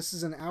 So this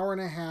is an hour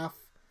and a half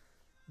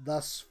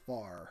thus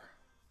far.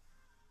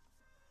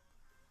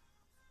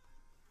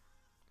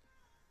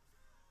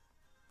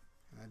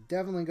 I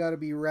definitely got to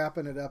be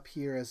wrapping it up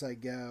here as I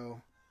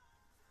go,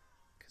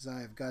 because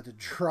I've got to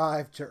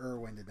drive to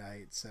Irwin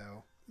tonight.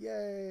 So,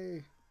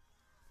 yay!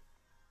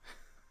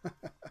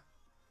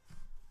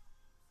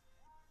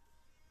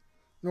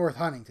 North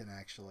Huntington,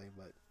 actually,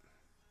 but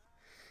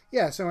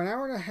yeah, so an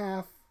hour and a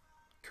half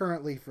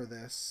currently for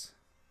this.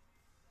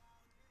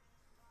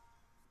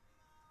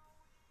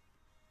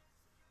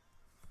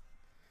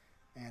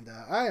 And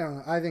I don't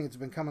know, I think it's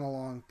been coming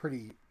along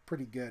pretty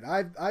good.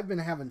 I've been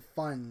having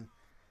fun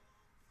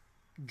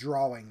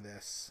drawing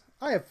this.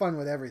 I have fun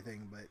with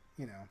everything, but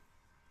you know,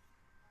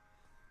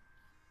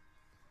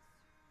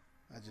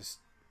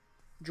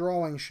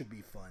 drawing should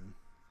be fun.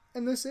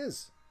 And this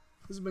has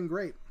been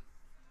great.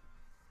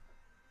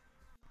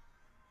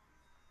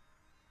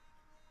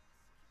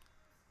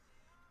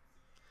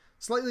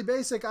 Slightly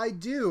Basic, I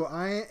do.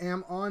 I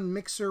am on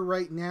Mixer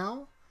right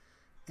now.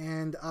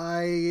 And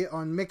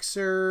on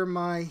Mixer,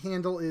 my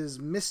handle is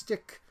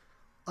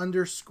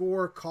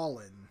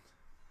Mystic_Colin.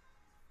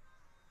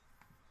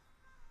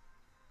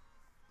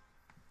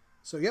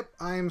 So, yep,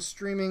 I'm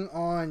streaming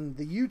on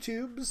the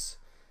YouTubes,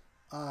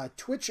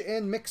 Twitch,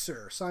 and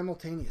Mixer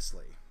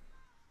simultaneously.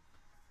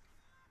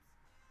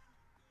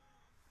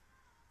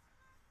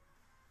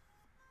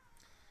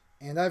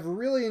 And I've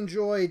really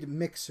enjoyed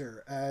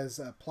Mixer as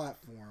a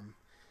platform.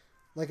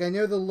 Like, I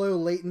know the low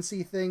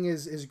latency thing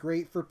is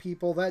great for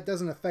people. That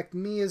doesn't affect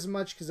me as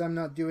much because I'm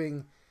not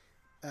doing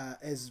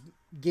as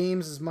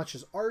games as much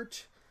as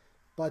art.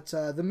 But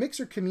the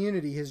Mixer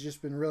community has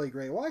just been really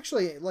great. Well,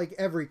 actually, like,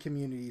 every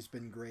community has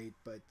been great,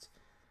 but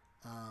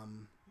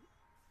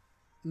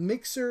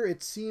Mixer,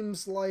 it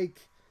seems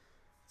like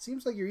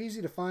you're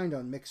easy to find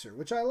on Mixer,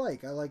 which I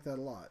like. I like that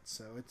a lot.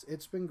 So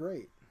it's been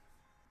great.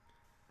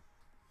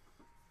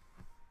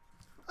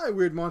 Hi,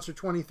 Weird Monster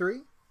 23.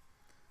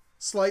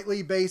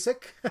 Slightly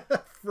basic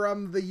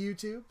from the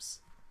YouTubes.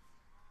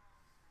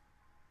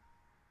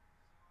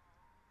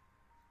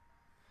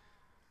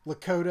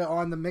 Lakota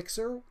on the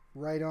Mixer,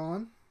 right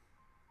on.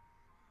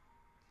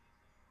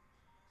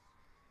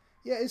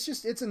 Yeah,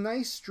 it's a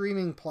nice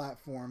streaming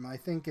platform. I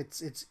think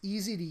it's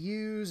easy to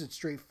use, it's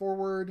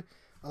straightforward.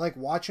 I like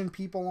watching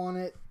people on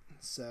it.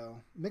 So,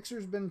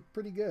 Mixer's been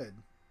pretty good.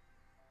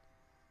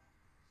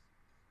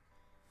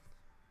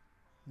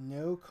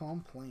 No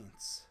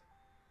complaints.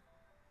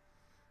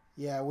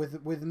 Yeah,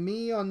 with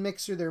me on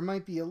Mixer, there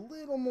might be a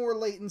little more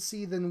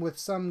latency than with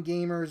some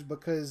gamers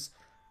because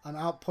I'm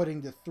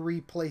outputting to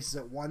 3 places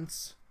at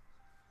once.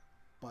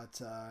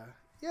 But,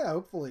 yeah,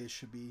 hopefully it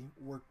should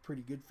work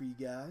pretty good for you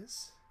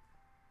guys.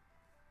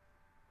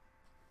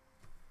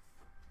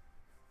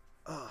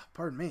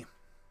 Pardon me.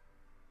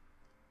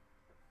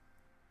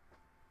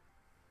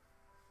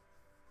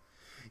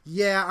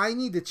 Yeah, I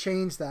need to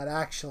change that,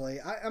 actually.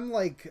 I'm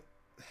like,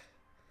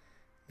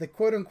 the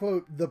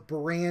quote-unquote, the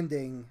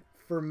branding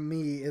for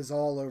me is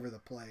all over the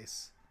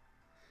place.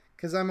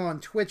 Because I'm on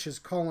Twitch as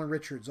Colin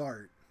Richards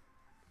Art.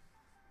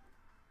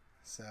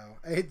 So,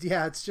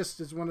 yeah,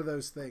 it's one of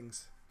those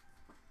things.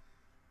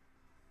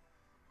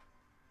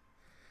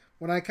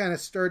 When I kind of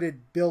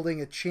started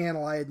building a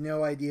channel, I had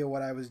no idea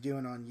what I was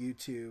doing on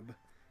YouTube.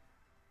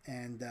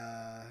 And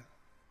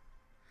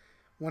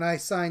when I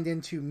signed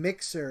into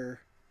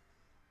Mixer,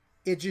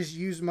 it just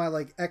used my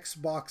like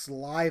Xbox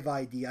Live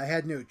ID. I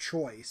had no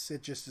choice.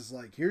 It just is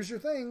like, here's your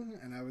thing.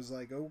 And I was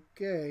like,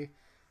 okay,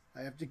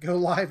 I have to go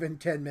live in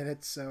 10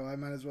 minutes, so I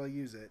might as well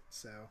use it.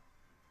 So,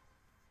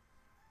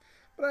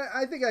 but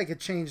I think I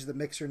could change the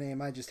Mixer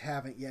name. I just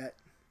haven't yet.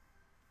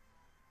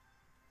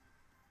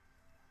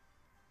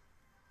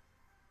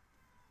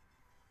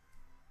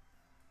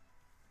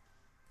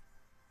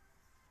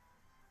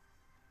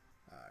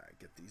 Alright,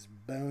 get these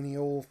bony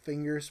old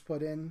fingers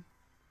put in.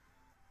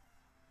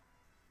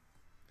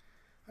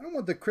 I don't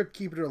want the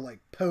Crypt-Keeper to, like,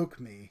 poke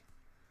me.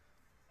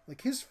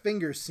 Like, his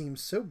fingers seem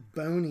so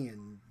bony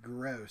and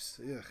gross.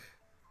 Ugh.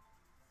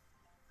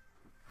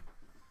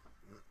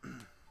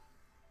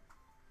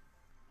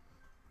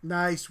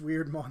 Nice,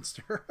 Weird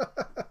Monster.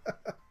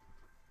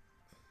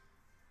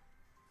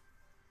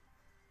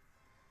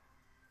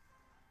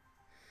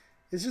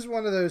 It's just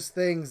one of those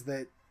things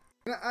that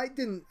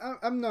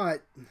I'm not,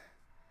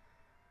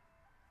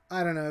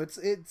 I don't know.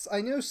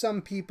 I know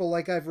some people,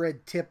 like, I've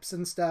read tips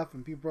and stuff,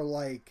 and people are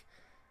like,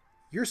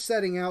 you're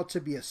setting out to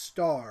be a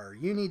star.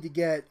 You need to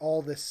get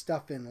all this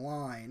stuff in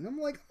line. I'm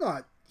like, I'm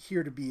not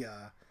here to be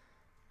a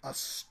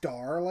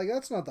star. Like,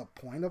 that's not the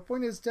point. The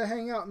point is to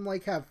hang out and,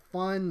 like, have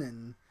fun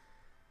and,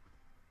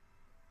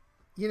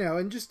 you know,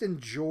 and just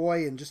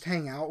enjoy and just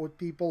hang out with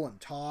people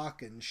and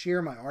talk and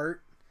share my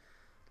art.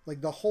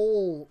 Like, that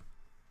whole,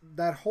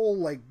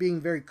 like, being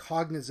very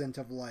cognizant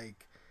of,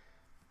 like,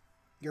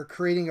 you're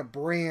creating a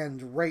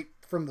brand right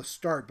from the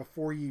start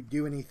before you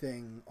do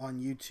anything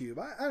on YouTube.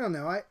 I don't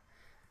know.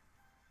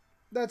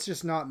 That's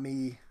just not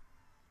me.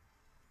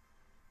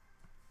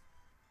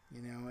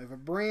 You know, if a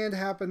brand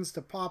happens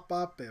to pop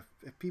up,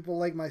 if people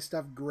like my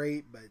stuff,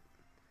 great, but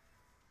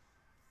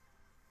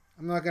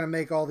I'm not going to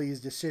make all these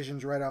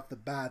decisions right off the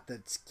bat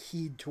that's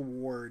keyed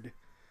toward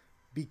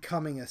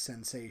becoming a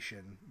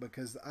sensation,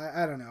 because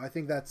I don't know. I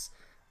think that's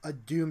a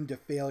doomed to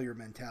failure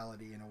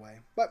mentality in a way.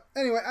 But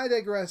anyway, I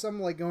digress.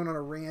 I'm like going on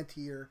a rant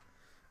here.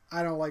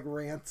 I don't like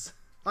rants.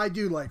 I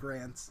do like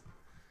rants.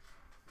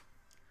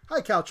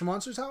 Hi, Couch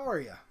Monsters. How are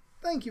you?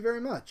 Thank you very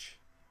much.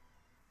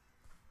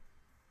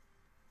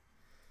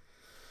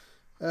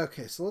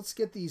 Okay, so let's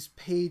get these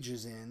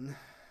pages in.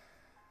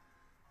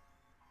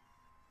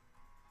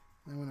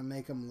 I want to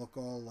make them look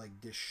all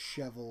like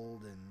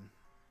disheveled and...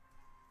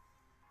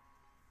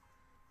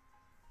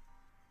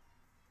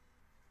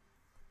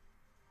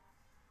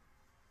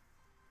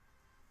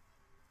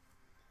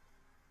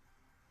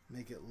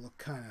 make it look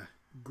kind of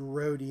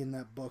grody in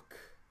that book.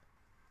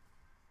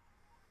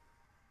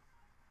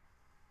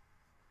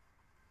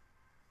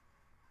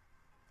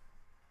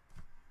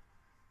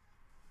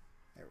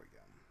 There we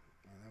go.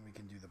 And then we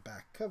can do the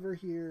back cover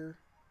here.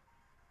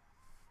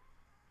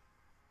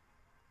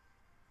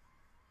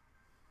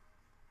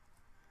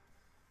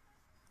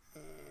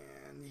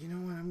 And you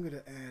know what I'm going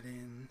to add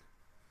in?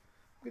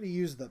 I'm going to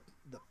use the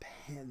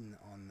pen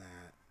on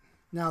that.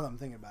 Now that I'm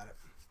thinking about it.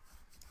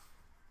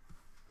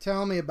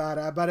 Tell me about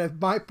it. But if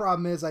my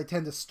problem is I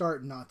tend to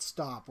start and not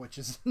stop, which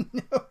is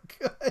no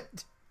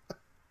good.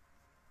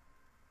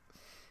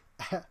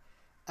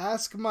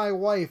 Ask my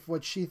wife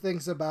what she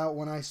thinks about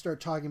when I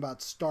start talking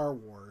about Star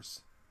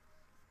Wars.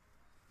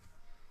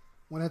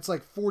 When it's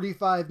like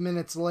 45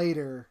 minutes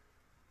later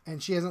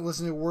and she hasn't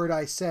listened to a word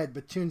I said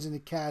but tunes in to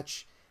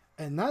catch.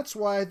 And that's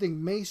why I think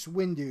Mace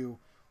Windu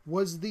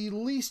was the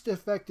least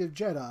effective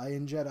Jedi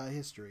in Jedi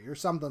history, or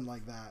something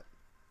like that.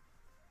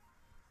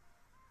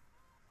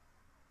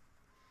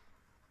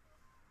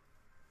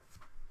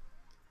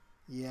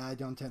 Yeah, I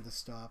don't tend to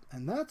stop.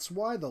 And that's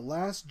why The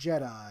Last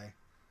Jedi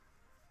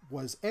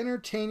was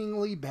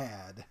entertainingly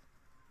bad.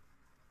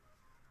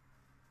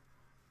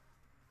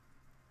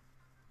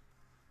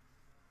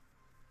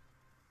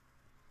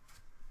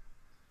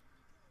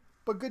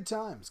 But good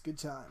times, good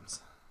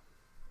times.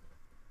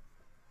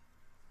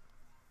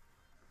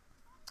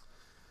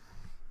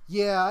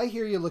 Yeah, I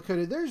hear you,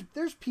 Lakota.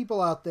 There's people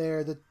out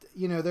there that,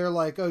 you know, they're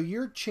like, oh,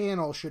 your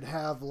channel should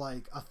have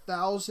like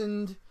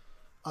 1,000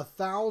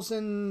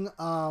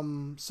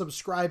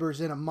 subscribers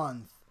in a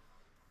month,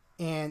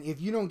 and if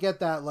you don't get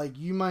that, like,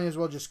 you might as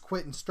well just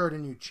quit and start a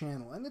new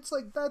channel. And it's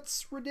like,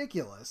 that's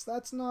ridiculous.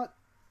 That's not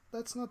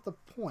the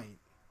point.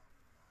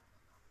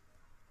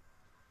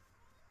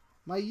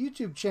 My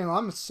YouTube channel,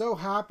 I'm so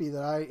happy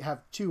that I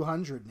have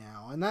 200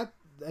 now,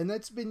 and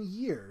that's been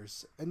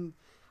years. And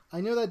I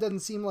know that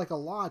doesn't seem like a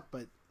lot,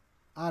 but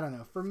I don't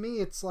know. For me,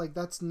 it's like,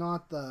 that's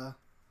not the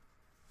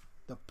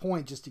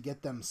point, just to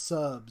get them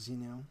subs, you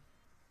know.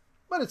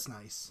 But it's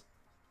nice.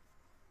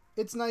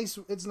 It's nice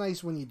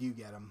when you do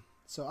get them.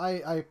 So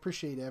I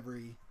appreciate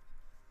every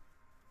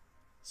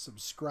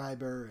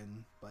subscriber,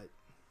 but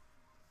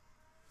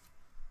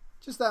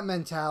just that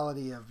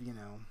mentality of, you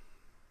know,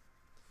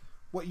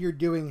 what you're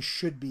doing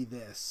should be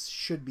this,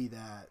 should be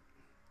that.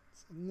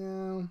 So,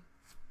 no.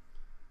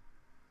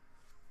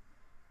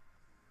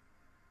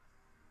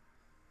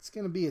 It's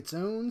going to be its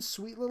own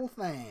sweet little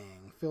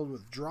thing, filled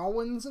with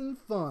drawings and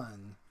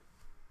fun.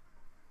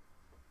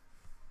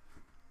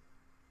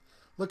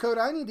 Lakota,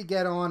 I need to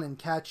get on and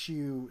catch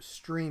you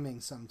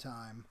streaming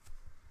sometime.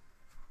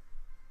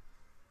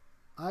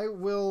 I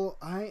will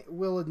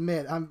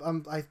admit,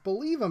 I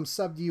believe I'm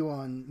subbed to you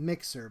on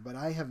Mixer, but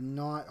I have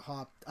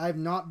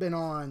not been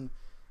on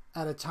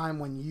at a time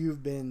when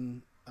you've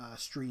been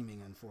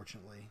streaming,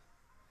 unfortunately.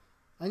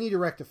 I need to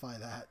rectify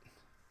that.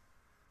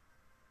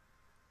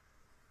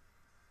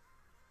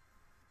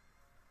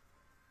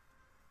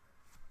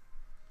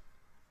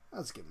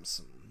 Let's give him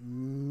some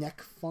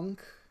neck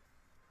funk.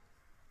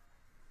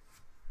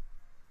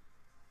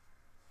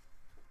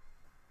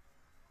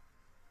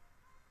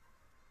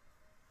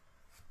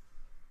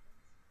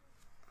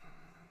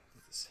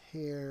 This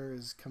hair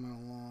is coming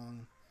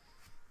along.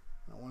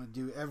 I don't want to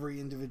do every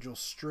individual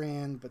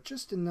strand, but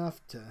just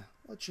enough to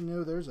let you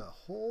know there's a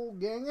whole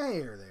gang of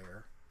hair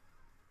there.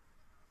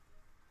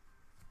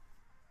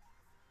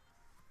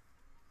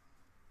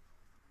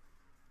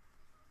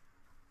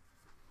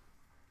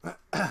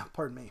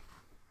 Pardon me.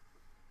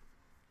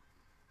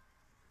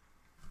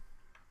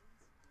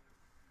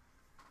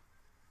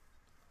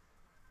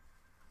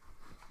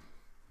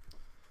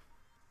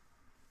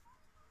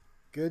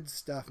 Good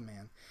stuff,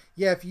 man.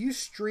 Yeah, if you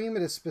stream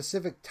at a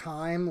specific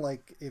time,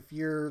 like if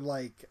you're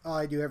like, oh,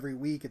 I do every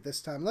week at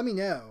this time, let me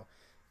know,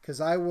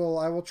 because I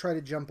will try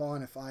to jump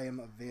on if I am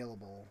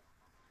available.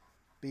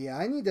 But yeah,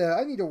 I need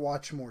to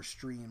watch more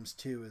streams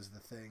too, is the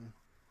thing.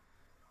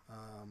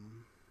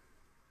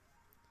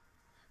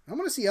 I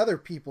want to see other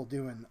people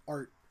doing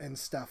art and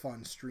stuff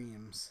on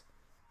streams.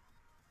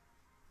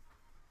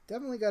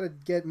 Definitely got to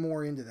get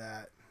more into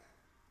that.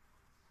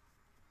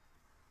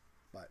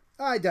 But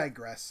I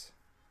digress.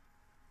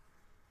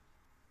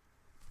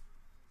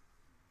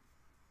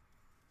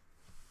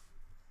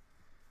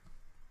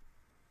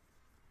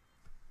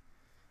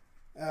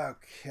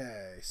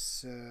 Okay,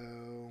 so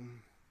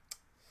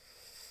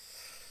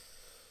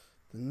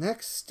the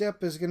next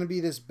step is going to be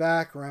this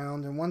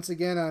background, and once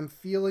again I'm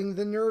feeling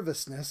the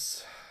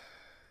nervousness.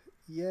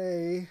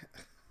 Yay.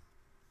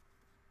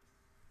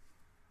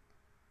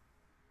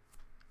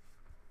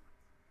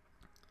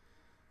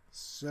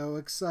 So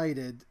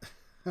excited.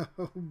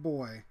 Oh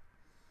boy.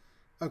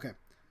 Okay,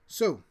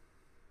 so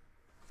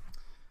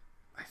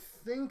I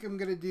think I'm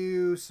going to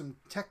do some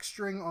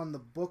texturing on the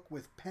book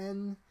with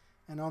pen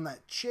and on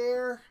that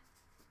chair.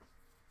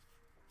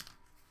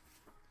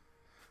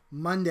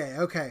 Monday.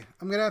 Okay,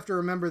 I'm going to have to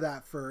remember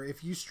that for,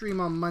 if you stream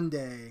on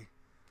Monday,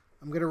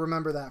 I'm going to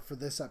remember that for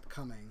this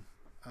upcoming.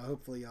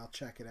 Hopefully y'all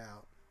check it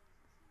out.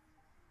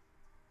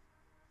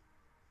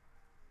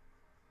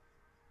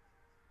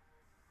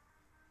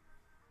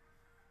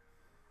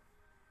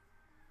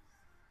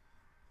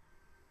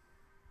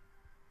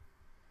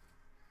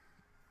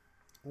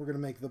 We're going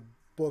to make the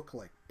book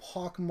like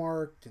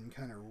pockmarked and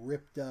kind of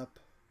ripped up.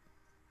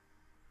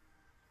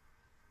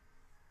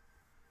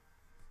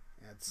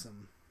 Add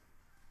some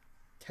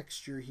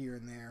texture here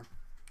and there.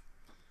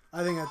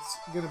 I think that's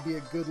going to be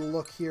a good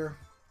look here.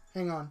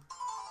 Hang on.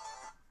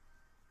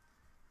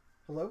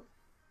 Hello?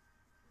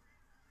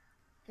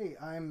 Hey,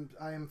 I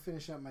am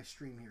finishing up my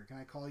stream here. Can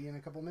I call you in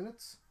a couple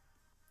minutes?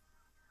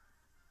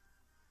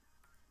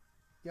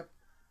 Yep.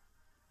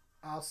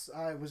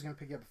 I was gonna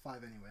pick you up at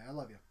 5 anyway. I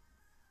love you.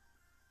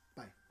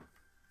 Bye.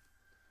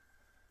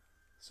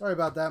 Sorry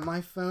about that.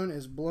 My phone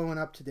is blowing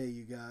up today,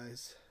 you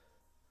guys.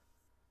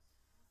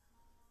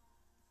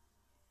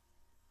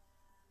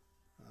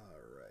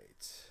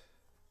 Alright.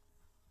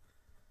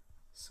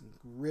 Some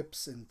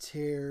rips and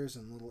tears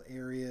and little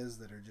areas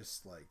that are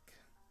just like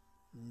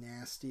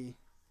nasty.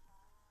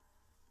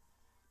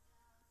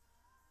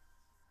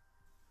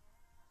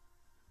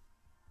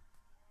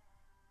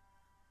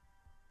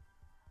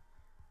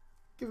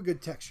 Give a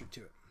good texture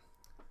to it.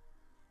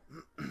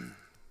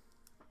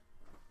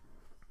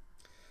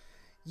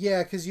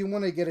 Yeah, because you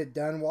want to get it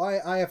done.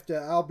 Well,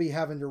 I'll be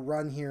having to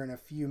run here in a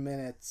few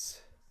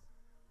minutes.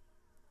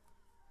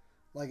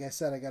 Like I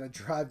said, I got to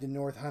drive to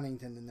North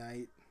Huntington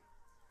tonight.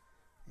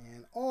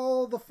 And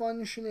all the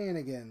fun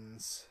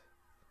shenanigans.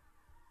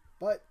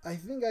 But I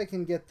think I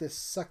can get this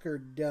sucker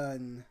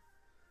done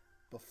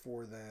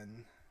before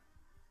then.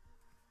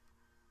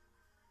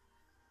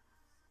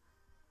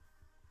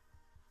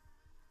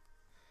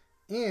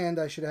 And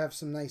I should have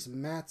some nice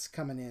mats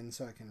coming in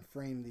so I can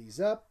frame these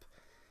up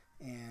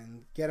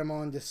and get them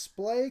on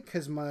display,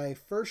 because my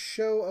first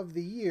show of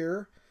the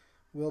year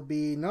will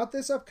be not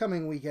this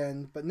upcoming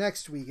weekend, but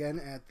next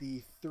weekend at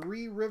the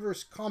Three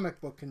Rivers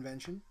Comic Book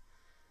Convention.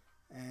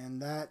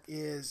 And that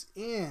is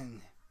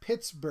in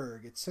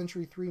Pittsburgh at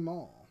Century 3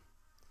 Mall.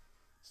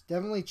 So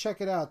definitely check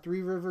it out,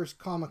 Three Rivers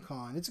Comic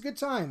Con. It's a good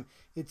time.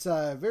 It's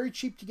very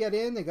cheap to get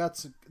in.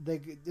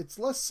 It's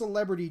less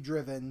celebrity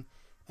driven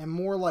and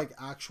more like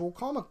actual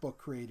comic book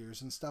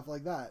creators and stuff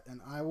like that.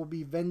 And I will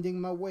be vending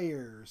my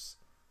wares.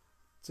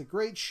 It's a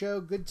great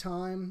show, good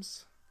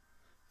times,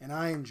 and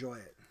I enjoy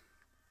it.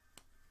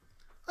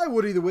 Hi,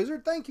 Woody the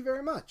Wizard. Thank you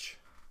very much.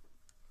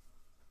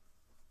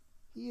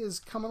 He is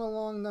coming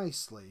along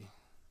nicely.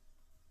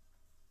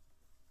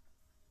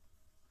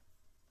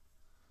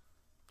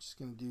 Just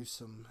going to do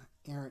some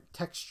errant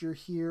texture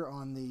here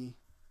on the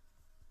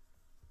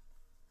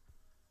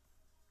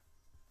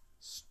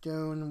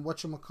stone,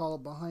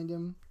 whatchamacallit, behind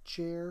him,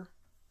 chair.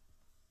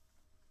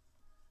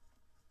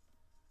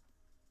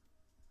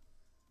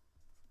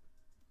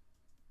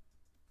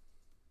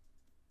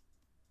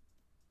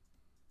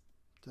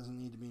 Doesn't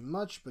need to be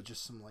much, but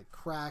just some like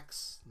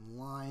cracks and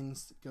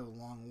lines that go a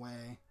long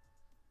way.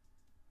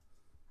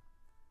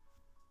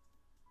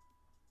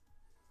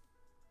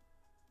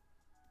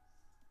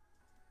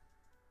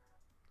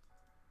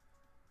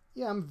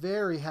 Yeah, I'm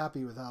very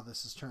happy with how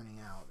this is turning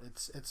out.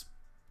 It's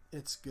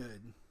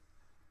good.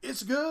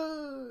 It's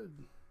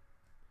good.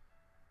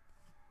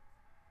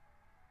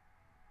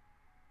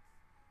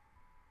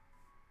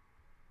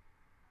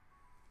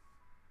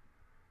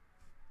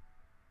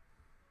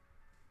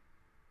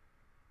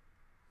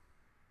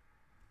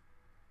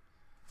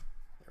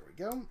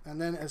 Go. And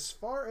then as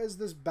far as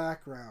this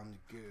background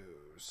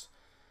goes,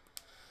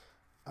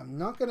 I'm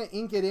not going to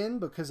ink it in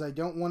because I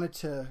don't want it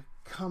to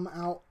come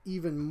out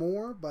even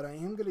more, but I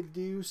am going to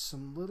do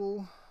some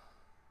little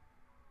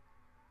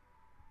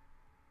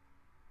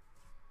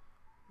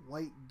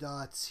white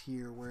dots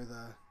here where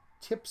the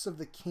tips of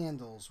the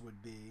candles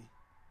would be.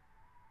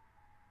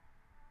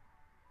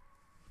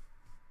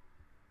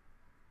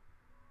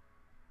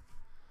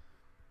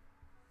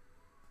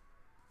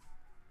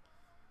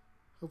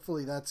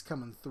 Hopefully that's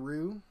coming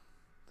through,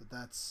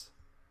 that's,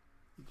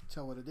 you can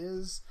tell what it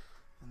is.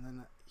 And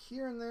then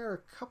here and there, a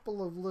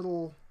couple of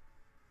little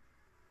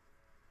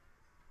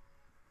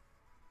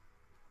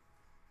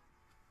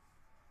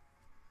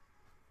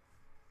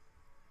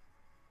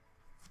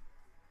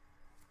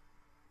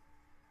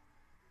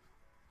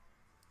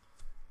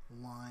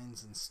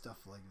lines and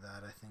stuff like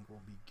that I think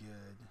will be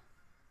good.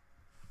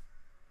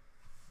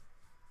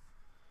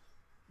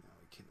 Now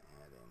we can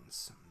add in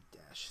some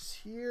dashes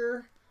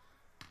here.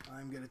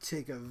 I'm going to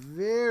take a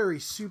very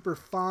super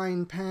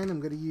fine pen. I'm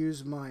going to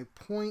use my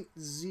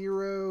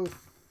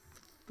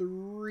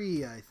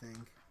 .03, I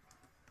think.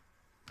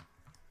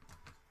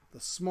 The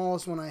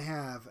smallest one I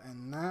have,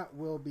 and that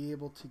will be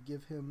able to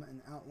give him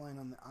an outline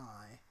on the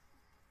eye.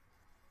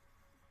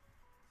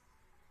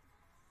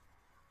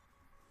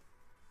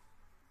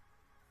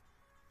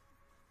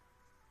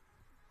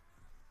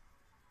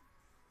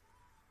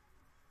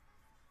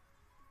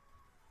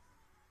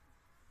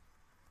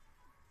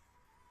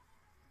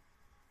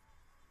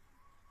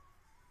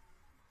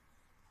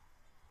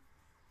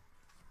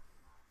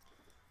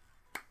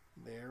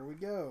 There we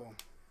go.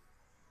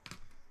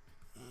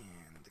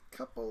 And a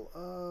couple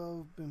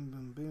of boom,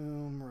 boom,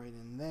 boom right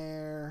in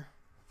there.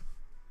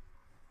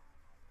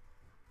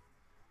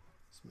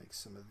 Let's make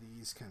some of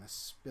these kind of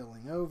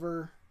spilling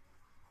over.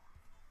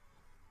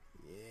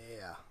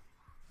 Yeah.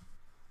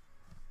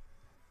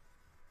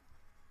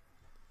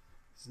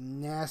 This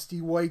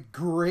nasty white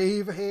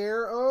grave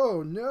hair.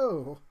 Oh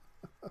no.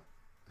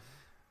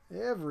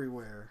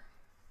 Everywhere.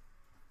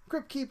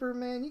 Crypt-Keeper,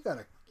 man, you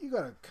gotta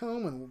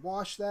comb and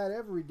wash that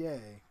every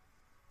day.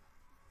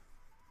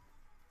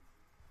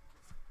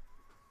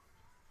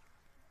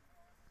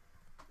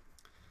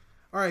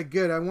 Alright,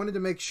 good. I wanted to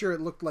make sure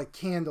it looked like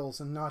candles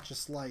and not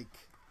just like,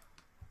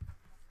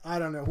 I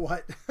don't know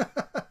what.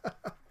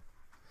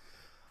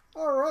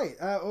 Alright.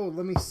 Oh,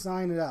 let me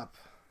sign it up.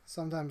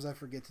 Sometimes I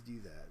forget to do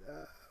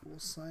that. We'll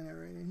sign it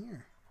right in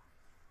here.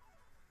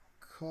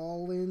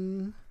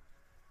 Colin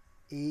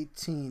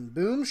 18.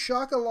 Boom,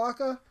 shaka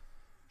laka.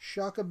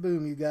 Shaka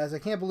boom, you guys. I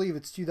can't believe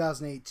it's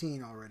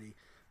 2018 already.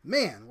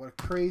 Man, what a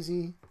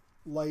crazy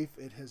life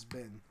it has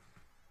been.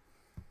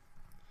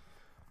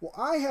 Well,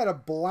 I had a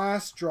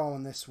blast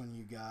drawing this one,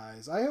 you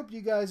guys. I hope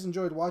you guys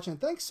enjoyed watching.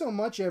 Thanks so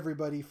much,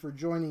 everybody, for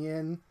joining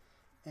in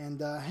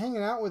and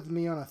hanging out with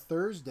me on a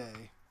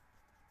Thursday.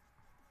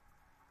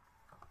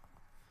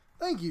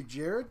 Thank you,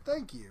 Jared.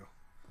 Thank you.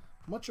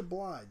 Much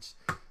obliged.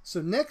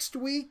 So next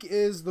week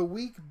is the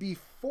week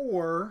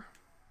before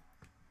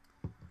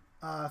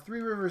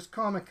Three Rivers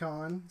Comic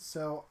Con.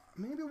 So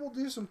maybe we'll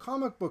do some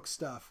comic book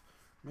stuff.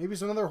 Maybe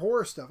some other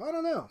horror stuff. I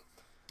don't know.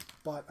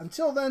 But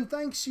until then,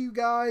 thanks you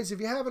guys. If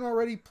you haven't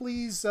already,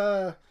 please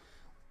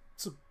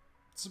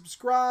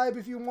subscribe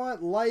if you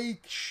want.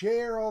 Like,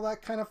 share, all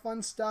that kind of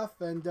fun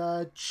stuff. And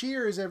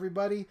cheers,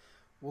 everybody.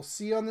 We'll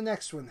see you on the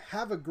next one.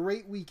 Have a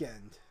great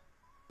weekend.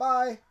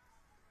 Bye.